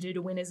needed to do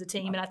to win as a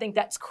team, and I think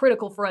that's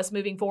critical for us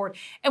moving forward.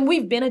 And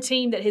we've been a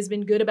team that has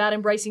been good about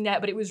embracing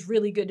that, but it was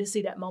really good to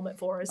see that moment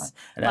for us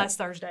last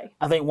Thursday.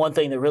 I think one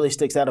thing that really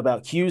sticks out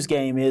about Q's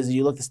game is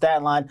you look at the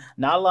stat line,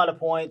 not a lot of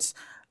points,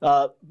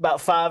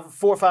 about 4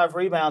 or 5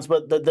 rebounds,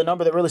 but the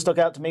number that really stuck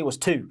out to me was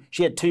 2.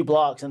 She had 2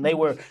 blocks, and they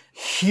were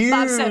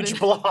huge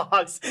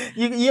blocks.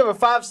 You have a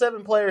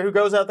 5'7" player who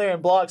goes out there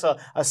and blocks a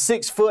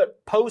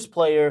 6-foot post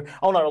player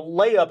on a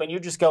layup, and you're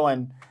just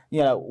going,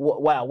 you know,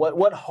 wow,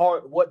 what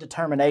heart, what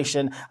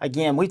determination.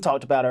 Again, we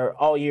talked about her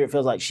all year. It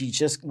feels like she's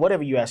just,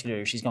 whatever you ask her to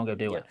do, she's going to go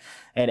do it.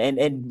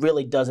 And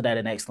really does it at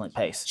an excellent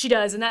pace. She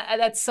does, and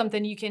that's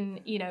something you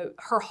can, you know,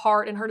 her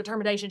heart and her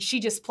determination,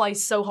 she just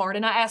plays so hard.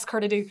 And we ask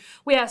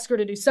her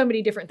to do so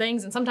many different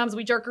things, and sometimes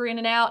we jerk her in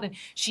and out, and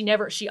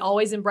she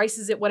always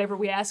embraces it, whatever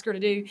we ask her to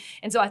do.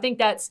 And so I think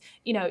that's,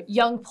 you know,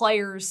 young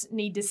players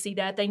need to see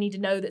that. They need to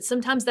know that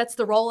sometimes that's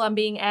the role I'm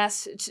being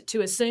asked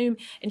to assume,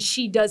 and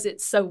she does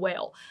it so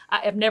well. I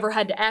have never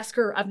had to ask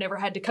her. I've never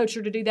had to coach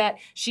her to do that.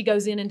 She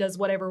goes in and does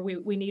whatever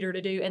we need her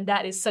to do, and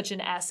that is such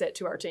an asset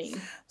to our team.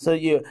 So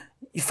you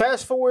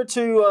fast forward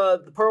to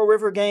the Pearl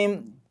River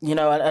game. You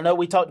know, I know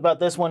we talked about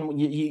this one.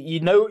 You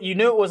knew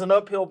it was an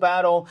uphill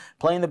battle,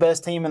 playing the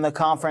best team in the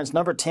conference,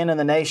 number 10 in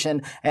the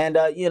nation. And,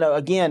 you know,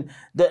 again,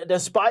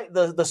 despite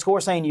the score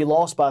saying you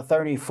lost by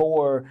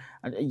 34,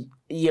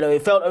 you know,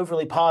 it felt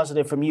overly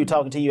positive from you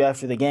talking to you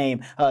after the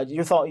game.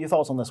 Your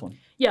thoughts on this one?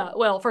 Yeah,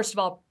 well, first of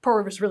all, Pearl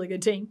River's a really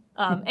good team.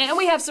 And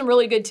we have some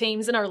really good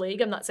teams in our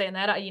league. I'm not saying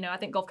that. I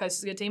think Gulf Coast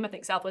is a good team. I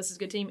think Southwest is a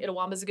good team.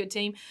 Itawamba's a good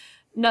team.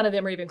 None of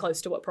them are even close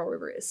to what Pearl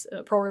River is.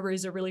 Pearl River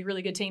is a really,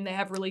 really good team. They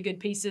have really good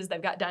pieces.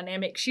 They've got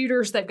dynamic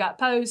shooters. They've got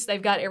posts.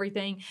 They've got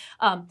everything.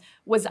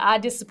 Was I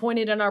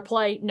disappointed in our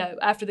play? No.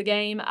 After the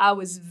game, I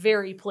was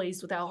very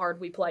pleased with how hard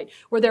we played.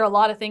 Were there a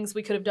lot of things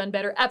we could have done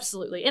better?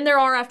 Absolutely. And there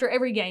are after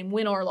every game,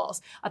 win or loss.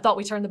 I thought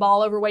we turned the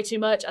ball over way too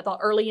much. I thought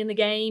early in the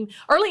game,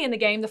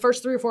 the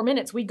first 3 or 4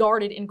 minutes, we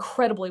guarded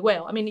incredibly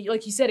well. I mean,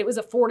 like you said, it was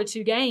a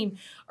 4-2 game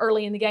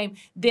early in the game.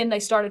 Then they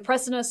started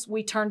pressing us.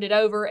 We turned it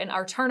over, and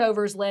our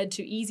turnovers led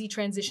to easy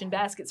transition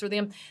baskets for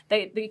them.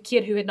 The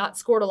kid who had not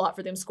scored a lot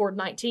for them scored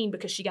 19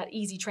 because she got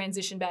easy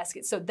transition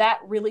baskets. So that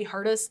really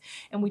hurt us,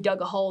 and we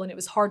dug a hole, and it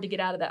was hard to get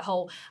out of that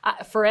hole.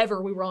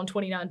 Forever, we were on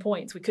 29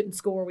 points. We couldn't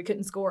score.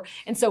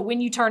 And so when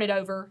you turn it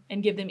over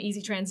and give them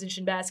easy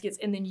transition baskets,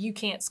 and then you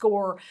can't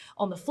score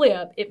on the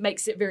flip, it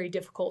makes it very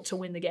difficult to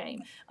win the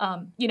game.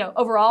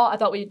 Overall, I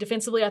thought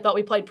defensively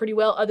we played pretty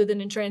well, other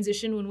than in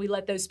transition when we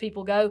let those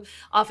people go.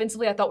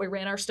 Offensively, I thought we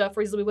ran our stuff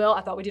reasonably well.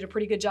 I thought we did a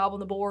pretty good job on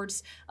the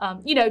boards.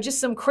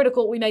 Just some critical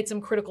we made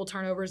some critical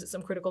turnovers at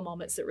some critical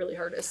moments that really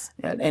hurt us.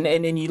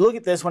 And you look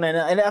at this one,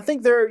 and I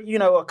think there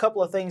are, a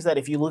couple of things that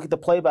if you look at the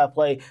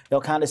play-by-play,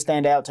 they'll kind of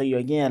stand out to you.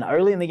 Again,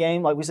 early in the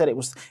game, like we said, it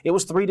was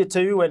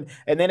 3-2,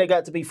 and then it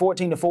got to be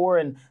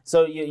 14-4, and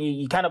so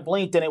you kind of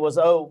blinked, and it was,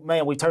 oh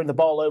man, we turned the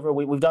ball over.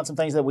 We've done some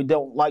things that we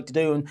don't like to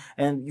do,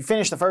 and you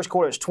finish the first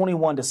quarter, it's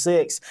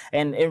 21-6,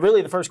 and it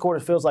really the first quarter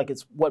feels like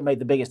it's what made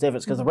the biggest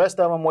difference, because the rest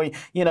of them,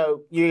 you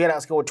get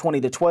outscored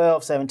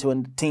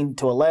 20-12, 17-11,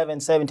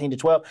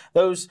 17-12.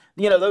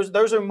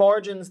 Those are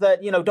margins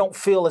that don't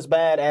feel as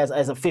bad as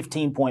a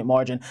 15-point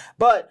margin.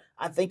 But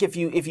I think if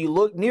you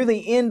look near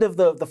the end of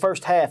the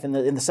first half in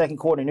the second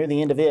quarter, near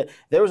the end of it,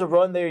 there was a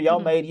run there y'all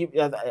made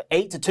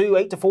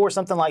 8-2, 8-4,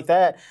 something like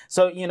that.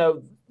 So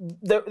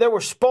there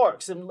were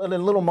sparks and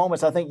little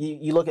moments. I think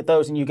you look at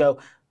those and you go,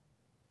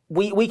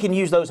 we can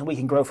use those and we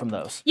can grow from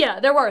those. Yeah,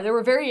 there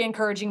were very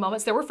encouraging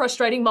moments. There were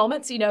frustrating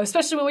moments,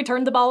 especially when we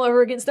turned the ball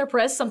over against their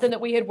press, something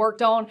that we had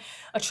worked on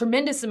a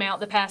tremendous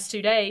amount the past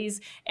 2 days.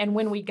 And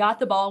when we got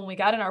the ball, when we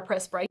got in our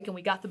press break and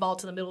we got the ball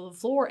to the middle of the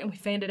floor and we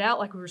fanned it out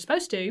like we were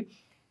supposed to,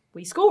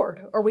 we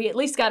scored, or we at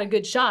least got a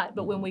good shot.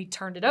 But when we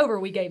turned it over,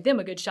 we gave them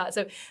a good shot.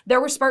 So there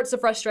were spurts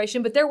of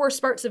frustration, but there were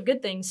spurts of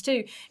good things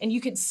too. And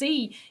you could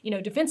see,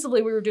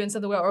 defensively we were doing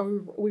something well,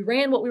 or we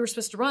ran what we were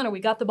supposed to run, or we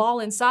got the ball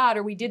inside,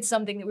 or we did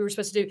something that we were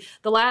supposed to do.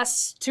 The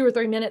last 2 or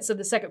 3 minutes of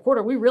the second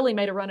quarter, we really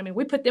made a run. I mean,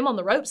 we put them on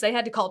the ropes. They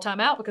had to call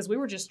timeout because we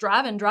were just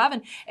driving.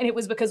 And it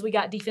was because we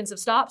got defensive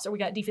stops or we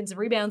got defensive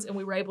rebounds and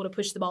we were able to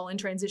push the ball in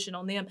transition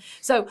on them.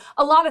 So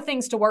a lot of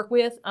things to work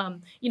with.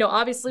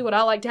 Obviously would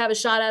I like to have a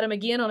shot at them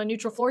again on a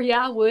neutral floor?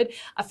 Yeah, I would.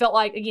 I felt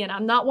like, again,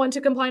 I'm not one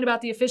to complain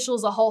about the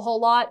officials a whole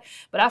lot,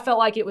 but I felt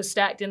like it was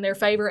stacked in their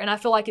favor, and I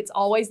feel like it's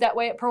always that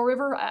way at Pearl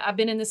River. I've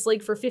been in this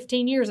league for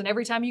 15 years, and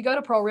every time you go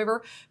to Pearl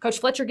River, Coach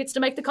Fletcher gets to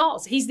make the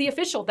calls. He's the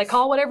official. They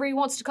call whatever he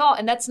wants to call,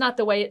 and that's not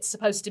the way it's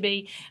supposed to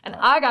be. And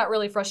I got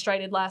really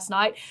frustrated last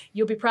night.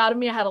 You'll be proud of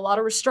me. I had a lot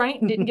of restraint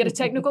and didn't get a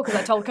technical because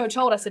I told Coach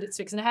Holt, I said, it's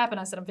fixing to happen.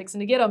 I said, I'm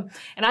fixing to get them.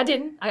 And I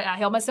didn't. I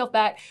held myself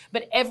back.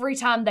 But every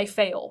time they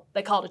fail,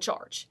 they called a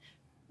charge.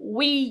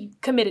 We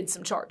committed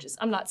some charges.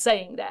 I'm not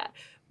saying that.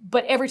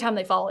 But every time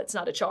they fall, it's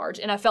not a charge.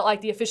 And I felt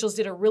like the officials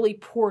did a really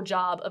poor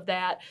job of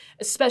that,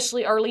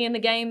 especially early in the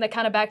game. They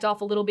kind of backed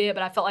off a little bit,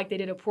 but I felt like they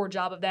did a poor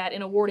job of that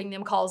in awarding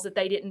them calls that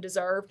they didn't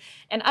deserve.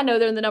 And I know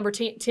they're the number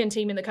 10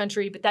 team in the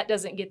country, but that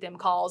doesn't get them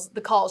calls.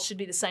 The calls should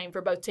be the same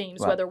for both teams,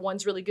 right, whether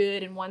one's really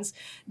good and one's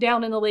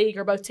down in the league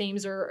or both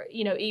teams are,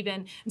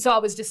 even. And so I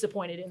was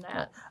disappointed in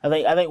that. I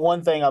think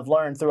one thing I've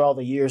learned through all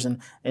the years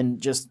and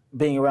just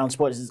being around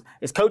sports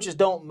is coaches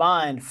don't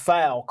mind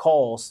foul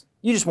calls.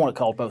 You just want it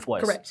called both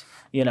ways. Correct.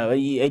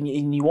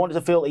 And you want it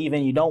to feel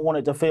even. You don't want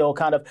it to feel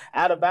kind of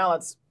out of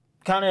balance,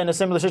 kind of in a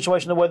similar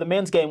situation to where the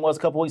men's game was a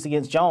couple weeks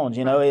against Jones.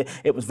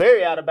 It was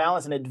very out of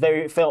balance, and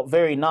it felt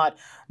very not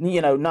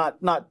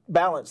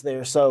balanced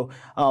there. So,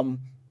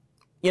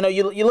 you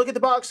look at the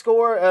box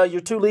score.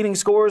 Your two leading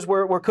scorers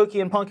were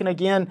Cookie and Punkin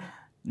again.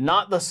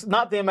 Not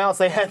the amounts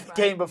they had the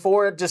game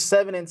before, just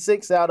 7 and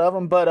 6 out of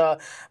them,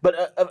 but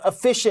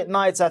efficient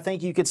nights. I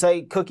think you could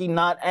say Cookie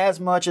not as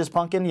much as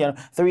Punkin.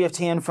 3 of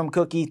 10 from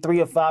Cookie,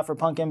 3 of 5 for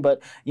Punkin.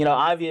 But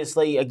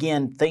obviously,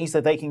 again, things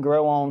that they can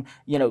grow on.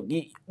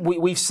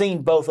 We've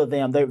seen both of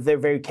them. They're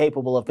very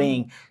capable of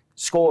being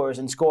scorers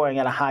and scoring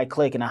at a high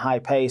click and a high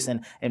pace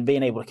and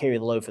being able to carry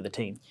the load for the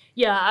team.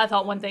 Yeah, I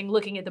thought one thing,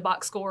 looking at the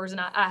box scores, and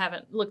I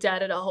haven't looked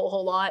at it a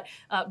whole lot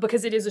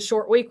because it is a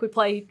short week. We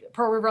play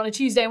Pearl River on a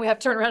Tuesday, and we have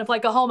to turn around and play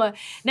Coahoma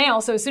now.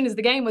 So as soon as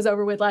the game was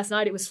over with last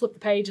night, it was flip the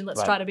page and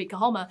let's try to beat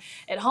Coahoma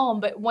at home.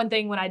 But one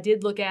thing, when I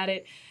did look at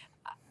it,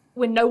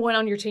 when no one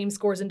on your team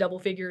scores in double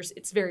figures,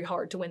 it's very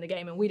hard to win the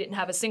game. And we didn't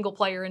have a single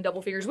player in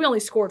double figures. We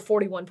only scored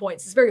 41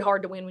 points. It's very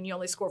hard to win when you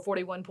only score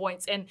 41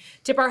 points. And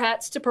tip our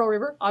hats to Pearl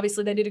River.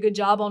 Obviously, they did a good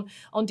job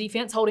on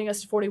defense, holding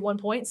us to 41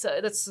 points.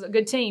 That's a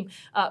good team.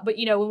 But,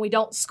 when we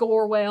don't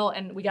score well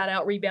and we got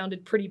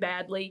out-rebounded pretty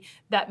badly,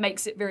 that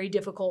makes it very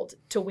difficult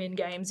to win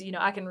games.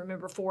 I can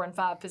remember 4 and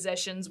 5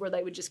 possessions where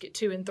they would just get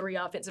 2 and 3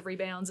 offensive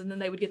rebounds, and then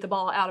they would get the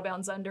ball out of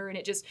bounds under.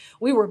 And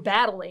we were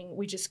battling.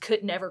 We just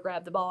couldn't ever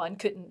grab the ball and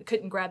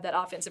couldn't grab that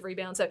offensive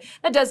rebound. So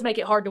that does make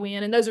it hard to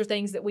win. And those are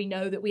things that we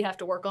know that we have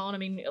to work on. I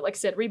mean, like I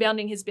said,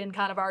 rebounding has been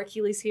kind of our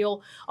Achilles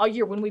heel all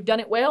year. When we've done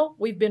it well,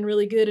 we've been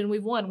really good and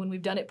we've won. When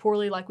we've done it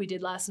poorly, like we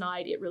did last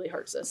night, it really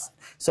hurts us.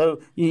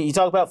 So you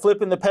talk about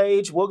flipping the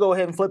page. We'll go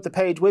ahead and flip the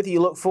page with you.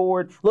 Look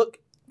forward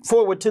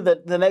to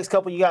the next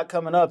couple you got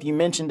coming up. You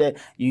mentioned that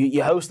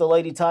you host the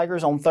Lady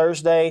Tigers on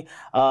Thursday,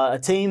 a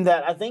team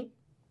that I think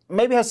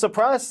maybe has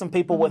surprised some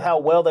people with how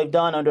well they've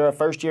done under a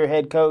first-year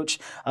head coach,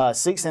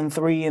 6 and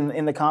 3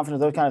 in the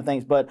conference, those kind of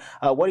things. But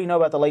what do you know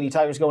about the Lady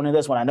Tigers going into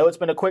this one? I know it's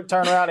been a quick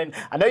turnaround, and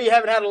I know you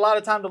haven't had a lot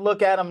of time to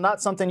look at them.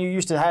 Not something you're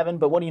used to having,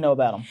 but what do you know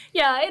about them?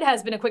 Yeah, it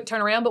has been a quick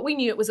turnaround, but we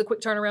knew it was a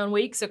quick turnaround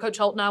week. So Coach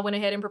Holt and I went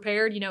ahead and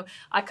prepared.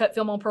 I cut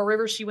film on Pearl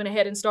River. She went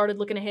ahead and started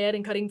looking ahead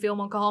and cutting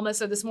film on Coahoma.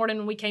 So this morning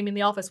when we came in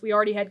the office, we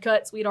already had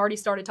cuts. We had already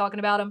started talking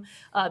about them.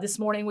 This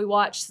morning we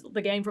watched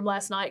the game from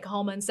last night,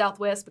 Coahoma and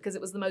Southwest, because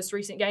it was the most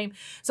recent game.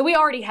 So So we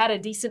already had a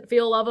decent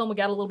feel of them. We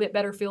got a little bit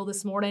better feel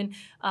this morning.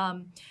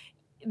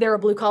 They're a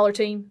blue-collar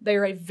team. They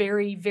are a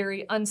very,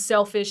 very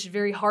unselfish,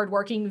 very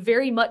hardworking,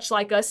 very much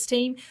like us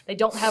team. They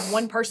don't have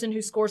one person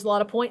who scores a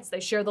lot of points. They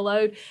share the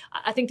load.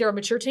 I think they're a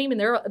mature team, and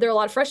they're a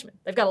lot of freshmen.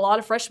 They've got a lot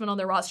of freshmen on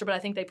their roster, but I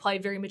think they play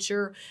very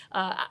mature.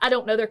 I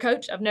don't know their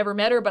coach. I've never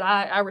met her, but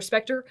I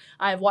respect her.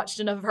 I have watched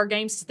enough of her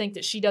games to think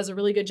that she does a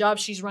really good job.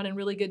 She's running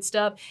really good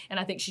stuff, and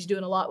I think she's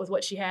doing a lot with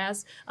what she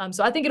has.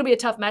 So I think it'll be a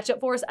tough matchup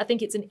for us. I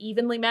think it's an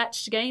evenly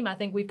matched game. I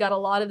think we've got a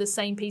lot of the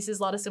same pieces,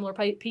 a lot of similar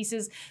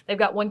pieces. They've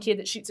got one kid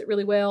that shoots it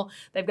really well.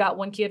 They've got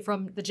one kid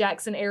from the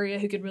Jackson area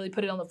who could really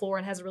put it on the floor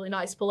and has a really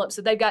nice pull-up.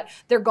 So they've got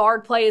their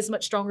guard play is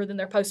much stronger than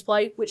their post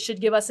play, which should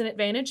give us an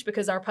advantage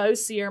because our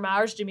posts, Sierra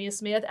Myers, Jamia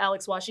Smith,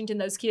 Alex Washington,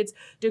 those kids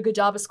do a good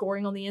job of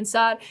scoring on the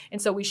inside. And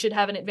so we should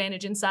have an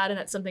advantage inside, and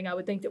that's something I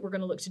would think that we're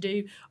going to look to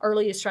do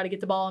early is try to get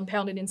the ball and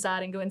pound it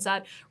inside and go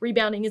inside.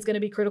 Rebounding is going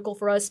to be critical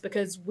for us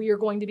because we are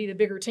going to be the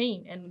bigger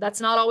team, and that's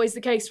not always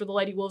the case for the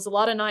Lady Wolves. A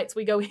lot of nights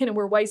we go in and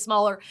we're way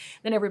smaller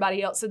than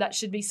everybody else, so that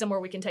should be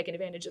somewhere we can take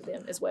advantage of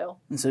them as well.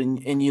 And so,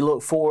 and you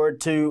look forward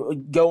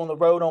to go on the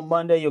road on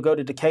Monday. You'll go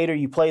to Decatur.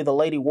 You play the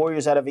Lady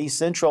Warriors out of East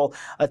Central,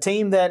 a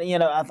team that,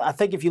 I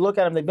think if you look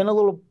at them, they've been a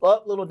little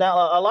up, little down,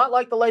 a lot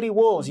like the Lady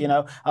Wolves,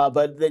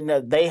 but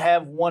then they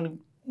have one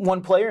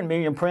player in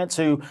Miriam Prince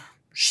who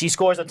she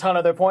scores a ton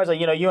of their points. Like,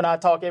 you and I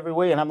talk every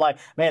week, and I'm like,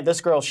 man,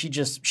 this girl, she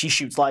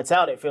shoots lights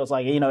out. It feels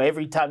like,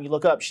 every time you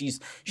look up,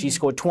 she's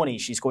scored 20,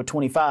 she scored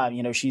 25.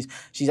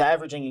 She's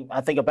averaging,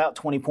 I think, about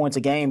 20 points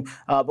a game.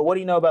 But what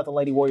do you know about the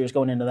Lady Warriors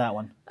going into that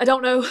one? I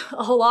don't know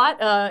a whole lot.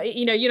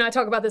 You and I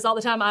talk about this all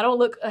the time. I don't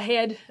look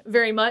ahead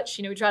very much.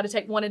 We try to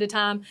take one at a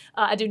time.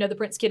 I do know the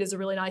Prince kid is a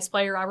really nice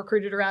player. I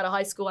recruited her out of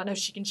high school. I know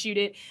she can shoot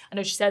it. I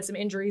know she's had some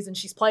injuries, and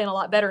she's playing a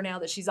lot better now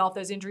that she's off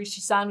those injuries.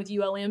 She signed with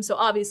ULM, so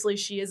obviously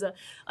she is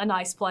a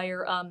nice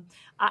player.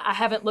 I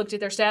haven't looked at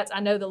their stats. I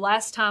know the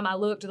last time I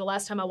looked, or the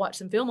last time I watched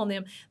some film on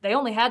them, they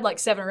only had like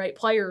 7 or 8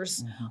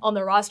 players on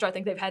their roster. I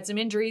think they've had some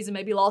injuries and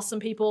maybe lost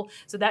some people.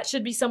 So that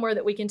should be somewhere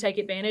that we can take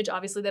advantage.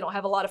 Obviously, they don't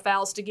have a lot of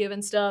fouls to give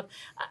and stuff.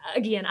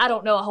 Again, I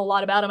don't know a whole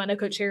lot about them. I know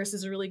Coach Harris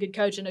is a really good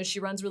coach. I know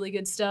she runs really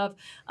good stuff.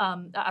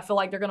 I feel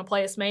like they're going to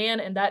play us man,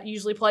 and that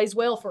usually plays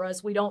well for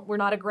us. We're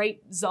not a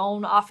great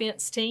zone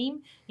offense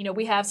team.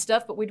 We have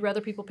stuff, but we'd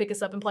rather people pick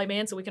us up and play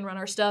man so we can run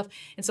our stuff.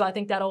 And so I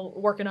think that'll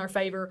work in our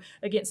favor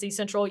against East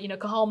Central.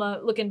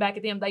 Kahoma, looking back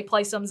at them, they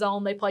play some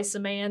zone, they play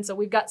some man. So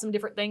we've got some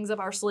different things up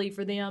our sleeve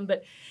for them.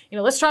 But,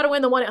 let's try to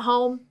win the one at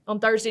home on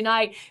Thursday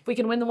night. If we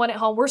can win the one at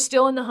home, we're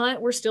still in the hunt.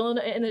 We're still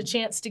in the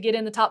chance to get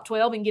in the top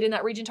 12 and get in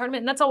that region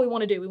tournament. And that's all we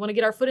want to do. We want to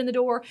get our foot in the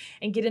door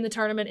and get in the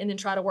tournament and then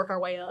try to work our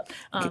way up.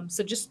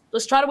 So just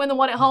let's try to win the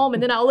one at home,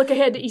 and then I'll look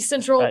ahead to East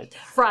Central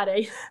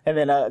Friday. And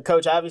then,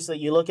 Coach, obviously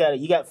you look at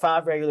it, you got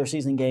 5 regular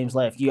season games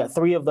left. You got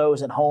 3 of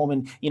those at home,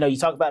 and you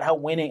talk about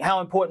how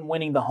important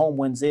winning the home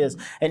wins is.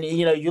 And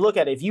you look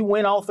at it, if you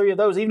win all 3 of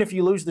those, even if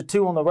you lose the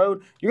 2 on the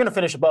road, you're going to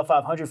finish above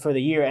 500 for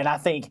the year. And I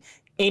think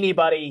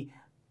anybody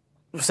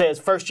says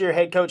first year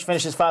head coach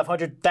finishes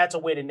 500, that's a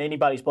win in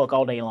anybody's book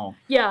all day long.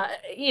 Yeah,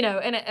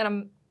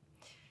 and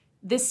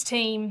this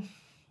team,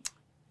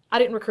 I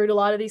didn't recruit a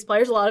lot of these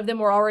players. A lot of them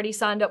were already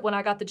signed up when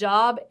I got the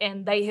job,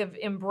 and they have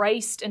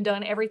embraced and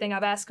done everything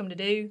I've asked them to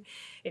do.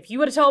 If you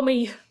would have told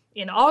me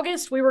in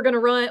August we were going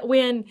to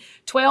win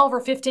 12 or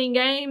 15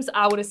 games,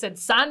 I would have said,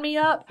 sign me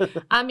up.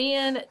 I'm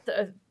in.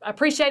 I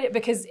appreciate it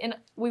because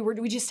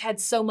we just had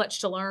so much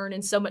to learn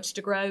and so much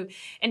to grow.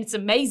 And it's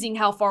amazing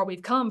how far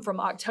we've come from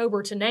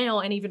October to now,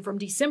 and even from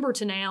December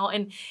to now.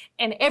 And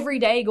every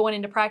day going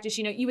into practice,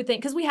 you would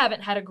think, because we haven't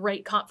had a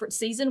great conference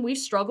season, we've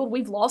struggled,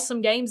 we've lost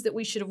some games that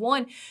we should have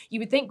won. You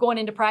would think going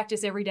into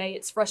practice every day,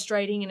 it's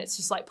frustrating and it's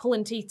just like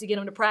pulling teeth to get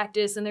them to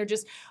practice. And they're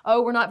just,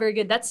 we're not very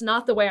good. That's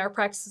not the way our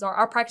practices are.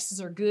 Our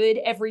practices are good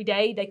every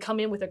day. They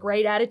come in with a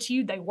great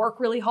attitude. They work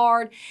really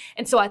hard.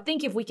 And so I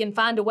think if we can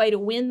find a way to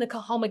win the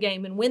Kahoma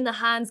game and win the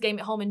Hines game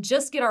at home and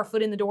just get our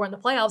foot in the door in the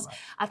playoffs,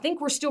 I think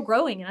we're still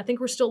growing, and I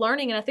think we're still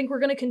learning, and I think we're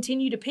going to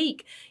continue to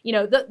peak.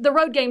 The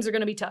road games are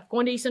going to be tough.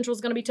 Going to East Central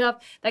is going to be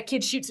tough. That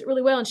kid shoots it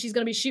really well, and she's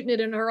going to be shooting it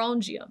in her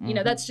own gym.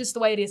 That's just the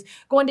way it is.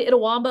 Going to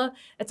Itawamba,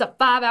 it's a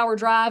 5-hour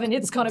drive, and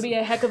it's going to be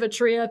a heck of a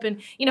trip.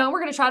 And, we're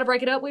going to try to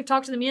break it up. We've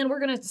talked to the men. We're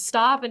going to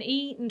stop and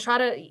eat and try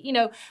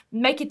to,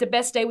 make it the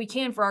best day we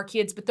can for our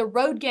kids. But the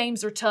road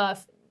games are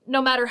tough, no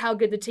matter how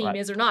good the team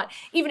is or not.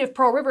 Even if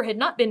Pearl River had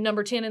not been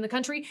number 10 in the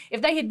country, if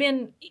they had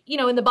been,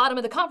 in the bottom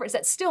of the conference,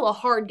 that's still a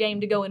hard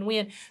game to go and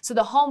win. So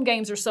the home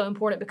games are so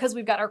important because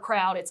we've got our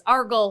crowd, it's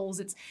our goals,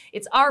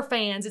 it's our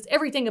fans, it's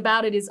everything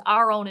about it is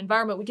our own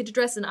environment. We get to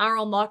dress in our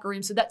own locker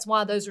room, so that's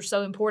why those are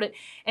so important.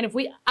 And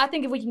I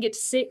think if we can get to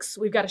 6,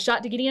 we've got a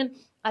shot to get in.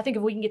 I think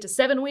if we can get to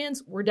 7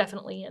 wins, we're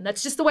definitely in.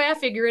 That's just the way I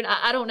figure it.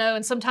 I don't know.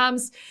 And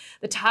sometimes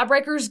the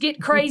tiebreakers get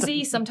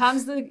crazy.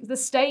 Sometimes the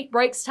state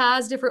breaks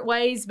ties different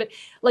ways. But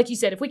like you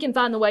said, if we can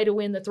find the way to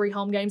win the 3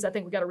 home games, I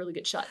think we've got a really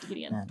good shot to get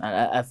in.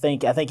 I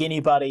think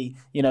anybody,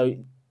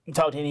 you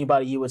talk to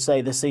anybody, you would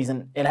say this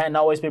season, it hadn't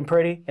always been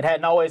pretty.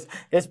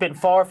 It's been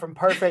far from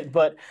perfect,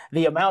 but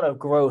the amount of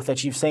growth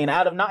that you've seen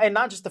out of,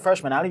 not just the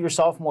freshmen, out of your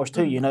sophomores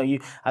too.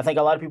 I think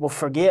a lot of people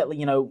forget,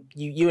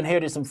 you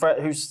inherited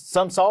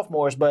some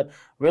sophomores, but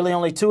really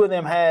only 2 of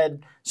them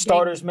had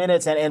starters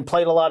minutes and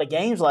played a lot of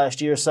games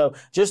last year. So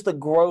just the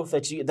growth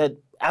that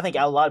I think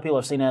a lot of people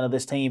have seen out of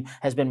this team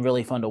has been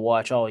really fun to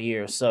watch all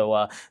year. So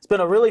it's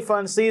been a really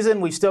fun season.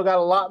 We've still got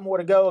a lot more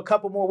to go, a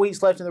couple more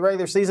weeks left in the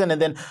regular season,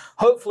 and then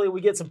hopefully we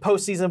get some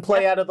postseason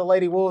play out of the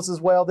Lady Wolves as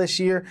well this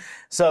year.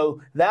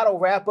 So that'll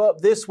wrap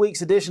up this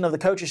week's edition of the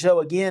Coaches Show.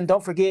 Again,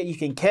 don't forget you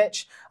can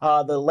catch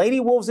the Lady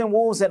Wolves and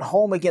Wolves at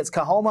home against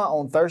Coahoma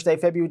on Thursday,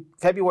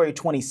 February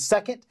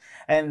 22nd.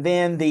 And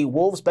then the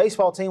Wolves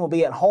baseball team will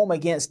be at home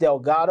against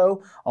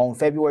Delgado on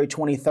February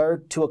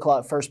 23rd, 2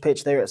 o'clock first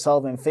pitch there at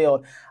Sullivan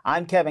Field.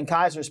 I'm Kevin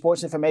Kaiser,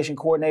 Sports Information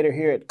Coordinator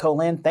here at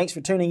Colin. Thanks for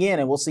tuning in,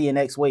 and we'll see you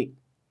next week.